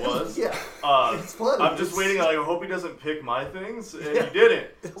funny, and it was. Yeah. It's funny. I'm just waiting. Like, I hope he doesn't pick my things, and he didn't.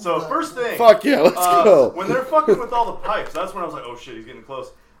 So, first thing. Fuck yeah, let's go. When they're fucking with all the pipes, that's when I was like, oh shit, he's getting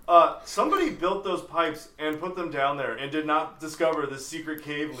close. Somebody built those pipes and put them down there and did not discover the secret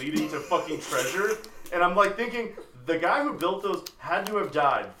cave leading to fucking treasure. And I'm like thinking, the guy who built those had to have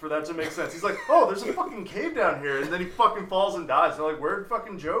died for that to make sense. He's like, oh, there's a fucking cave down here. And then he fucking falls and dies. They're like, where'd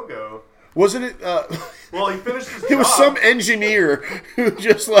fucking Joe go? Wasn't it? Well, he finished his It was job. some engineer who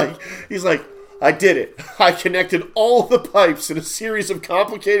just he's like, I did it. I connected all the pipes in a series of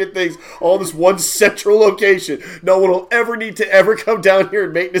complicated things, all this one central location. No one will ever need to ever come down here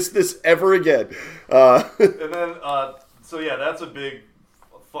and maintenance this ever again. And then, so yeah, that's a big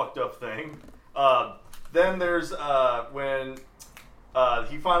fucked up thing. Then there's when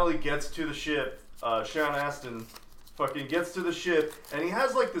he finally gets to the ship, Sean Astin fucking gets to the ship, and he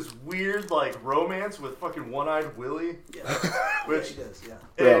has like this weird like romance with fucking One-Eyed Willie. Yeah. Which he does, yeah.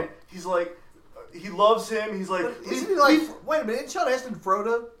 And he's like, he loves him. He's like, isn't he like? Wait a minute, isn't Sean Astin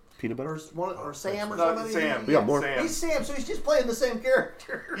Frodo? Peanut butter? Or Sam or No, somebody? Sam. We got more. Sam. He's Sam, so he's just playing the same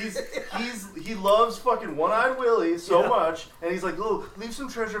character. He loves fucking One-Eyed Willie so much, and he's like, oh, leave some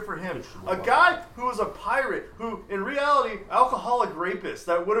treasure for him. A guy who was a pirate, who in reality, alcoholic rapist,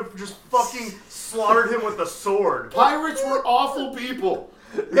 that would have just fucking slaughtered him with a sword. Pirates were awful people.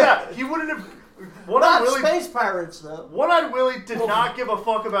 Yeah, he wouldn't have. Not space pirates, though. One-Eyed Willie did not give a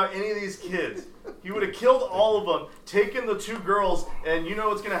fuck about any of these kids. He would have killed all of them, taken the two girls, and you know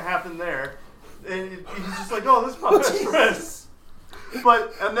what's going to happen there. And he's just like, oh, this is my best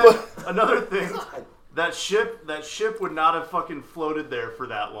friend. And then another thing, that ship would not have fucking floated there for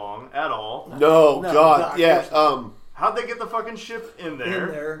that long at all. No, God. Yeah. How'd they get the fucking ship in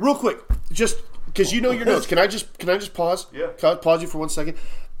there? Real quick, just because you know your notes, can I just pause? Yeah. Can I pause you for 1 second?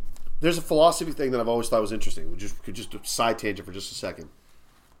 There's a philosophy thing that I've always thought was interesting. Just a side tangent for just a second.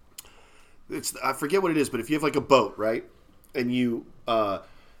 I forget what it is, but if you have like a boat, right, and you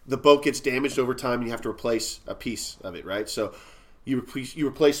the boat gets damaged over time, and you have to replace a piece of it, right? So you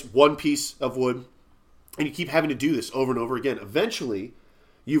replace one piece of wood, and you keep having to do this over and over again. Eventually,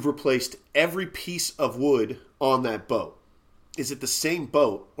 you've replaced every piece of wood on that boat. Is it the same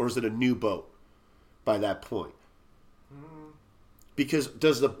boat or is it a new boat by that point? Because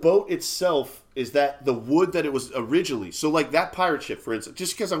does the boat itself, is that the wood that it was originally? So like that pirate ship, for instance,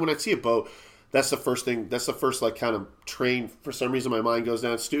 just because when I see a boat, that's the first thing, that's the first like kind of train, for some reason my mind goes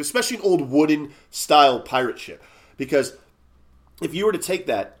down to, especially an old wooden style pirate ship. Because if you were to take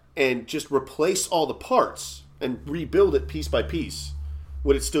that and just replace all the parts and rebuild it piece by piece,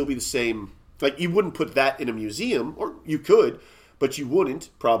 would it still be the same? Like, you wouldn't put that in a museum, or you could, but you wouldn't,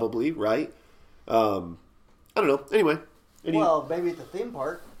 probably, right? I don't know. Anyway. Well, maybe at the theme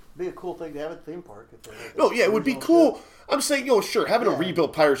park. It'd be a cool thing to have at the theme park. No, yeah, it would be cool. Ship. I'm saying, sure, having a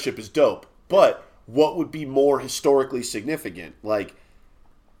rebuilt pirate ship is dope, but what would be more historically significant? Like,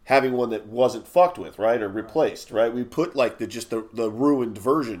 having one that wasn't fucked with, right, or replaced, right? We put, like, the ruined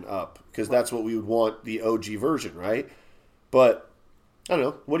version up, because that's what we would want the OG version, right? But I don't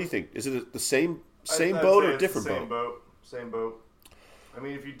know. What do you think? Is it the same boat or different boat? Same boat. I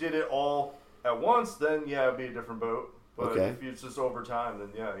mean, if you did it all at once, then yeah, it'd be a different boat. But if it's just over time, then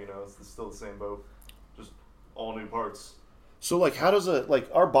yeah, it's still the same boat, just all new parts. So like, how does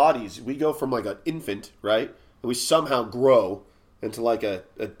our bodies? We go from like an infant, right, and we somehow grow into like a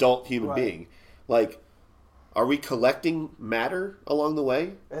adult human being. Like, are we collecting matter along the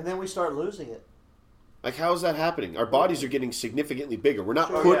way? And then we start losing it. Like, how is that happening? Our bodies are getting significantly bigger. We're not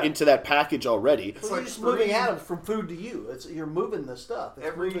put into that package already. It's like just moving atoms from food to you. You're moving the stuff.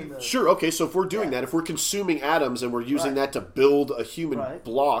 Sure, okay, so if we're doing that, if we're consuming atoms and we're using that to build a human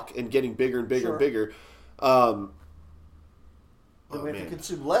block and getting bigger and bigger and bigger, then we have to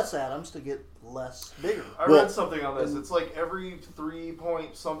consume less atoms to get less bigger. I read something on this. It's like every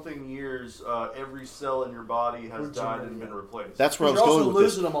 3-point-something years, every cell in your body has died and been replaced. That's where I was going with this. You're also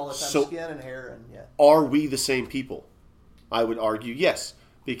losing them all the time, so, skin and hair. And are we the same people? I would argue yes,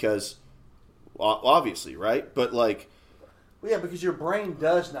 because obviously, right? But like... Well, yeah, because your brain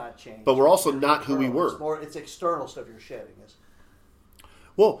does not change. But we're also not who we were. It's external stuff you're shedding.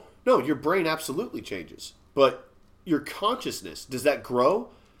 Well, no, your brain absolutely changes. But your consciousness, does that grow?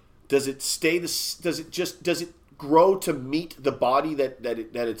 Does it stay does it grow to meet the body that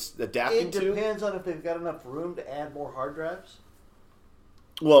it's adapting to? It depends on if they've got enough room to add more hard drives.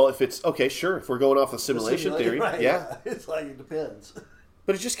 Well, if it's okay, sure. If we're going off the simulation theory, yeah. It's like it depends.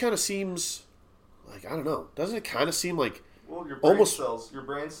 But it just kind of seems like, I don't know. Doesn't it kind of seem like your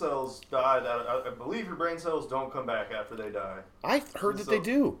brain cells die. I believe your brain cells don't come back after they die. I've heard that they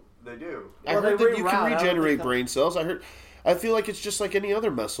do. They do. I heard that you can regenerate brain cells. I feel like it's just like any other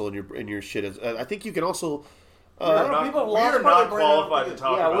muscle in your shit. I think you can also. We are not qualified to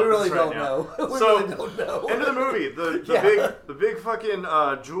talk about we really this don't right know. Now. We really don't know. End of the movie. The big fucking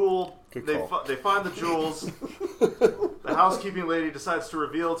jewel. They find the jewels. The housekeeping lady decides to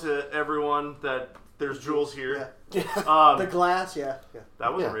reveal to everyone that there's jewels here. Yeah. The glass. Yeah.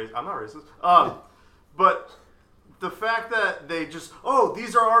 That wasn't racist. I'm not racist. But the fact that they just,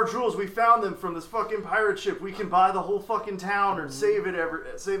 these are our jewels. We found them from this fucking pirate ship. We can buy the whole fucking town or save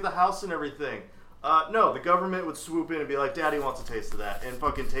the house and everything. No, the government would swoop in and be like, Daddy wants a taste of that, and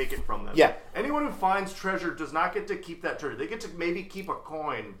fucking take it from them. Yeah. Anyone who finds treasure does not get to keep that treasure. They get to maybe keep a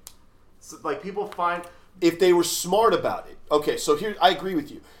coin. So, like, people find... If they were smart about it. Okay, so here, I agree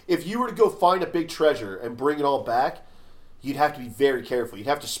with you. If you were to go find a big treasure and bring it all back, you'd have to be very careful. You'd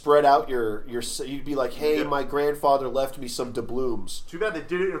have to spread out your you'd be like, hey, my grandfather left me some doubloons. Too bad they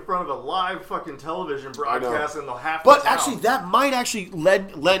did it in front of a live fucking television broadcast and they'll have to. But actually, that might actually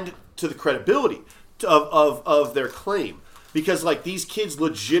lend to the credibility of their claim. Because, like, these kids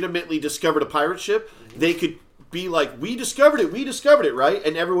legitimately discovered a pirate ship. They could be like, we discovered it, right?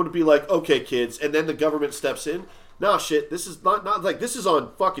 And everyone would be like, okay, kids. And then the government steps in. Nah, shit, this is not like, this is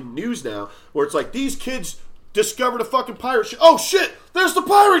on fucking news now, where it's like, these kids discovered a fucking pirate ship. Oh, shit, there's the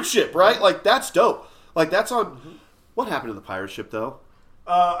pirate ship, right? Like, that's dope. Like, that's on... Mm-hmm. What happened to the pirate ship, though?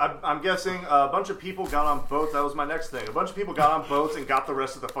 I'm guessing a bunch of people got on boats. That was my next thing. A bunch of people got on boats and got the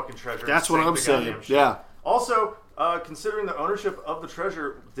rest of the fucking treasure. That's what I'm saying. Yeah. Also, considering the ownership of the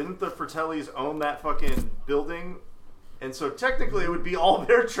treasure, didn't the Fratellis own that fucking building? And so technically it would be all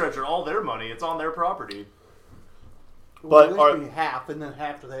their treasure, all their money. It's on their property. But half, and then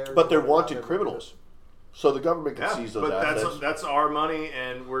half to theirs. But they're wanted criminals. So the government can seize those assets. But that's our money,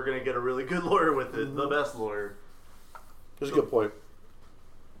 and we're going to get a really good lawyer with it. Mm-hmm. The best lawyer. That's a good point.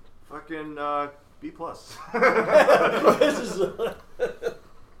 Fucking B+. Kyle?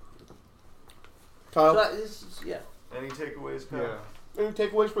 Any takeaways, Kyle? Yeah. Any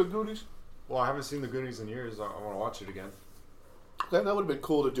takeaways for the Goonies? Well, I haven't seen the Goonies in years. I want to watch it again. That would have been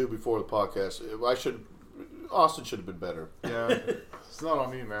cool to do before the podcast. Austin should have been better. Yeah, it's not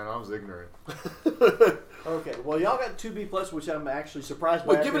on me, man. I was ignorant. Okay, well, y'all got 2 B+, which I'm actually surprised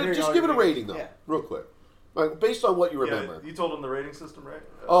by. Wait, give it a rating though, Yeah. real quick. Like, based on what you remember. Yeah, you told them the rating system, right?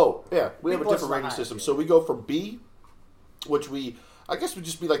 Oh, yeah. We B+ have a different is rating the system. highest, So we go from B, which I guess would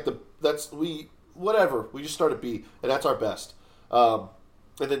just be like whatever. We just start at B, and that's our best. And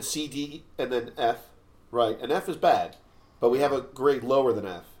then C, D, and then F, right? And F is bad, but we have a grade lower than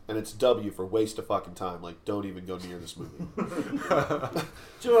F, and it's W for waste of fucking time. Like, don't even go near this movie.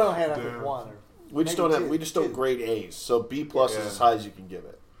 So we don't have like 1 or We just don't grade A's. So B+ is as high as you can give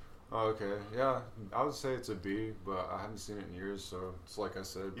it. Oh, okay, yeah, I would say it's a B, but I haven't seen it in years, so it's like I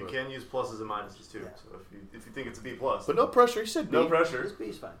said. You can use pluses and minuses too. Yeah. So if you think it's a B+, But no pressure. He said B. no pressure. This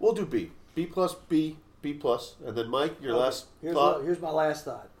B's fine. We'll do B. B+, B, B+, and then Mike, your last Here's thought. here's my last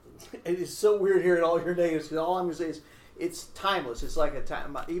thought. It is so weird hearing all your negatives because all I'm going to say is it's timeless. It's like a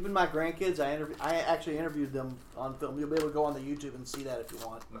time. Even my grandkids, I actually interviewed them on film. You'll be able to go on the YouTube and see that if you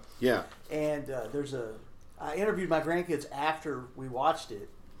want. Yeah. And I interviewed my grandkids after we watched it.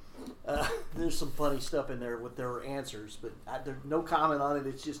 There's some funny stuff in there with their answers, but there's no comment on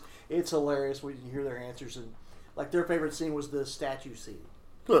it. It's hilarious when you hear their answers, and like their favorite scene was the statue scene.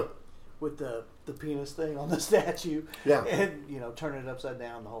 Huh. With the penis thing on the statue, Yeah, and turning it upside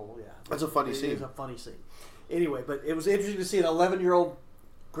down, the whole That's a funny scene. It's a funny scene. Anyway, but it was interesting to see an 11-year-old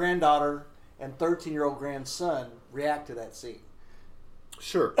granddaughter and 13-year-old grandson react to that scene.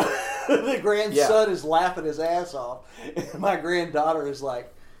 Sure. The grandson is laughing his ass off, and my granddaughter is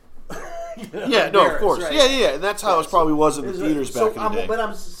like, of course, right? yeah, and that's how it probably was in the theaters back in the day. But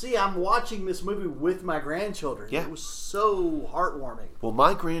I'm watching this movie with my grandchildren. Yeah. It was so heartwarming. Well,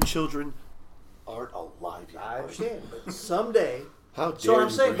 my grandchildren aren't alive yet. I understand, but someday. How dare So I'm you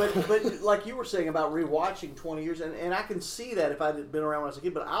saying, bring- but like you were saying about rewatching 20 years, and I can see that if I'd been around when I was a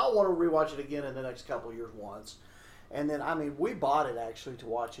kid, but I'll want to rewatch it again in the next couple of years once. And then, we bought it actually to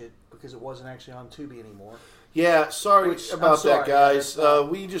watch it because it wasn't actually on Tubi anymore. Yeah, sorry about that, guys. Yeah,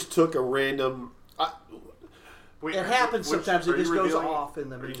 We just took a random. Wait, It happens sometimes. It are you just goes revealing- off in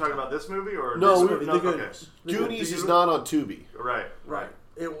the Are you meantime. talking about this movie or No, this we- movie? the No, Goonies. okay. Goonies is not on Tubi. Right. Right.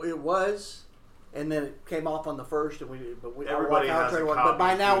 It was, and then it came off on the first, and we Everybody I has a watched it, copy but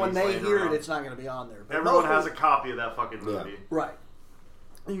by of now when Goonies they laying hear around. it, it's not going to be on there. But Everyone most has a people- copy of that fucking movie. Right.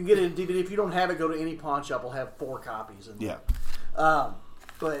 You can get it in DVD. If you don't have it, go to any pawn shop. We'll have 4 copies. Yeah.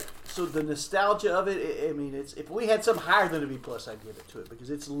 But so the nostalgia of it, it's if we had something higher than a B+, I'd give it to it because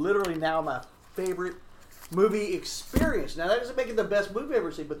it's literally now my favorite movie experience. Now that doesn't make it the best movie I've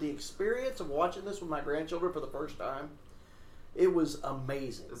ever seen, but the experience of watching this with my grandchildren for the first time, it was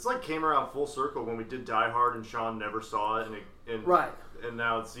amazing. It's like came around full circle when we did Die Hard and Sean never saw it, and Right. and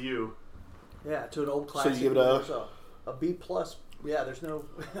now it's you. Yeah, to an old classic. you give it a B+. Yeah, there's no.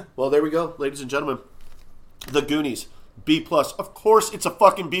 Well, there we go, ladies and gentlemen. The Goonies, B+. Of course, it's a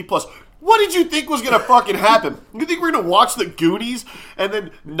fucking B+. What did you think was gonna fucking happen? You think we're gonna watch The Goonies and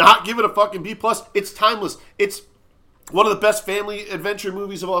then not give it a fucking B+? It's timeless. It's one of the best family adventure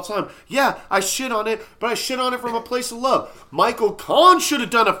movies of all time. Yeah, I shit on it, but I shit on it from a place of love. Michael Kahn should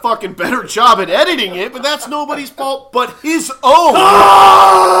have done a fucking better job at editing it, but that's nobody's fault but his own.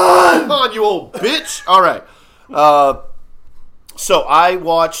 Come on, you old bitch. All right. So I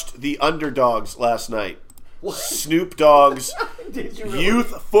watched The Underdogs last night. Snoop Dogg's Did you really?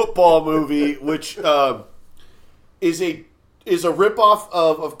 youth football movie, which is a ripoff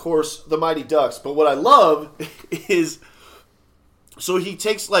of course, The Mighty Ducks. But what I love is, so he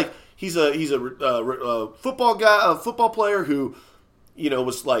takes he's a football guy, a football player who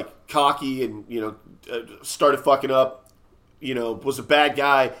was like cocky and started fucking up, was a bad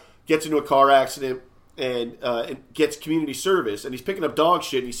guy, gets into a car accident and gets community service, and he's picking up dog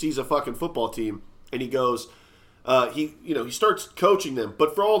shit. And he sees a fucking football team. And he goes, he starts coaching them,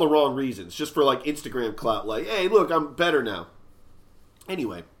 but for all the wrong reasons, just for like Instagram clout, like, hey, look, I'm better now.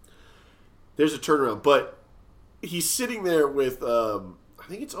 Anyway, there's a turnaround, but he's sitting there with, I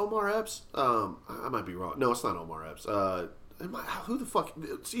think it's Omar Epps. I might be wrong. No, it's not Omar Epps. Who the fuck?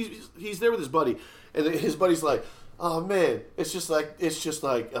 He's there with his buddy, and his buddy's like, oh man, it's just like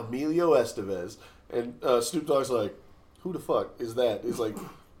Emilio Estevez, and Snoop Dogg's like, who the fuck is that? He's like,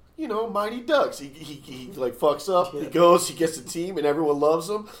 Mighty Ducks. He like fucks up. He goes. He gets the team, and everyone loves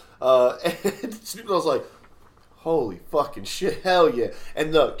him. And Snoop Dogg's like, holy fucking shit, hell yeah!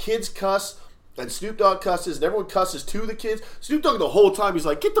 And the kids cuss, and Snoop Dogg cusses, and everyone cusses to the kids. Snoop Dogg the whole time he's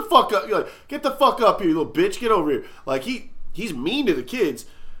like, get the fuck up, get the fuck up here, you little bitch, get over here. Like he's mean to the kids.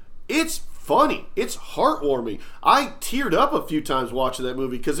 It's funny. It's heartwarming. I teared up a few times watching that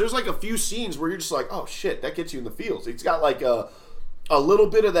movie because there's like a few scenes where you're just like, oh shit, that gets you in the feels. It's got like a little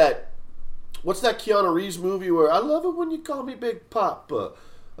bit of that what's that Keanu Reeves movie where I love it when you call me Big Papa?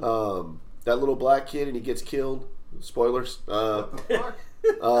 That little black kid and he gets killed. Spoilers. I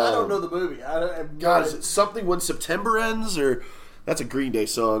don't know the movie. God, is it something when September ends or? That's a Green Day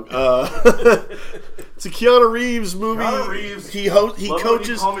song. It's a Keanu Reeves movie. Keanu Reeves. He coaches. When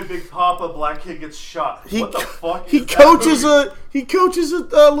you call me Big Papa, black kid gets shot. What the fuck? He coaches a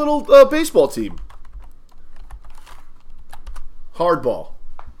little baseball team. Hardball.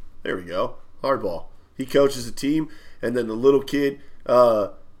 There we go. Hardball. He coaches a team, and then the little kid,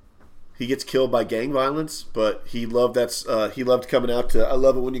 he gets killed by gang violence. But he loved that. He loved coming out to "I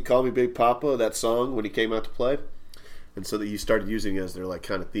Love It When You Call Me Big Papa." That song when he came out to play. And so that you started using it as their like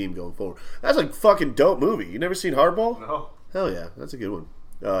kind of theme going forward. That's a fucking dope movie. You never seen Hardball? No. Hell yeah, that's a good one.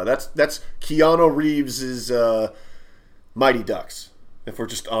 That's Keanu Reeves' Mighty Ducks. If we're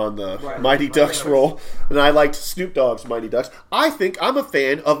just on the Mighty Ducks roll, and I liked Snoop Dogg's Mighty Ducks. I think I'm a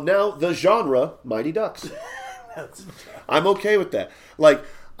fan of now the genre Mighty Ducks. I'm okay with that. Like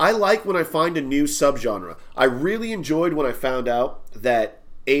I like when I find a new subgenre. I really enjoyed when I found out that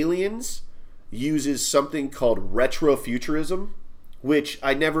Aliens uses something called retrofuturism, which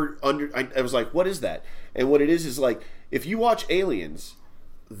I never I was like, what is that? And what it is like, if you watch Aliens,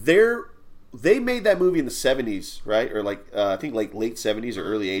 they made that movie in the 70s, right? Or like I think like late 70s or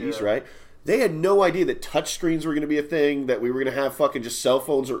early 80s, right? They had no idea that touchscreens were going to be a thing, that we were going to have fucking just cell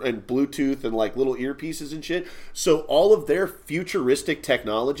phones and Bluetooth and like little earpieces and shit. So all of their futuristic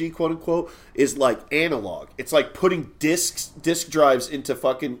technology, quote unquote, is like analog. It's like putting disk drives into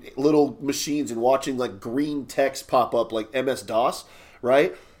fucking little machines and watching like green text pop up like MS-DOS,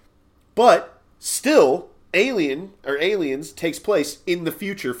 right? But still, Aliens takes place in the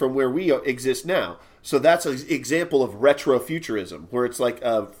future from where we exist now. So that's an example of retrofuturism, where it's like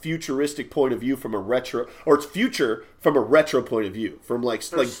a futuristic point of view from a retro, or it's future from a retro point of view. From like,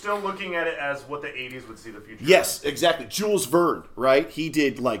 they're still looking at it as what the 80s would see the future. Yes, exactly. Jules Verne, right? He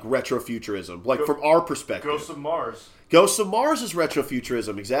did like retrofuturism, like from our perspective. Ghosts of Mars. Ghosts of Mars is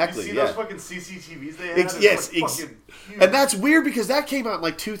retrofuturism, exactly. You see those fucking CCTVs they had? Yes, and that's weird because that came out in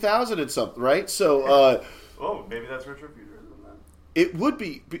like 2000 and something, right? So, oh, maybe that's retrofuturism then. It would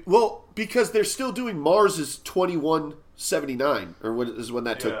be, well, because they're still doing Mars is 2179, or what is when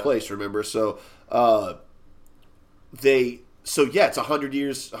that took place, remember? So, it's 100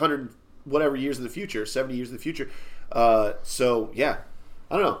 years, 100 whatever years in the future, 70 years in the future. So, yeah,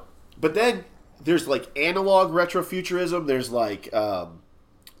 I don't know. But then there's like analog retrofuturism. There's like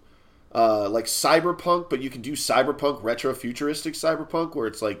cyberpunk, but you can do cyberpunk retrofuturistic cyberpunk, where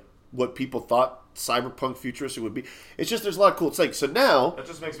it's like what people thought cyberpunk futuristic would be. It's just there's a lot of cool things. So now that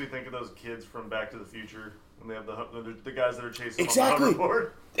just makes me think of those kids from Back to the Future when they have the guys that are chasing exactly on the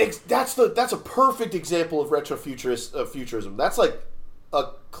hoverboard. That's a perfect example of futurism. That's like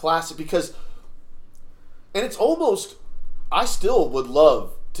a classic because, and it's almost, I still would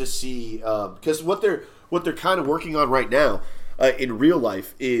love to see because what they're kind of working on right now in real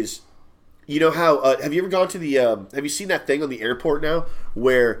life is, you know how have you ever gone to the have you seen that thing on the airport now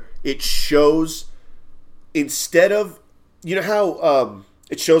where it shows, instead of, you know how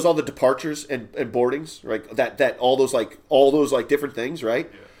it shows all the departures and boardings, right? That all those different things, right?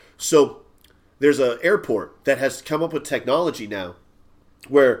 Yeah. So there's an airport that has come up with technology now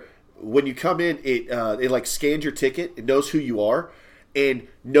where when you come in, it like scans your ticket, it knows who you are, and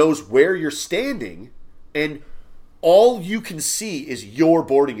knows where you're standing, and all you can see is your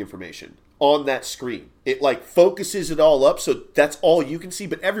boarding information on that screen. It like focuses it all up, so that's all you can see,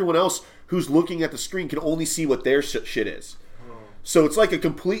 but everyone else who's looking at the screen can only see what their shit is. So it's like a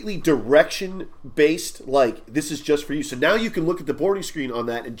completely direction-based, like, this is just for you. So now you can look at the boarding screen on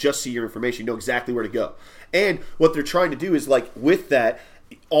that and just see your information. You know exactly where to go. And what they're trying to do is, like, with that,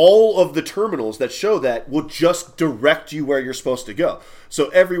 all of the terminals that show that will just direct you where you're supposed to go. So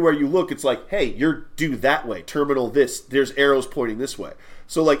everywhere you look, it's like, hey, you're due that way. Terminal this. There's arrows pointing this way.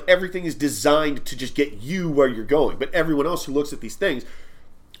 So, like, everything is designed to just get you where you're going. But everyone else who looks at these things,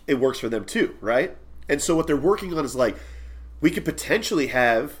 it works for them too, right? And so what they're working on is, like, we could potentially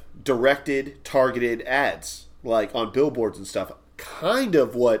have directed, targeted ads, like on billboards and stuff. Kind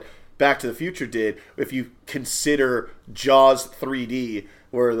of what Back to the Future did, if you consider Jaws 3D,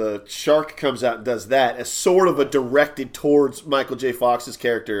 where the shark comes out and does that, as sort of a directed towards Michael J. Fox's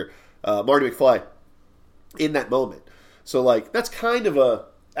character, Marty McFly, in that moment. So, like, that's kind of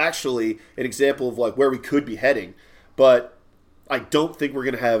actually an example of, like, where we could be heading. But I don't think we're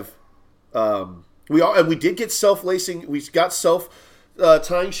going to have... we did get self-lacing. We got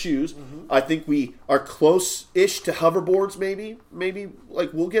self-tying shoes. Mm-hmm. I think we are close-ish to hoverboards, maybe. Maybe,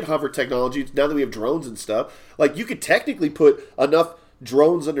 like, we'll get hover technology now that we have drones and stuff. Like, you could technically put enough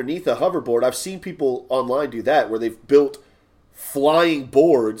drones underneath a hoverboard. I've seen people online do that where they've built flying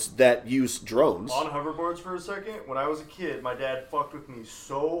boards that use drones. On hoverboards for a second, when I was a kid, my dad fucked with me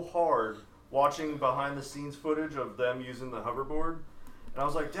so hard watching behind the scenes footage of them using the hoverboard. And I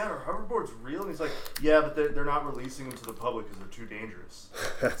was like, Dad, are hoverboards real? And he's like, yeah, but they're not releasing them to the public because they're too dangerous.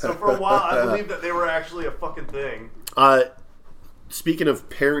 So for a while, I believed that they were actually a fucking thing. Speaking of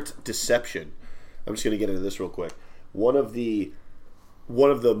parent deception, I'm just going to get into this real quick. One of the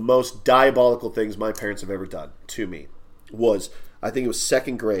most diabolical things my parents have ever done to me was, I think it was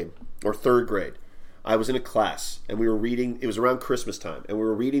second grade or third grade. I was in a class and we were reading, it was around Christmas time, and we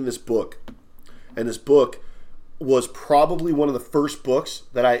were reading this book. And this book was probably one of the first books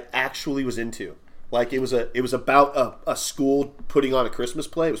that I actually was into. Like, it was about a school putting on a Christmas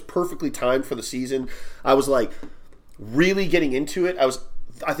play. It was perfectly timed for the season. I was like really getting into it.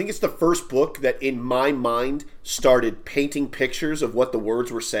 I think it's the first book that in my mind started painting pictures of what the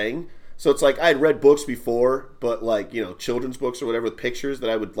words were saying. So it's like I had read books before, but like, you know, children's books or whatever with pictures that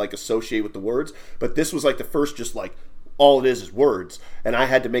I would like associate with the words. But this was like the first, just like all it is words. And I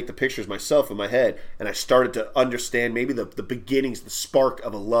had to make the pictures myself in my head. And I started to understand maybe the beginnings, the spark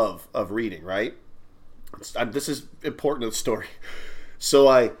of a love of reading, right? This is important to the story. So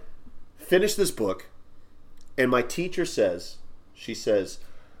I finished this book, and my teacher says, she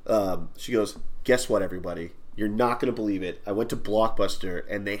goes, guess what, everybody? You're not going to believe it. I went to Blockbuster,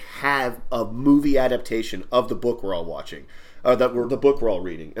 and they have a movie adaptation of the book we're all watching, the book we're all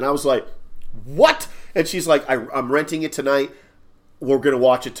reading. And I was like, what? And she's like, I'm renting it tonight. We're going to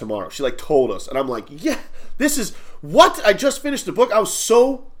watch it tomorrow. She like told us. And I'm like, yeah, this is what? I just finished the book. I was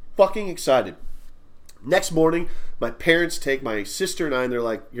so fucking excited. Next morning, my parents take my sister and I, and they're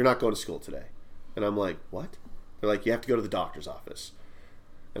like, you're not going to school today. And I'm like, what? They're like, you have to go to the doctor's office.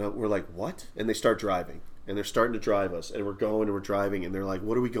 And we're like, what? And they start driving. And they're starting to drive us. And we're going and we're driving. And they're like,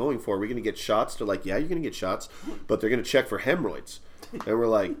 what are we going for? Are we going to get shots? They're like, yeah, you're going to get shots. But they're going to check for hemorrhoids. And we're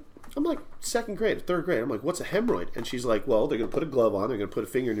like, I'm like, second grade, third grade. I'm like, what's a hemorrhoid? And she's like, well, they're going to put a glove on. They're going to put a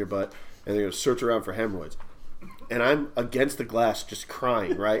finger in your butt. And they're going to search around for hemorrhoids. And I'm against the glass just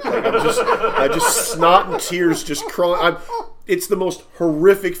crying, right? Like I just snot and tears just crying. It's the most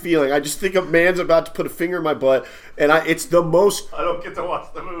horrific feeling. I just think a man's about to put a finger in my butt, and it's the most... I don't get to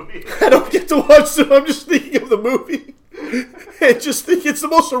watch the movie. I don't get to watch it. I'm just thinking of the movie. And just think it's the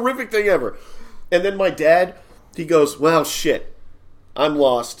most horrific thing ever. And then my dad, he goes, well, shit. I'm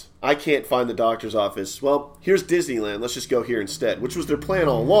lost. I can't find the doctor's office. Well, here's Disneyland. Let's just go here instead, which was their plan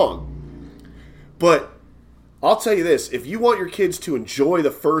all along. But I'll tell you this. If you want your kids to enjoy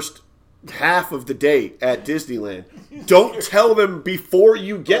the first half of the day at Disneyland, don't tell them before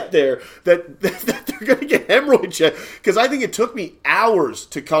you get there that they're going to get hemorrhoid checked. Because I think it took me hours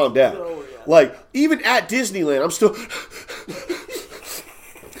to calm down. Oh, yeah. Like, even at Disneyland, I'm still...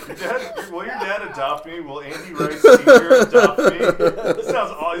 Will your dad adopt me? Will Andy Rice Sr. adopt me? This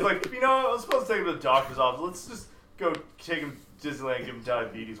sounds awesome. He's like, I was supposed to take him to the doctor's office. Let's just go take him to Disneyland and give him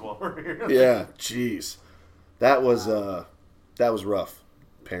diabetes while we're here. Yeah, jeez. That was rough,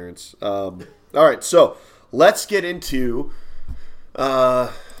 parents. All right, so let's get into...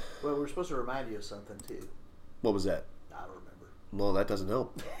 well, we're supposed to remind you of something, too. What was that? I don't remember. Well, that doesn't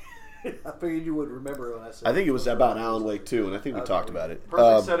help. I figured you would remember when I said... I think it was about Alan Wake, too, and I think we talked about it.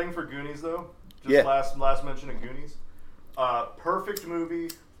 Perfect setting for Goonies, though. Just yeah. last mention of Goonies. Perfect movie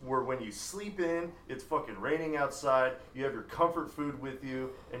where when you sleep in, it's fucking raining outside, you have your comfort food with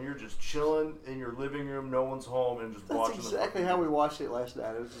you, and you're just chilling in your living room, no one's home, and just watching the... That's exactly how we watched it last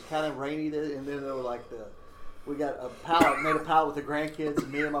night. It was just kind of rainy, and then there were like we got a pallet, made a pallet with the grandkids,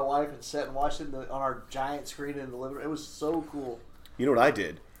 and me and my wife, and sat and watched it on our giant screen in the living room. It was so cool. You know what I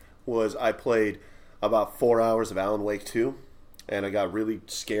did? Was I played about 4 hours of Alan Wake 2, and I got really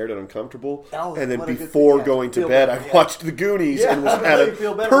scared and uncomfortable. Oh, and then before going to bed, I watched The Goonies and was had a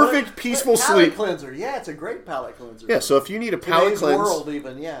perfect, peaceful sleep. Palate cleanser. Yeah, it's a great palate cleanser. Yeah, so if you need a palate cleanse... World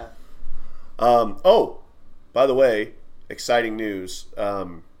even, yeah. By the way, exciting news.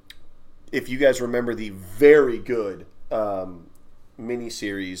 If you guys remember the very good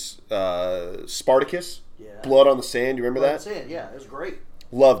miniseries Spartacus, Blood on the Sand, you remember Blood that? On the Sand, yeah, it was great.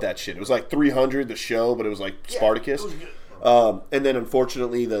 Loved that shit. It was like 300, the show, but it was like Spartacus. It was good. And then,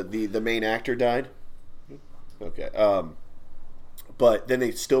 unfortunately, the main actor died. Okay. But then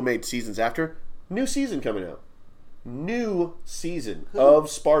they still made seasons after. New season coming out. New season of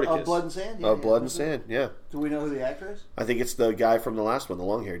Spartacus. Of Blood and Sand? Yeah, of Blood and Sand, yeah. Do we know who the actor is? I think it's the guy from the last one, the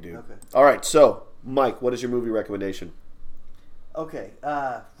long-haired dude. Okay. All right, so, Mike, what is your movie recommendation? Okay.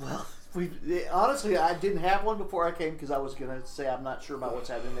 Well... honestly, I didn't have one before I came because I was going to say I'm not sure about what's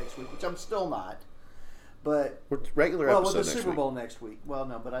happening next week, which I'm still not. But regular well, episode with the next Super week. Bowl next week. Well,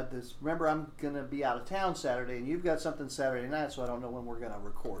 no, but remember I'm going to be out of town Saturday, and you've got something Saturday night, so I don't know when we're going to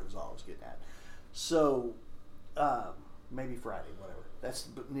record. Is all I was getting at. So maybe Friday, whatever. That's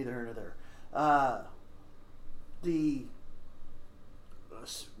neither here nor there.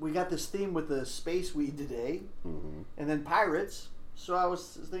 We got this theme with the space weed today, and then pirates. So I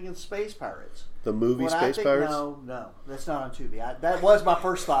was thinking space pirates. The movie Space Pirates? No, that's not on Tubi. That was my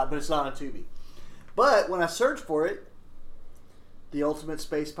first thought, but it's not on Tubi. But when I searched for it, the Ultimate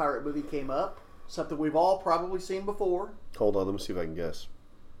Space Pirate movie came up. Something we've all probably seen before. Hold on, let me see if I can guess.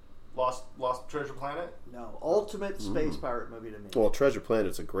 Lost Treasure Planet? No, Ultimate Space Pirate movie to me. Well, Treasure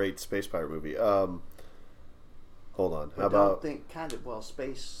Planet's a great space pirate movie. Hold on. How about?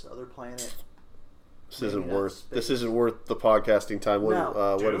 space, other planet. This isn't worth the podcasting time.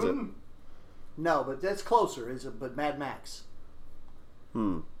 No. What is it? No, but that's closer. But Mad Max.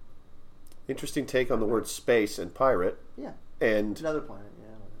 Interesting take on the word space and pirate. Yeah. And another planet. Yeah.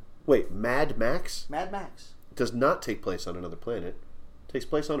 Wait, Mad Max? Mad Max Does not take place on another planet. Takes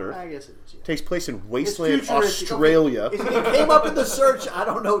place on Earth. I guess it is. Yeah. Takes place in Wasteland, futuristic. Australia. It came up in the search. I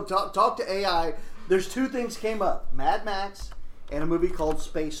don't know. Talk to AI. There's two things came up: Mad Max and a movie called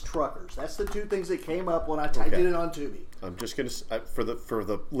Space Truckers. That's the two things that came up when I typed it in on Tubi. I'm just gonna for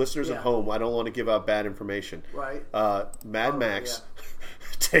the listeners at home. I don't want to give out bad information. Right. Mad Max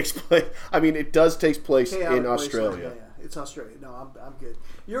takes place. I mean, it does take place in Australia. Yeah, it's Australia. No, I'm good.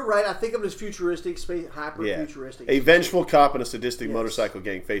 You're right. I think of it as futuristic, hyper futuristic. A vengeful cop and a sadistic motorcycle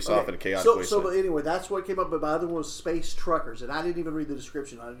gang face off in a chaotic wasteland. But anyway, that's what came up. But my other one was Space Truckers, and I didn't even read the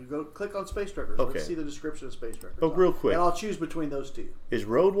description. You go click on Space Truckers. Okay. Let's see the description of Space Truckers. Oh, real quick, and I'll choose between those two. Is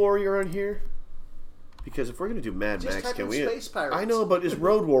Road Warrior on here? Because if we're going to do Mad Just Max, type can in we? Space Pirates. I know, but is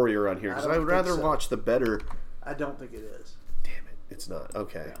Road Warrior on here? Because I would rather so. watch the better. I don't think it is. Damn it, it's not.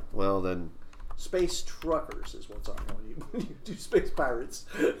 Okay, Yeah. well then. Space Truckers is what's on when you do Space Pirates.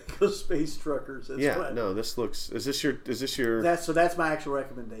 Go Space Truckers. That's No. This looks. Is this your? That's my actual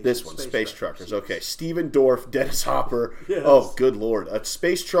recommendation. This one, Space Truckers. Okay, Steven Dorff, Dennis Hopper. Yes. Oh, good lord! A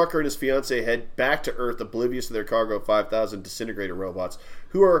space trucker and his fiancee head back to Earth, oblivious to their cargo of 5,000 disintegrator robots,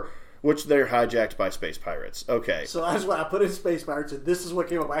 which they're hijacked by space pirates. Okay. So that's why I put in Space Pirates, and this is what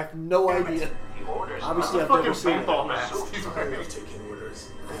came up. I have no idea. Obviously, I've never seen it.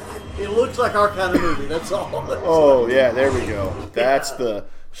 It looks like our kind of movie. That's all. Oh yeah, there we go. That's the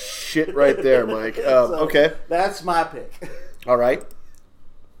shit right there, Mike. Okay. That's my pick. All right.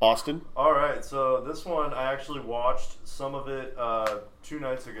 Austin. All right, so this one I actually watched some of it 2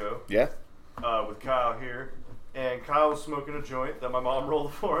 nights ago. Yeah. With Kyle here. And Kyle was smoking a joint that my mom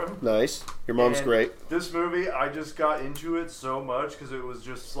rolled for him. Nice. Your mom's And great. This movie, I just got into it so much because it was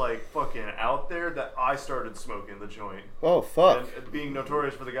just like fucking out there that I started smoking the joint. Oh fuck. And being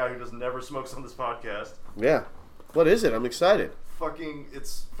notorious for the guy who does never smokes on this podcast. Yeah. What is it? I'm excited.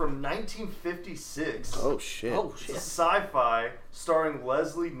 It's from 1956. Oh shit. It's a sci-fi starring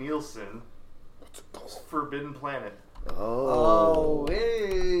Leslie Nielsen. Forbidden Planet. Oh.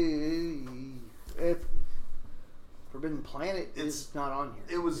 Forbidden Planet is not on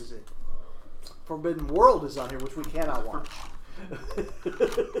here. It was. Is it? Forbidden World is on here, which we cannot watch.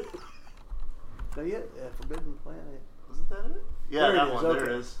 So yeah, Forbidden Planet. Isn't that it? Yeah, There it that is, one. okay. There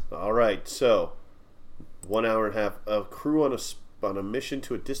it is. All right. So, 1 hour and a half. A crew on a mission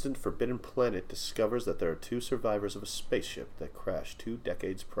to a distant forbidden planet discovers that there are 2 survivors of a spaceship that crashed 2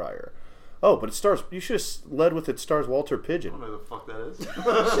 decades prior. Oh, but it stars. You should have led with it. Stars Walter I Pigeon. don't know who the fuck that is.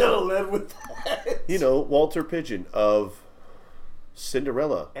 Should have led with that. You know, Walter Pigeon of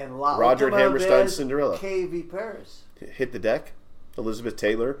Cinderella. And La Roger Ultima Hammerstein's Des Cinderella. KV Paris. Hit the Deck. Elizabeth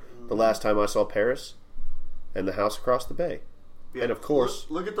Taylor. The Last Time I Saw Paris. And The House Across the Bay. Yeah, And of course,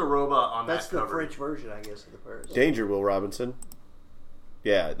 look at the robot on That's that the cover. French version, I guess, of the Paris. Danger, Will Robinson.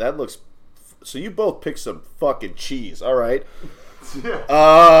 Yeah, that looks. So you both picked some fucking cheese. All right.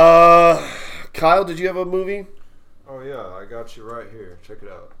 Kyle, did you have a movie? Oh yeah, I got you right here. Check it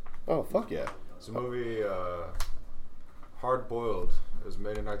out. Oh fuck yeah! It's a movie, Hard Boiled. It was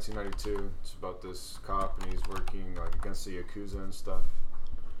made in 1992. It's about this cop and he's working like against the Yakuza and stuff.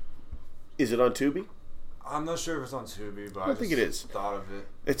 Is it on Tubi? I'm not sure if it's on Tubi, but I don't think it is. Thought of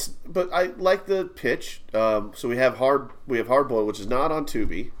it. But I like the pitch. So we have Hard Boiled, which is not on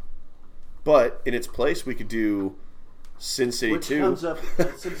Tubi, but in its place we could do Sin City Which 2. comes up,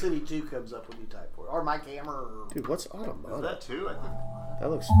 Sin City 2 comes up when you type for it. Or Mike Hammer. Or, Dude, what's Is Automata? that 2? I think. That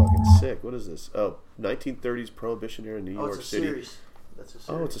looks fucking sick. What is this? Oh, 1930s Prohibition era in New York it's a City. series. That's a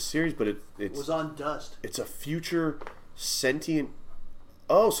series. Oh, it's a series, but It it's was on Dust. it's a future sentient.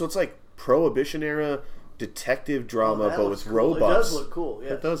 Oh, so it's like Prohibition era detective drama, that but looks with cool. robots. It does look cool.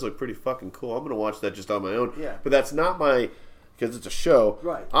 Yeah, It does look pretty fucking cool. I'm gonna watch that just on my own. Yeah. But that's not my because it's a show.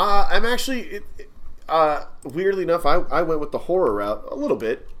 Right. I'm actually weirdly enough, I went with the horror route a little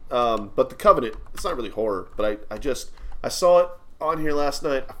bit. But The Covenant, it's not really horror, but I saw it on here last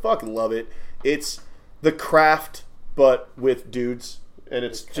night. I fucking love it. It's The Craft, but with dudes, and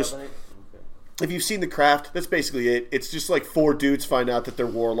it's just. Covenant? If you've seen The Craft, that's basically it. It's just like 4 dudes find out that they're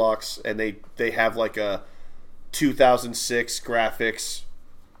warlocks, and they have like a 2006 graphics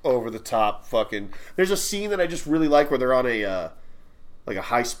over the top fucking. There's a scene that I just really like where they're on a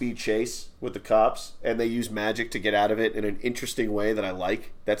high speed chase with the cops, and they use magic to get out of it in an interesting way that I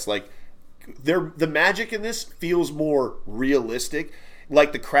like. That's like the magic in this feels more realistic,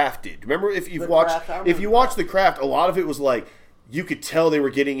 like The Craft did. Remember if you watched The Craft, a lot of it was like you could tell they were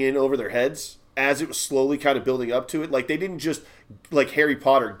getting in over their heads as it was slowly kind of building up to it. Like they didn't just like Harry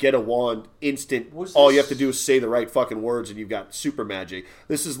Potter get a wand instant. All you have to do is say the right fucking words and you've got super magic.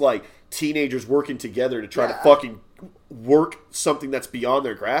 This is like teenagers working together to try to fucking work something that's beyond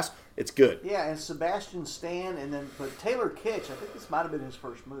their grasp. It's good. Yeah, and Sebastian Stan, but Taylor Kitsch. I think this might have been his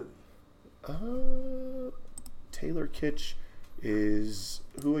first movie. Taylor Kitsch is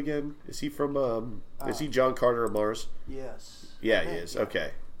who again? Is he from? Is he John Carter of Mars? Yes. Yeah, he is. Yeah.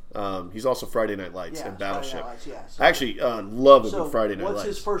 Okay. He's also Friday Night Lights and Battleship. So, I actually love him in Friday Night Lights. What's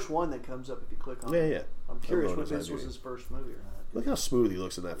his first one that comes up if you click on it? Yeah. I'm curious if this was his first movie or not. Look how smooth he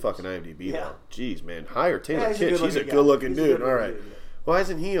looks in that fucking IMDb. Yeah. Though. Jeez, man. Hire Taylor Kitsch. He's a good-looking dude. All right. Why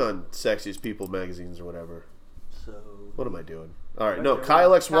isn't he on Sexiest People magazines or whatever? So what am I doing? All right. No, Kyle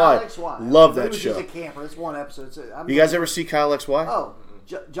XY. Love that show. He's a camper. It's one episode. You guys ever see Kyle XY? Oh,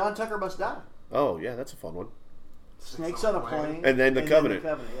 John Tucker Must Die. Oh, yeah. That's a fun one. Snakes on a Plane. And then The Covenant.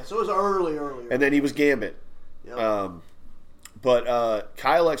 Yeah, so it was early. And then he was Gambit. Yep. But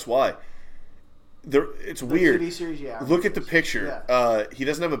Kyle XY, it's weird. TV series, yeah. Look at the picture. Yeah. He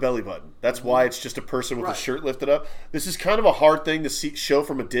doesn't have a belly button. That's why it's just a person with a shirt lifted up. This is kind of a hard thing to show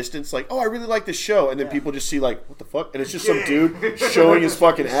from a distance. Like, oh, I really like this show. And then people just see like, what the fuck? And it's just some dude showing his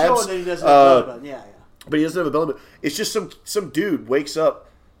fucking abs. Showing that he doesn't have a belly button. Yeah. But he doesn't have a belly button. It's just some dude wakes up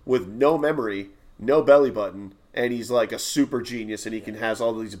with no memory, no belly button, and he's like a super genius, and he has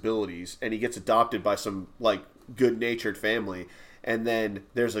all these abilities, and he gets adopted by some like good-natured family, and then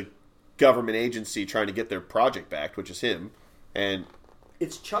there's a government agency trying to get their project back, which is him, and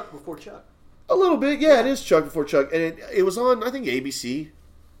it's Chuck before Chuck. A little bit, yeah. It is Chuck before Chuck, and it was on I think ABC,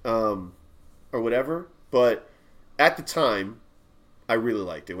 or whatever. But at the time, I really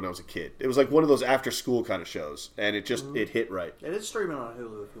liked it when I was a kid. It was like one of those after-school kind of shows, and it just it hit right. It is streaming on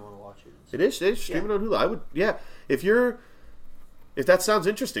Hulu if you want to watch it. It is streaming on Hulu. I would, if that sounds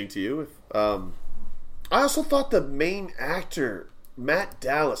interesting to you. I also thought the main actor Matt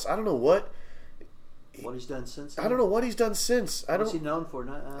Dallas. I don't know what he's done since. I don't know what he's done since. What's he known for?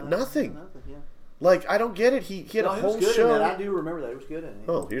 Nothing. Nothing. Yeah. Like, I don't get it. He had a whole show. In that. I do remember that. He was good in it.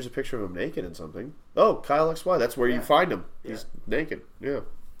 Oh, here's a picture of him naked in something. Oh, Kyle XY. That's where you find him. He's naked. Yeah.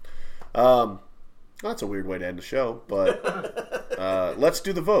 That's a weird way to end the show, but let's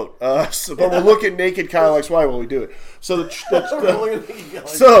do the vote. But we'll look at naked Kyle XY while we do it. So the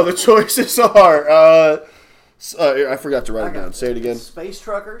choices are... I forgot to write it down. Say it again. Space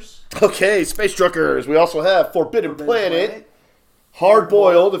Truckers. Okay, Space Truckers. We also have Forbidden Planet. Hard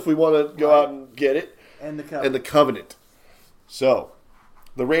Boiled, if we want to go out and get it. And the Covenant. So,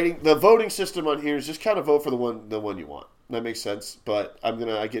 the voting system on here is just kind of vote for the one you want. That makes sense. But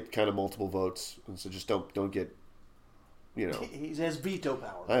I get kind of multiple votes, and so just don't get, He has veto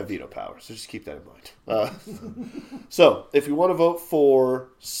power. I have veto power, so just keep that in mind. So, if you want to vote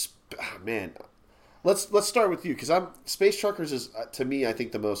for, let's start with you, because Space Truckers is, to me, I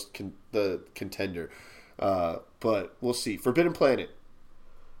think the most the contender. But we'll see. Forbidden Planet.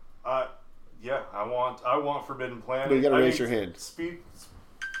 Yeah, I want Forbidden Planet. But you gotta raise your hand.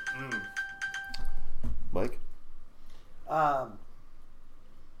 Mike?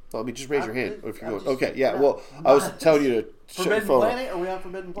 Just raise your hand if you're going. Okay, yeah. Well, I was telling you to shut your phone. Forbidden Planet? Are we on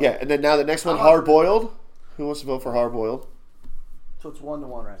Forbidden Planet? Yeah, and then now the next one, Hard Boiled. Who wants to vote for Hard Boiled? So it's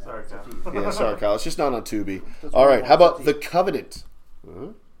 1-1 right now. Sorry, Kyle. Yeah, sorry, Kyle. It's just not on Tubi. All right, how about The Covenant?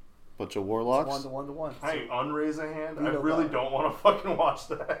 Bunch of warlocks. It's 1-1. Hey, unraise a hand. I really don't want to fucking watch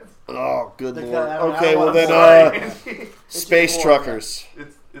that. Oh, good lord. Okay, well then, Space Truckers.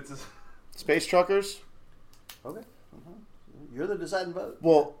 Space Truckers. Okay. You're the deciding vote.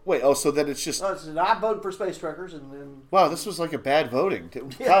 Well, wait. Oh, so then it's just. No, I voted for Space Truckers, and then. Wow, this was like a bad voting.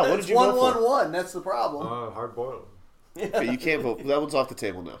 Kyle, what did you vote for? 1-1-1. That's the problem. Hard Boiled. Yeah, you can't vote. That one's off the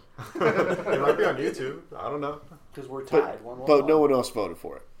table now. It might be on YouTube. I don't know. Because we're tied. 1-1-1. But no one else voted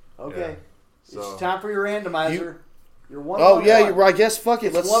for it. Okay. So It's time for your randomizer. You're one. Oh yeah, you're right. I guess fuck it.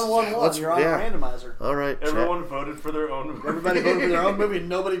 It's Let's 1-1-1. You're on yeah. a randomizer. All right. everyone voted for their own movie. Everybody voted for their own movie, and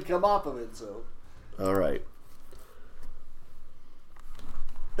nobody'd come off of it. So All right.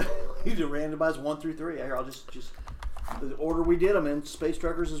 you do randomize 1 through 3. Here, I'll just the order we did them in. Space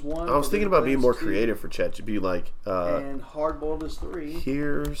Truckers is 1. I was thinking about being more 2, creative for Chet to be like. and Hardboiled is 3.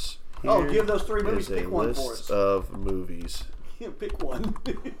 Here's. Oh, give those 3 movies. Is a Pick one list for us. of movies. Pick one.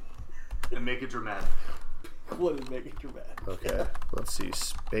 And make it dramatic. Pick one and make it dramatic. Okay. Let's see.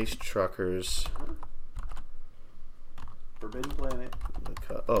 Space Truckers. Forbidden Planet.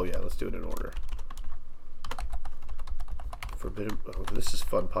 Oh yeah, let's do it in order. Forbidden. Oh, this is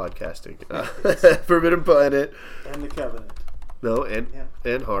fun podcasting. Forbidden Planet. And The Covenant. No, and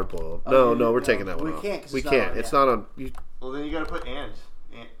Hardboiled. Oh, No, we're taking that one. We off. can't. 'Cause We it's can't. Not on, It's yeah. not on. You, Well, then you got to put and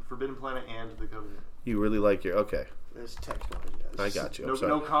Forbidden Planet and The Covenant. you really like your. Okay, It's text-wise. I got you. I'm No, sorry.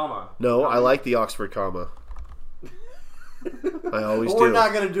 no comma. No, I like the Oxford comma. I always Well, do. we're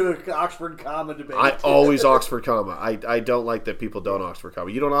not going to do an Oxford comma debate. I always Oxford comma. I don't like that people don't Oxford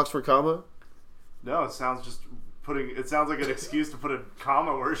comma. You don't Oxford comma? No, it sounds like an excuse to put a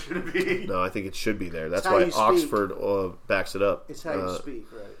comma where it shouldn't be. No, I think it should be there. That's how why you speak. Oxford backs it up. It's how you speak,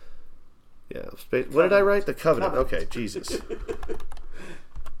 right? Yeah. What did I write? The Covenant. Covenant. Okay, Jesus.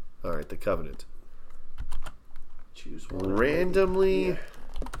 All right, The Covenant. Choose one. Randomly Yeah.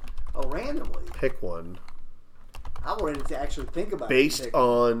 Oh, randomly. pick one I wanted to actually think about based it.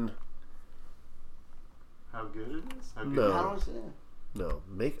 on How good it is? How good No. it is? I don't understand. no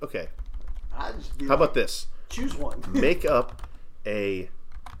make. Okay, I just be how about this? choose one. Make up a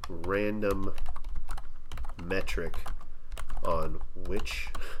random metric on which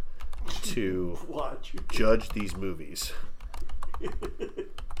to Watch. judge these movies. Oh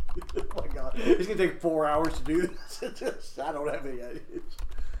my god, it's gonna take 4 hours to do this. I don't have any ideas.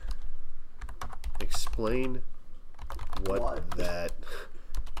 Explain what What? that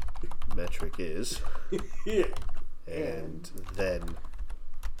metric is, Yeah. and then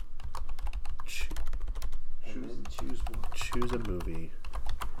And then choose one. choose a movie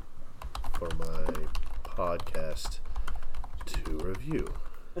for my podcast to review.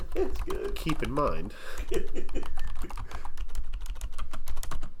 It's good. Keep in mind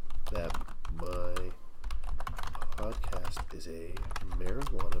that my podcast is a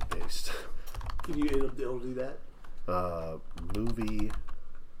marijuana-based Can you it'll do that? movie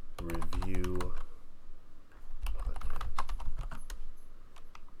review podcast,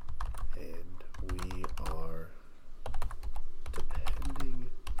 and we are depending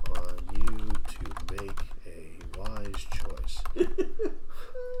on you to make a wise choice.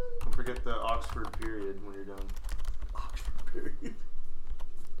 Don't forget the Oxford period when you're done. Oxford period.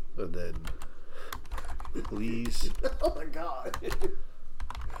 And then please Oh my god.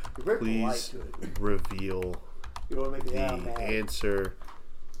 You're very polite please to it. reveal You want to make the the answer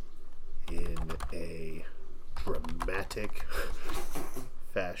in a dramatic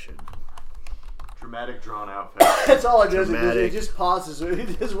fashion. Dramatic, drawn out fashion. That's all it does. Dramatic. It just pauses.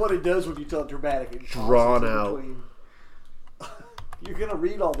 It is what it does when you tell it dramatic. It pauses Drawn in out. between. You're gonna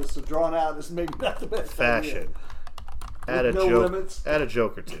read all this, so drawn out is maybe not the best Fashion. Add a With no joke. limits. Add a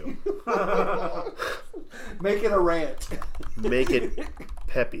joke or two. idea. Make it a rant. Make it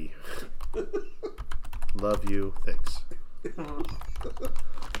peppy. Love you. Thanks.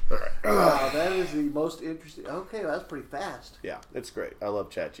 Wow, that is the most interesting. Okay, that's pretty fast. Yeah, it's great. I love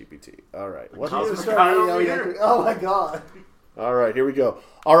ChatGPT. All right. What Cosmic is, Guy over here. Oh my god. all right, here we go.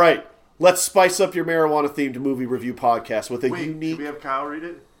 All right, let's spice up your marijuana-themed movie review podcast with a Wait, unique... should we have Kyle read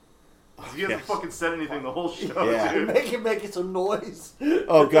it? He hasn't yes. fucking said anything the whole show, Yeah. dude. Make it some noise.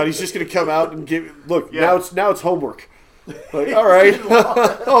 Oh god, he's just gonna come out and give. Look, Yeah. now it's homework. Like, all right.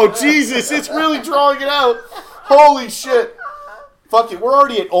 Oh Jesus, it's really drawing it out. Holy shit. Fuck it, we're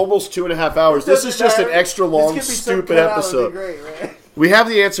already at almost 2.5 hours. This is just an extra long, stupid episode. Great, right? We have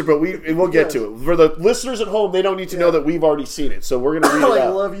the answer, but we'll get to it. For the listeners at home, they don't need to know that we've already seen it, so we're gonna read I it like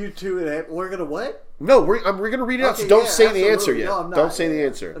out. love you too, and we're gonna what? No, we're gonna read it out. So Okay, don't yeah, say the answer absolutely. yet. No, I'm not. Don't say the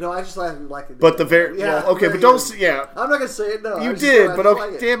answer. No, I just like it. But the very well, okay, but don't say, yeah. I'm not gonna say it. No, You I just did, I but just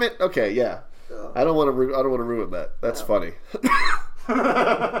okay, like it. damn it. Okay, yeah. I don't want to. I don't want to ruin that. That's funny.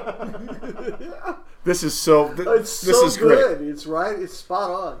 This is so. It's this so is great. good. It's right. It's spot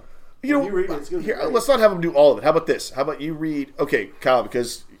on. You know, When you read it, it's gonna be here, great. let's not have them do all of it. How about this? How about you read? Okay, Kyle,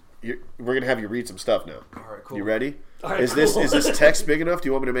 because we're gonna have you read some stuff now. All right, cool. You ready? right, is cool. this text big enough? Do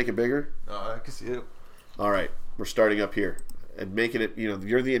you want me to make it bigger? I can see it. All right, we're starting up here and making it. You know,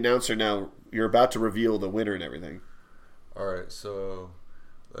 you're the announcer now. You're about to reveal the winner and everything. All right, so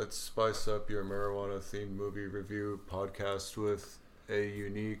let's spice up your marijuana-themed movie review podcast with a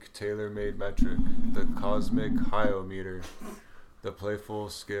unique, tailor-made metric, the cosmic hyometer. The playful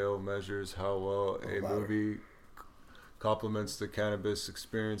scale measures how well a movie complements the cannabis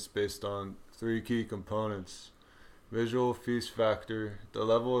experience based on 3 key components. Visual feast factor, the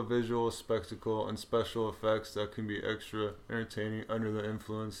level of visual spectacle and special effects that can be extra entertaining under the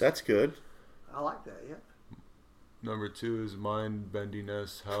influence. That's good. I like that, yeah. Number 2 is mind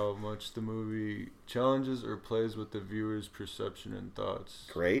bendiness, how much the movie challenges or plays with the viewer's perception and thoughts.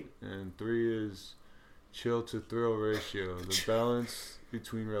 Great. And 3 is chill to thrill ratio, the balance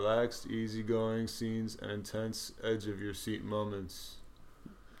between relaxed, easygoing scenes and intense edge of your seat moments.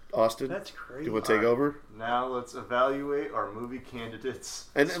 Austin, that's crazy. Do you want to take over? Now let's evaluate our movie candidates.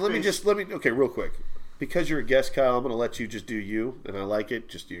 And let me okay, real quick. Because you're a guest, Kyle, I'm going to let you just do you, and I like it.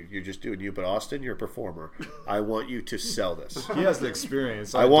 Just you. You're just doing you. But Austin, you're a performer. I want you to sell this. He has the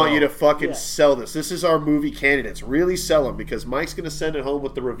experience. I want you to fucking sell this. This is our movie candidates. Really sell them because Mike's going to send it home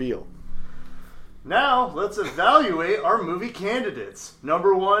with the reveal. Now, let's evaluate our movie candidates.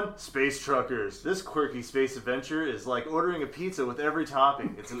 Number 1, Space Truckers. This quirky space adventure is like ordering a pizza with every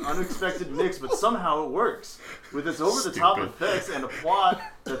topping. It's an unexpected mix, but somehow it works. With its over-the-top effects and a plot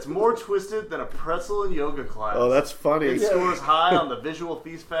that's more twisted than a pretzel in yoga class. Oh, that's funny. It scores high on the visual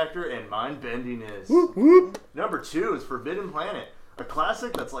feast factor and mind-bendiness. Whoop, whoop. Number 2 is Forbidden Planet. A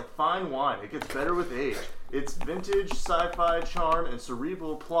classic that's like fine wine. It gets better with age. Its vintage sci-fi charm and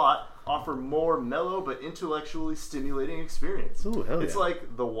cerebral plot offer more mellow but intellectually stimulating experience. Ooh, hell It's yeah.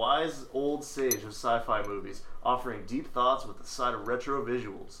 like the wise old sage of sci-fi movies, offering deep thoughts with a side of retro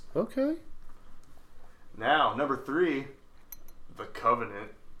visuals. Okay. Now, number 3, The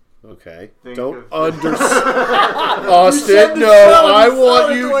Covenant. Okay. Think Don't of- Austin, no, I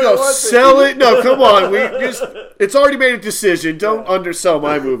want you to sell it. No, come on. It's already made a decision. Don't undersell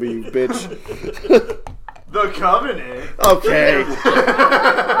my movie, you bitch. The Covenant. Okay.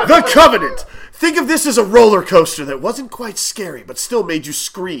 The Covenant. Think of this as a roller coaster that wasn't quite scary, but still made you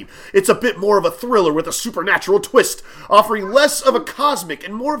scream. It's a bit more of a thriller with a supernatural twist, offering less of a cosmic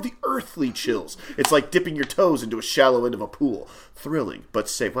and more of the earthly chills. It's like dipping your toes into a shallow end of a pool. Thrilling, but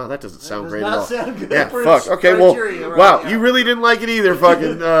safe. Wow, that doesn't sound great at all. Sound good Yeah, for fuck. its Okay, well, criteria, right? wow, Yeah. you really didn't like it either,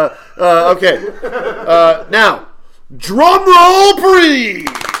 fucking. Okay. Now, drum roll, please.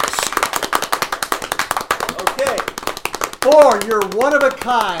 Okay. For your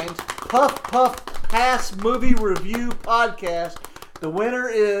one-of-a-kind Puff Puff Pass Movie Review Podcast, the winner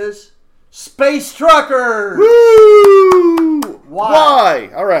is Space Truckers! Woo! Why?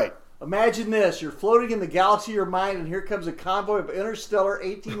 All right. Imagine this. You're floating in the galaxy of your mind, and here comes a convoy of interstellar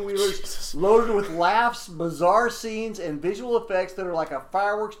 18-wheelers loaded with laughs, bizarre scenes, and visual effects that are like a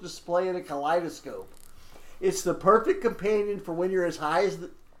fireworks display in a kaleidoscope. It's the perfect companion for when you're as high as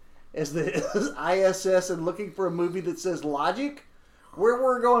the ISS and looking for a movie that says logic. Where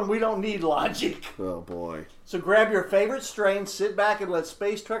we're going, we don't need logic. Oh, boy. So grab your favorite strain, sit back, and let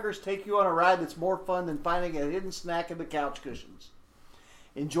Space Truckers take you on a ride that's more fun than finding a hidden snack in the couch cushions.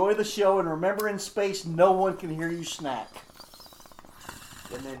 Enjoy the show, and remember, in space, no one can hear you snack.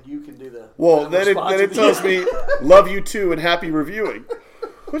 And then you can do the... Well, then it tells me, love you too and happy reviewing.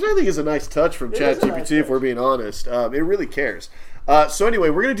 Which I think is a nice touch from ChatGPT, if we're being honest. It really cares. So anyway,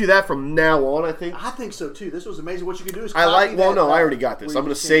 we're going to do that from now on, I think. I think so, too. This was amazing. What you can do is I already got this. where I'm you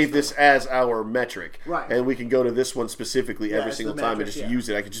going to change save the- this as our metric. Right. And we can go to this one specifically every it's the single time and metric, just yeah. use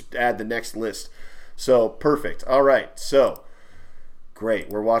it. I could just add the next list. So, perfect. All right. So, great.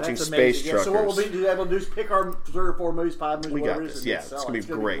 We're watching That's Space amazing. Truckers. So what we'll do is pick our 3 or 4 movies, 5 movies, We whatever got it is, this. and Yeah, then it's sell going it. to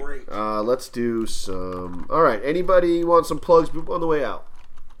be gonna great. Let's do some... All right. Anybody want some plugs on the way out?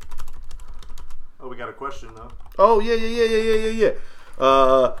 Oh, we got a question, though. Oh, yeah.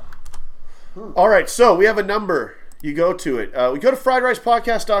 All right, so we have a number. You go to it. We go to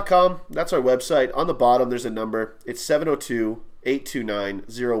friedricepodcast.com. That's our website. On the bottom, there's a number. It's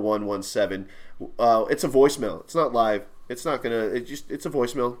 702-829-0117. It's a voicemail. It's not live. It's not going to... It's a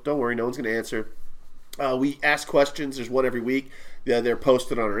voicemail. Don't worry. No one's going to answer. We ask questions. There's one every week. They're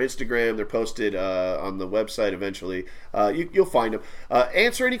posted on our Instagram. They're posted on the website eventually. You'll find them.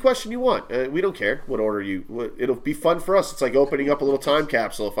 Answer any question you want. We don't care what order it'll be fun for us. It's like opening up a little time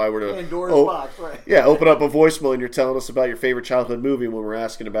capsule if I were to... Pandora's box, right. Yeah, open up a voicemail and you're telling us about your favorite childhood movie when we're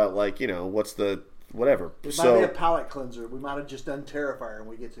asking about, like, what's the... whatever. It might be a palate cleanser. We might have just done Terrifier and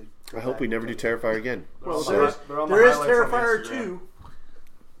we get to... I hope we never do Terrifier again. Well, They're on the there is highlights on Terrifier Instagram. 2.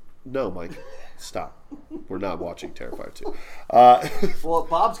 No, Mike. Stop. We're not watching Terrifier 2. Well,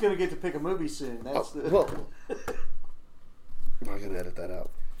 Bob's going to get to pick a movie soon. That's the... Well, I'm going to edit that out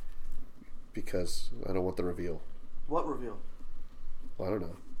because I don't want the reveal. What reveal? Well, I don't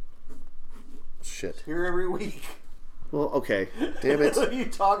know. Shit. Here every week. Well, okay. Damn it. What are you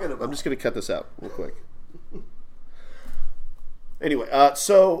talking about? I'm just going to cut this out real quick. Anyway,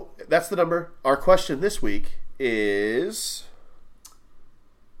 so that's the number. Our question this week is...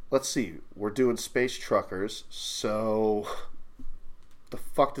 Let's see. We're doing Space Truckers, so... The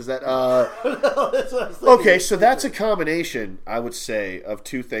fuck does that... Okay, so that's a combination, I would say, of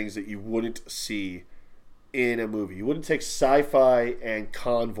two things that you wouldn't see in a movie. You wouldn't take Sci-Fi and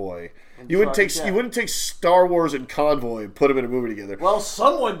Convoy. You wouldn't take Star Wars and Convoy and put them in a movie together. Well,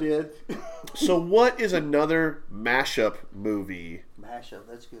 someone did. So what is another mashup movie? Mashup,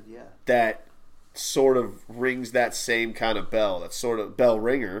 that's good, yeah. That sort of rings that same kind of bell. That sort of bell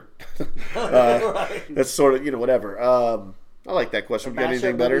ringer. Right. That's sort of, whatever. I like that question. Got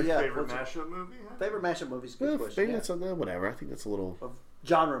anything better? Movie, yeah. Favorite mashup movie? Favorite mashup movie is a good question. Maybe that's whatever. I think that's a little... Of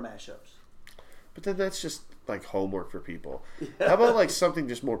genre mashups. But then that's just like homework for people. Yeah. How about like something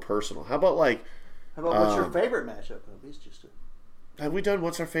just more personal? How about what's your favorite mashup movies? Have we done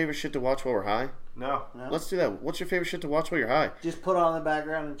what's our favorite shit to watch while we're high? No. Let's do that. What's your favorite shit to watch while you're high? Just put on the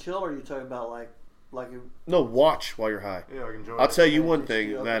background and chill, or are you talking about No, watch while you're high. Yeah, I enjoy I'll tell you one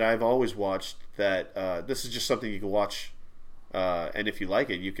thing that I've always watched that this is just something you can watch, and if you like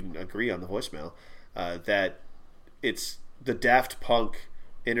it, you can agree on the voicemail, that it's the Daft Punk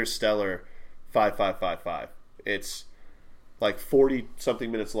Interstellar 5555. It's like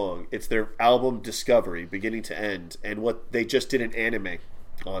 40-something minutes long. It's their album Discovery, beginning to end, and what they just did an anime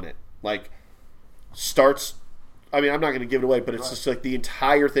on it. Like, starts... I mean, I'm not going to give it away, but it's just like the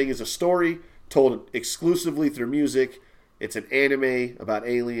entire thing is a story told exclusively through music. It's an anime about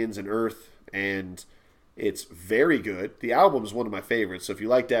aliens and Earth, and it's very good. The album is one of my favorites, so if you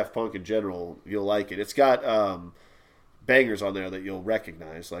like Daft Punk in general, you'll like it. It's got bangers on there that you'll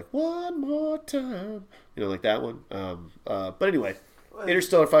recognize, like One More Time, like that one. But anyway,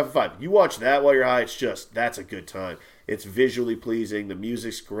 Interstellar 555. You watch that while you're high, that's a good time. It's visually pleasing, the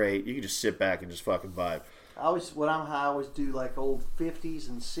music's great, you can just sit back and just fucking vibe. When I'm high, I always do like old 50s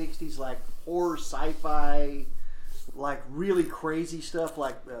and 60s, like horror, sci-fi, like really crazy stuff,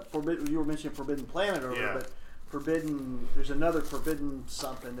 like you were mentioning Forbidden Planet earlier, but there's another Forbidden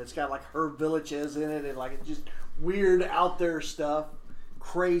something that's got like Herb Villages in it, and like it's just weird out there stuff,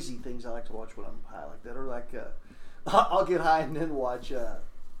 crazy things I like to watch when I'm high like that, or like I'll get high and then watch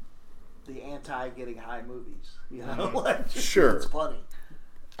the anti-getting high movies, Sure, it's funny.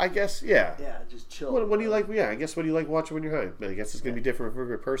 I guess, yeah. Yeah, just chill. What do you like? Yeah, I guess what do you like watching when you're high? I guess it's going to be different for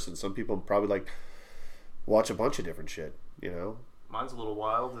every person. Some people probably like watch a bunch of different shit, Mine's a little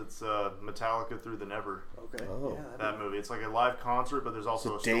wild. It's Metallica Through the Never. Okay. Oh. Yeah, that movie. It's like a live concert, but there's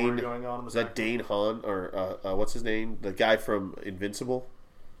also a story going on in the Is that Dane Hahn, or what's his name? The guy from Invincible?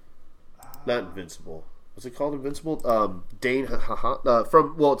 Not Invincible. What's it called? Invincible? Dane Hahn.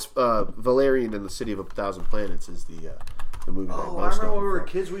 It's Valerian and the City of a Thousand Planets is the movie. Oh, I remember when we were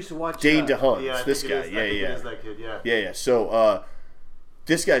kids, we used to watch Dane DeHaan. Yeah, this guy. It is that kid, yeah. Yeah. So,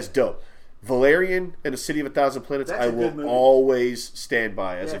 this guy's dope. Valerian and the City of a Thousand Planets, I will always stand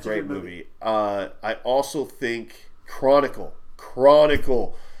by as a great movie. I also think Chronicle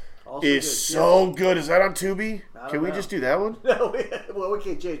also is so good. Is that on Tubi? Can we just do that one? No, we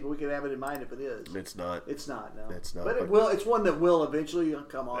can't change, but we can have it in mind if it is. It's not. It's not, no. It's not. But it will. It's one that will eventually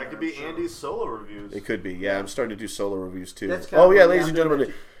come on. That could be Andy's solo reviews. It could be, yeah. I'm starting to do solo reviews, too. That's kind of ladies and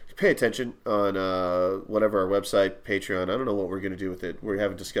gentlemen, pay attention on whatever our website, Patreon. I don't know what we're going to do with it. We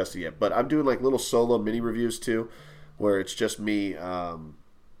haven't discussed it yet. But I'm doing like little solo mini reviews, too, where it's just me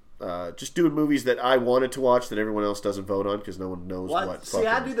just doing movies that I wanted to watch that everyone else doesn't vote on because no one knows what. See,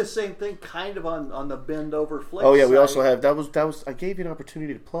 I do the same thing kind of on the Bend Over Flicks. Oh, yeah, we also have, that was I gave you an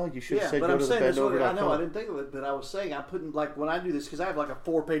opportunity to plug. You should have said but go I'm to the saying bendover.com. I know, I didn't think of it, but I was saying I'm putting, like, when I do this, because I have like a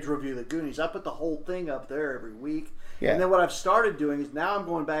 4-page review of the Goonies, I put the whole thing up there every week. Yeah. And then what I've started doing is now I'm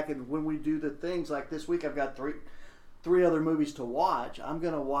going back, and when we do the things, like this week I've got three other movies to watch. I'm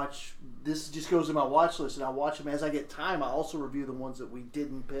going to watch, this just goes in my watch list, and I'll watch them as I get time. I also review the ones that we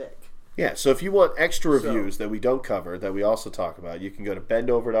didn't pick. Yeah, so if you want extra reviews that we don't cover, that we also talk about, you can go to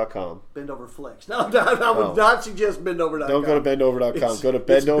bendover.com. Bendover Flicks. No, I would not suggest bendover.com. Don't go to bendover.com. Go to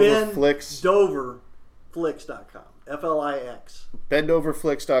bendoverflicks. bendoverflicks.com. F-L-I-X.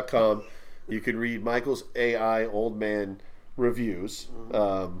 bendoverflicks.com. You can read Michael's AI old man reviews.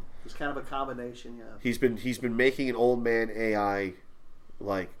 Mm-hmm. It's kind of a combination, yeah. He's been making an old man AI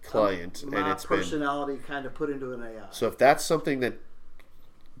client, and it's personality kind of put into an AI. So if that's something that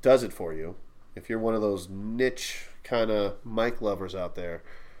does it for you, if you're one of those niche kind of mic lovers out there,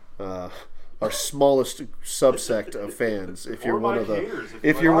 our smallest subsect of fans, if you're one of the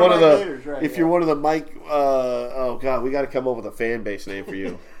mic, oh god, we got to come up with a fan base name for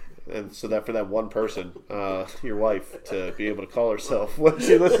you. And so that for that one person, your wife, to be able to call herself when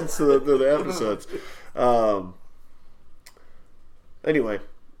she listens to the episodes. Anyway,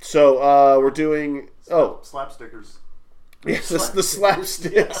 so we're doing... Slap stickers. Yes, the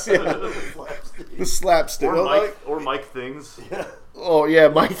slapsticks. Yeah. The slapstick. Or Mike things. Yeah. Oh, yeah,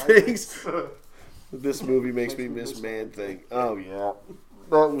 Mike things. This movie makes me miss man thing. Oh, yeah.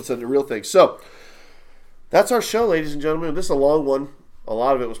 That was a real thing. So, that's our show, ladies and gentlemen. This is a long one. A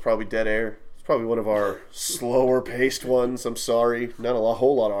lot of it was probably dead air. It's probably one of our slower paced ones. I'm sorry. Not a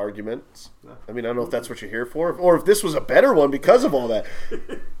whole lot of arguments. I mean, I don't know if that's what you're here for, or if this was a better one because of all that.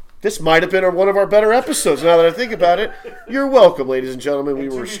 This might have been one of our better episodes. Now that I think about it, you're welcome, ladies and gentlemen. We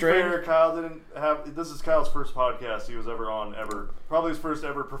were restrained. Fair, Kyle didn't have. This is Kyle's first podcast he was ever on ever. Probably his first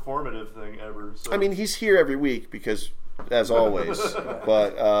ever performative thing ever. So. I mean, he's here every week because, as always.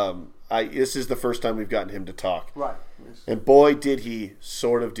 But this is the first time we've gotten him to talk. Right. And boy, did he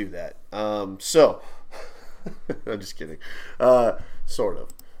sort of do that. So, I'm just kidding. Sort of.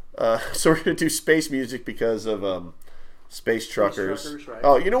 So we're gonna do space music because of. Space truckers. Right.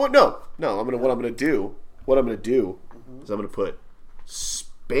 Oh, you know what? No. What I'm gonna do is I'm gonna put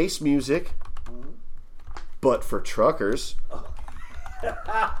space music, but for truckers.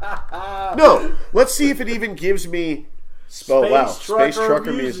 No, let's see if it even gives me. Space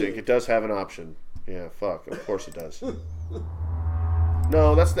trucker music. It does have an option. Yeah, fuck. Of course it does.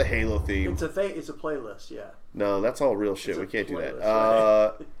 No, that's the Halo theme. It's a playlist. Yeah. No, that's all real shit. We can't do that.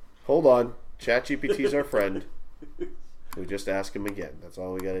 Right? Hold on. ChatGPT's our friend. We just ask him again. That's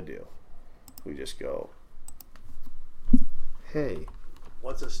all we got to do. We just go, hey.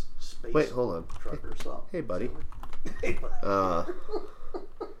 What's a space Wait, hold on. trucker song? Hey, buddy. Hey, buddy.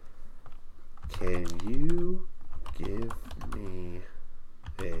 Can you give me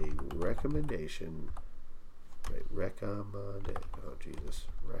a recommendation? Oh, Jesus.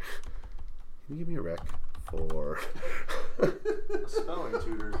 Can you give me a rec for... a spelling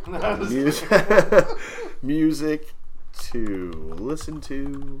tutor. music to listen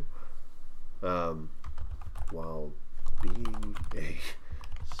to while being a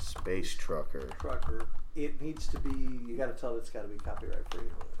space trucker. It needs to be. You got to tell it it's got to be copyright free.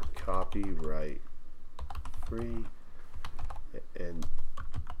 Copyright free, and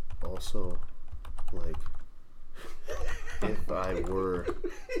also like if I were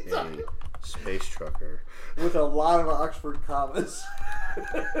a space trucker with a lot of Oxford commas.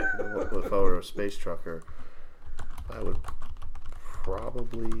 If I were a space trucker, I would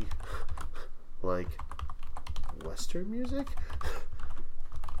probably like Western music,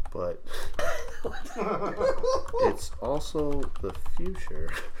 but it's also the future,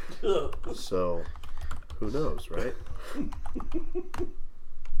 so who knows, right?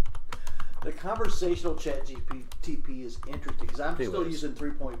 The conversational chat GPTP is interesting because I'm still Anyways. using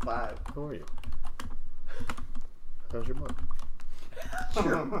 3.5. How are you? How's your mom?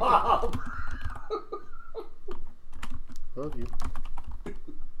 Your mom. Love you.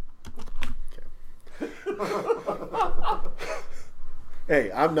 Okay.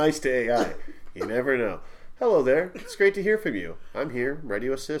 Hey, I'm nice to AI. You never know. Hello there. It's great to hear from you. I'm here, ready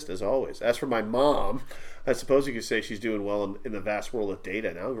to assist as always. As for my mom, I suppose you could say she's doing well in the vast world of data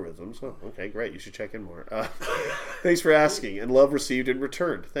and algorithms. Oh, okay, great. You should check in more. Thanks for asking, and love received and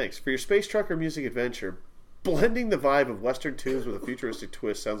returned. Thanks. For your space trucker music adventure, blending the vibe of Western tunes with a futuristic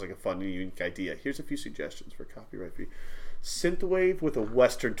twist sounds like a fun and unique idea. Here's a few suggestions for copyright free. Synthwave with a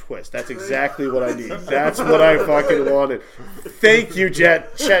Western twist. That's exactly what I need. That's what I fucking wanted. Thank you,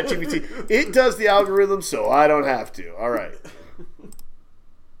 ChatGPT. It does the algorithm, so I don't have to. All right.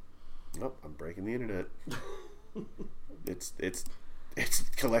 Nope, I'm breaking the internet. It's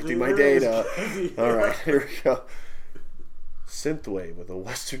collecting my data. All right, here we go. Synthwave with a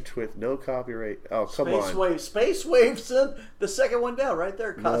Western twist, no copyright. Oh, come on. Space Wave, son. The second one down, right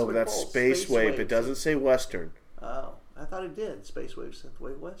there. No, but that's Space Wave. It doesn't say Western. Oh, I thought it did. Space Wave,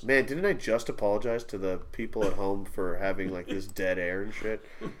 Synthwave, Western. Man, didn't I just apologize to the people at home for having like this dead air and shit?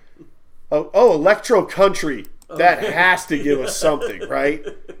 Oh, electro country. That has to give us something, right?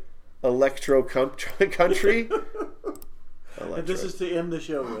 Electro country. And this is to end the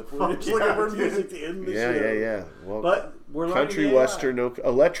show with. We're just looking for music to end the show. Yeah. Well, but we're country learning western, no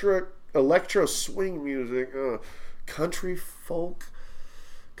electro swing music, country folk,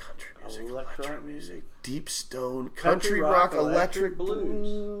 country music, electronic music, deep stone, country rock, electric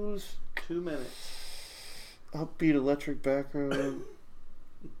blues. 2 minutes. Upbeat electric background.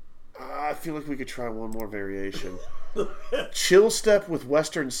 I feel like we could try one more variation. Chill step with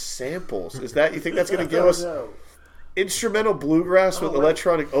Western samples. Is that, you think that's going to give us? No. instrumental bluegrass with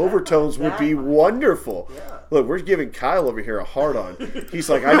electronic overtones would be wonderful. Yeah. Look, we're giving Kyle over here a hard on. He's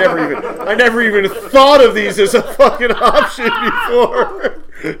like, I never even thought of these as a fucking option before.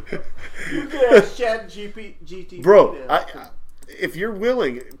 Yeah, Chat GT. Bro, if you're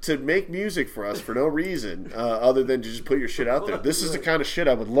willing to make music for us for no reason other than to just put your shit out there, this is the kind of shit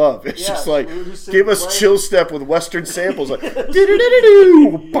I would love. It's just like, give us chill step with Western samples, like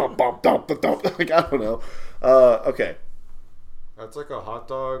bum bum dum dum. Like, I don't know. Okay. That's like a hot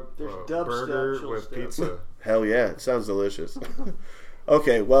dog burger with pizza. Hell yeah, it sounds delicious.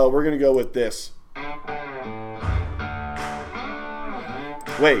 Okay, well, we're gonna go with this.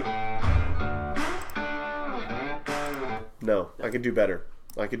 Wait. No, I can do better.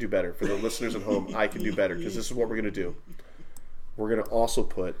 I can do better. For the listeners at home, I can do better, because this is what we're going to do. We're going to also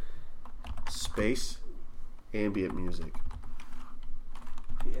put space ambient music.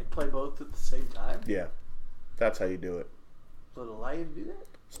 Yeah, play both at the same time? Yeah. That's how you do it. Will it allow you to do that?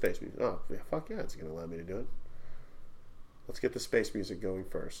 Space music. Oh, yeah, fuck yeah, it's going to allow me to do it. Let's get the space music going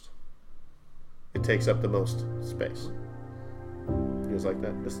first. It takes up the most space. You guys like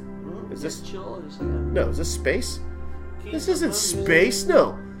that? Is this chill? No, is this space? This isn't space,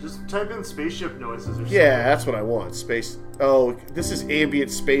 no. Just type in spaceship noises or something. Yeah, that's what I want. Space. Oh, this is ambient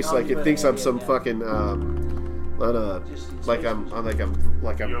space. Like it thinks I'm some fucking like I'm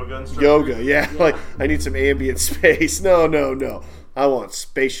yoga. Yeah, like I need some ambient space. No. I want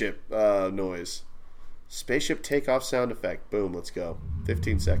spaceship noise. Spaceship takeoff sound effect. Boom. Let's go.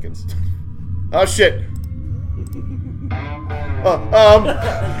 15 seconds. Oh shit.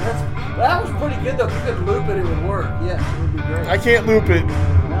 That was pretty good though. If you could loop it, it would work. Yeah, it would be great. I can't loop it.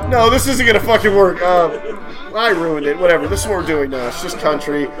 No, this isn't gonna fucking work. I ruined it. Whatever. This is what we're doing now. It's just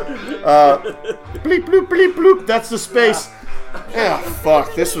country. Bleep bloop bleep bloop. That's the space. Ah,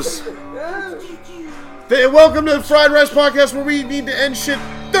 fuck. This was. Welcome to the Fried Rice Podcast, where we need to end shit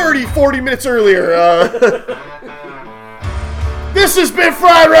 30-40 minutes earlier. This has been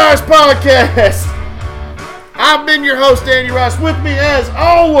Fried Rice Podcast. I've been your host, Andy Rice. With me, as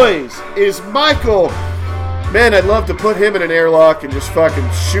always, is Michael. Man, I'd love to put him in an airlock and just fucking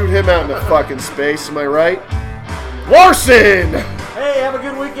shoot him out into fucking space. Am I right? Larson! Hey, have a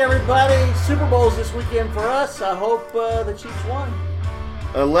good week, everybody. Super Bowl's this weekend for us. I hope the Chiefs won.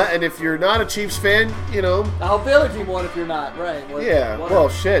 And if you're not a Chiefs fan, you know. I hope the other team won if you're not, right? Well,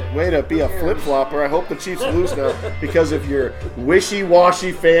 shit. Way to be a flip-flopper. I hope the Chiefs lose now because of your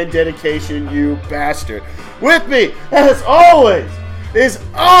wishy-washy fan dedication, you bastard. With me, as always, is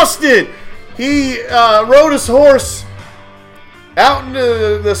Austin. He rode his horse out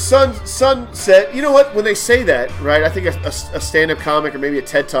into the sunset. You know what? When they say that, right, I think a stand-up comic or maybe a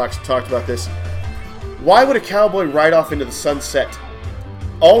TED Talk talked about this. Why would a cowboy ride off into the sunset?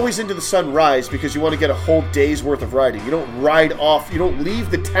 Always into the sunrise, because you want to get a whole day's worth of riding. You don't ride off, you don't leave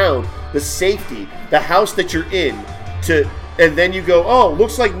the town, the safety, the house that you're in, and then you go, oh,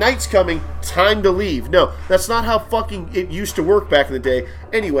 looks like night's coming, time to leave. No, that's not how fucking it used to work back in the day.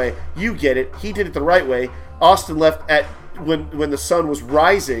 Anyway, you get it. He did it the right way. Austin left at when the sun was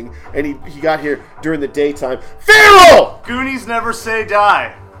rising, and he got here during the daytime. Feral! Goonies never say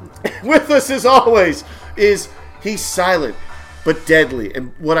die. With us, as always, he's silent but deadly.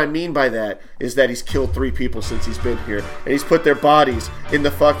 And what I mean by that is that he's killed 3 people since he's been here, and he's put their bodies in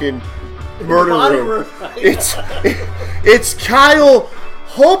the fucking murder room. It's Kyle,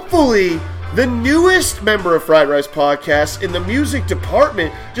 hopefully the newest member of Fried Rice Podcast in the music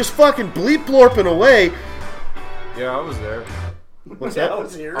department, just fucking bleep-blorping away. Yeah, I was there. What's that? I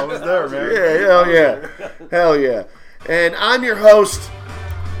was here. I was there, man. Yeah. Hell yeah. And I'm your host,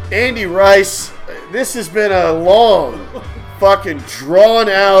 Andy Rice. This has been a long, fucking drawn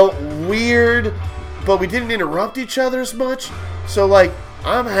out, weird, but we didn't interrupt each other as much. So, like,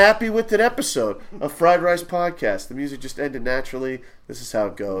 I'm happy with that episode of Fried Rice Podcast. The music just ended naturally. This is how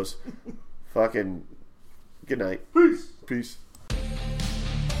it goes. Fucking good night. Peace.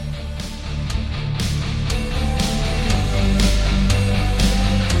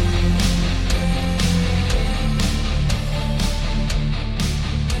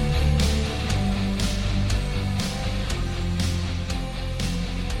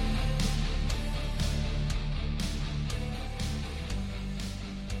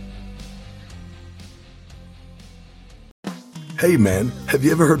 Hey, man, have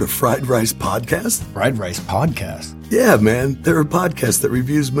you ever heard of Fried Rice Podcast? Fried Rice Podcast? Yeah, man, they're a podcast that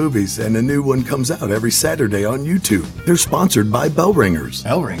reviews movies, and a new one comes out every Saturday on YouTube. They're sponsored by Bell Ringers.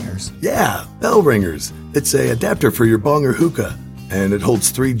 Bell Ringers? Yeah, Bell Ringers. It's a adapter for your bong or hookah, and it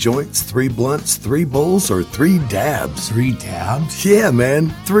holds 3 joints, 3 blunts, 3 bowls, or 3 dabs. 3 dabs? Yeah, man,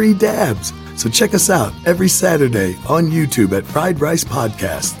 3 dabs. So check us out every Saturday on YouTube at Fried Rice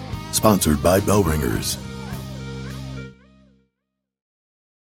Podcast, sponsored by Bell Ringers.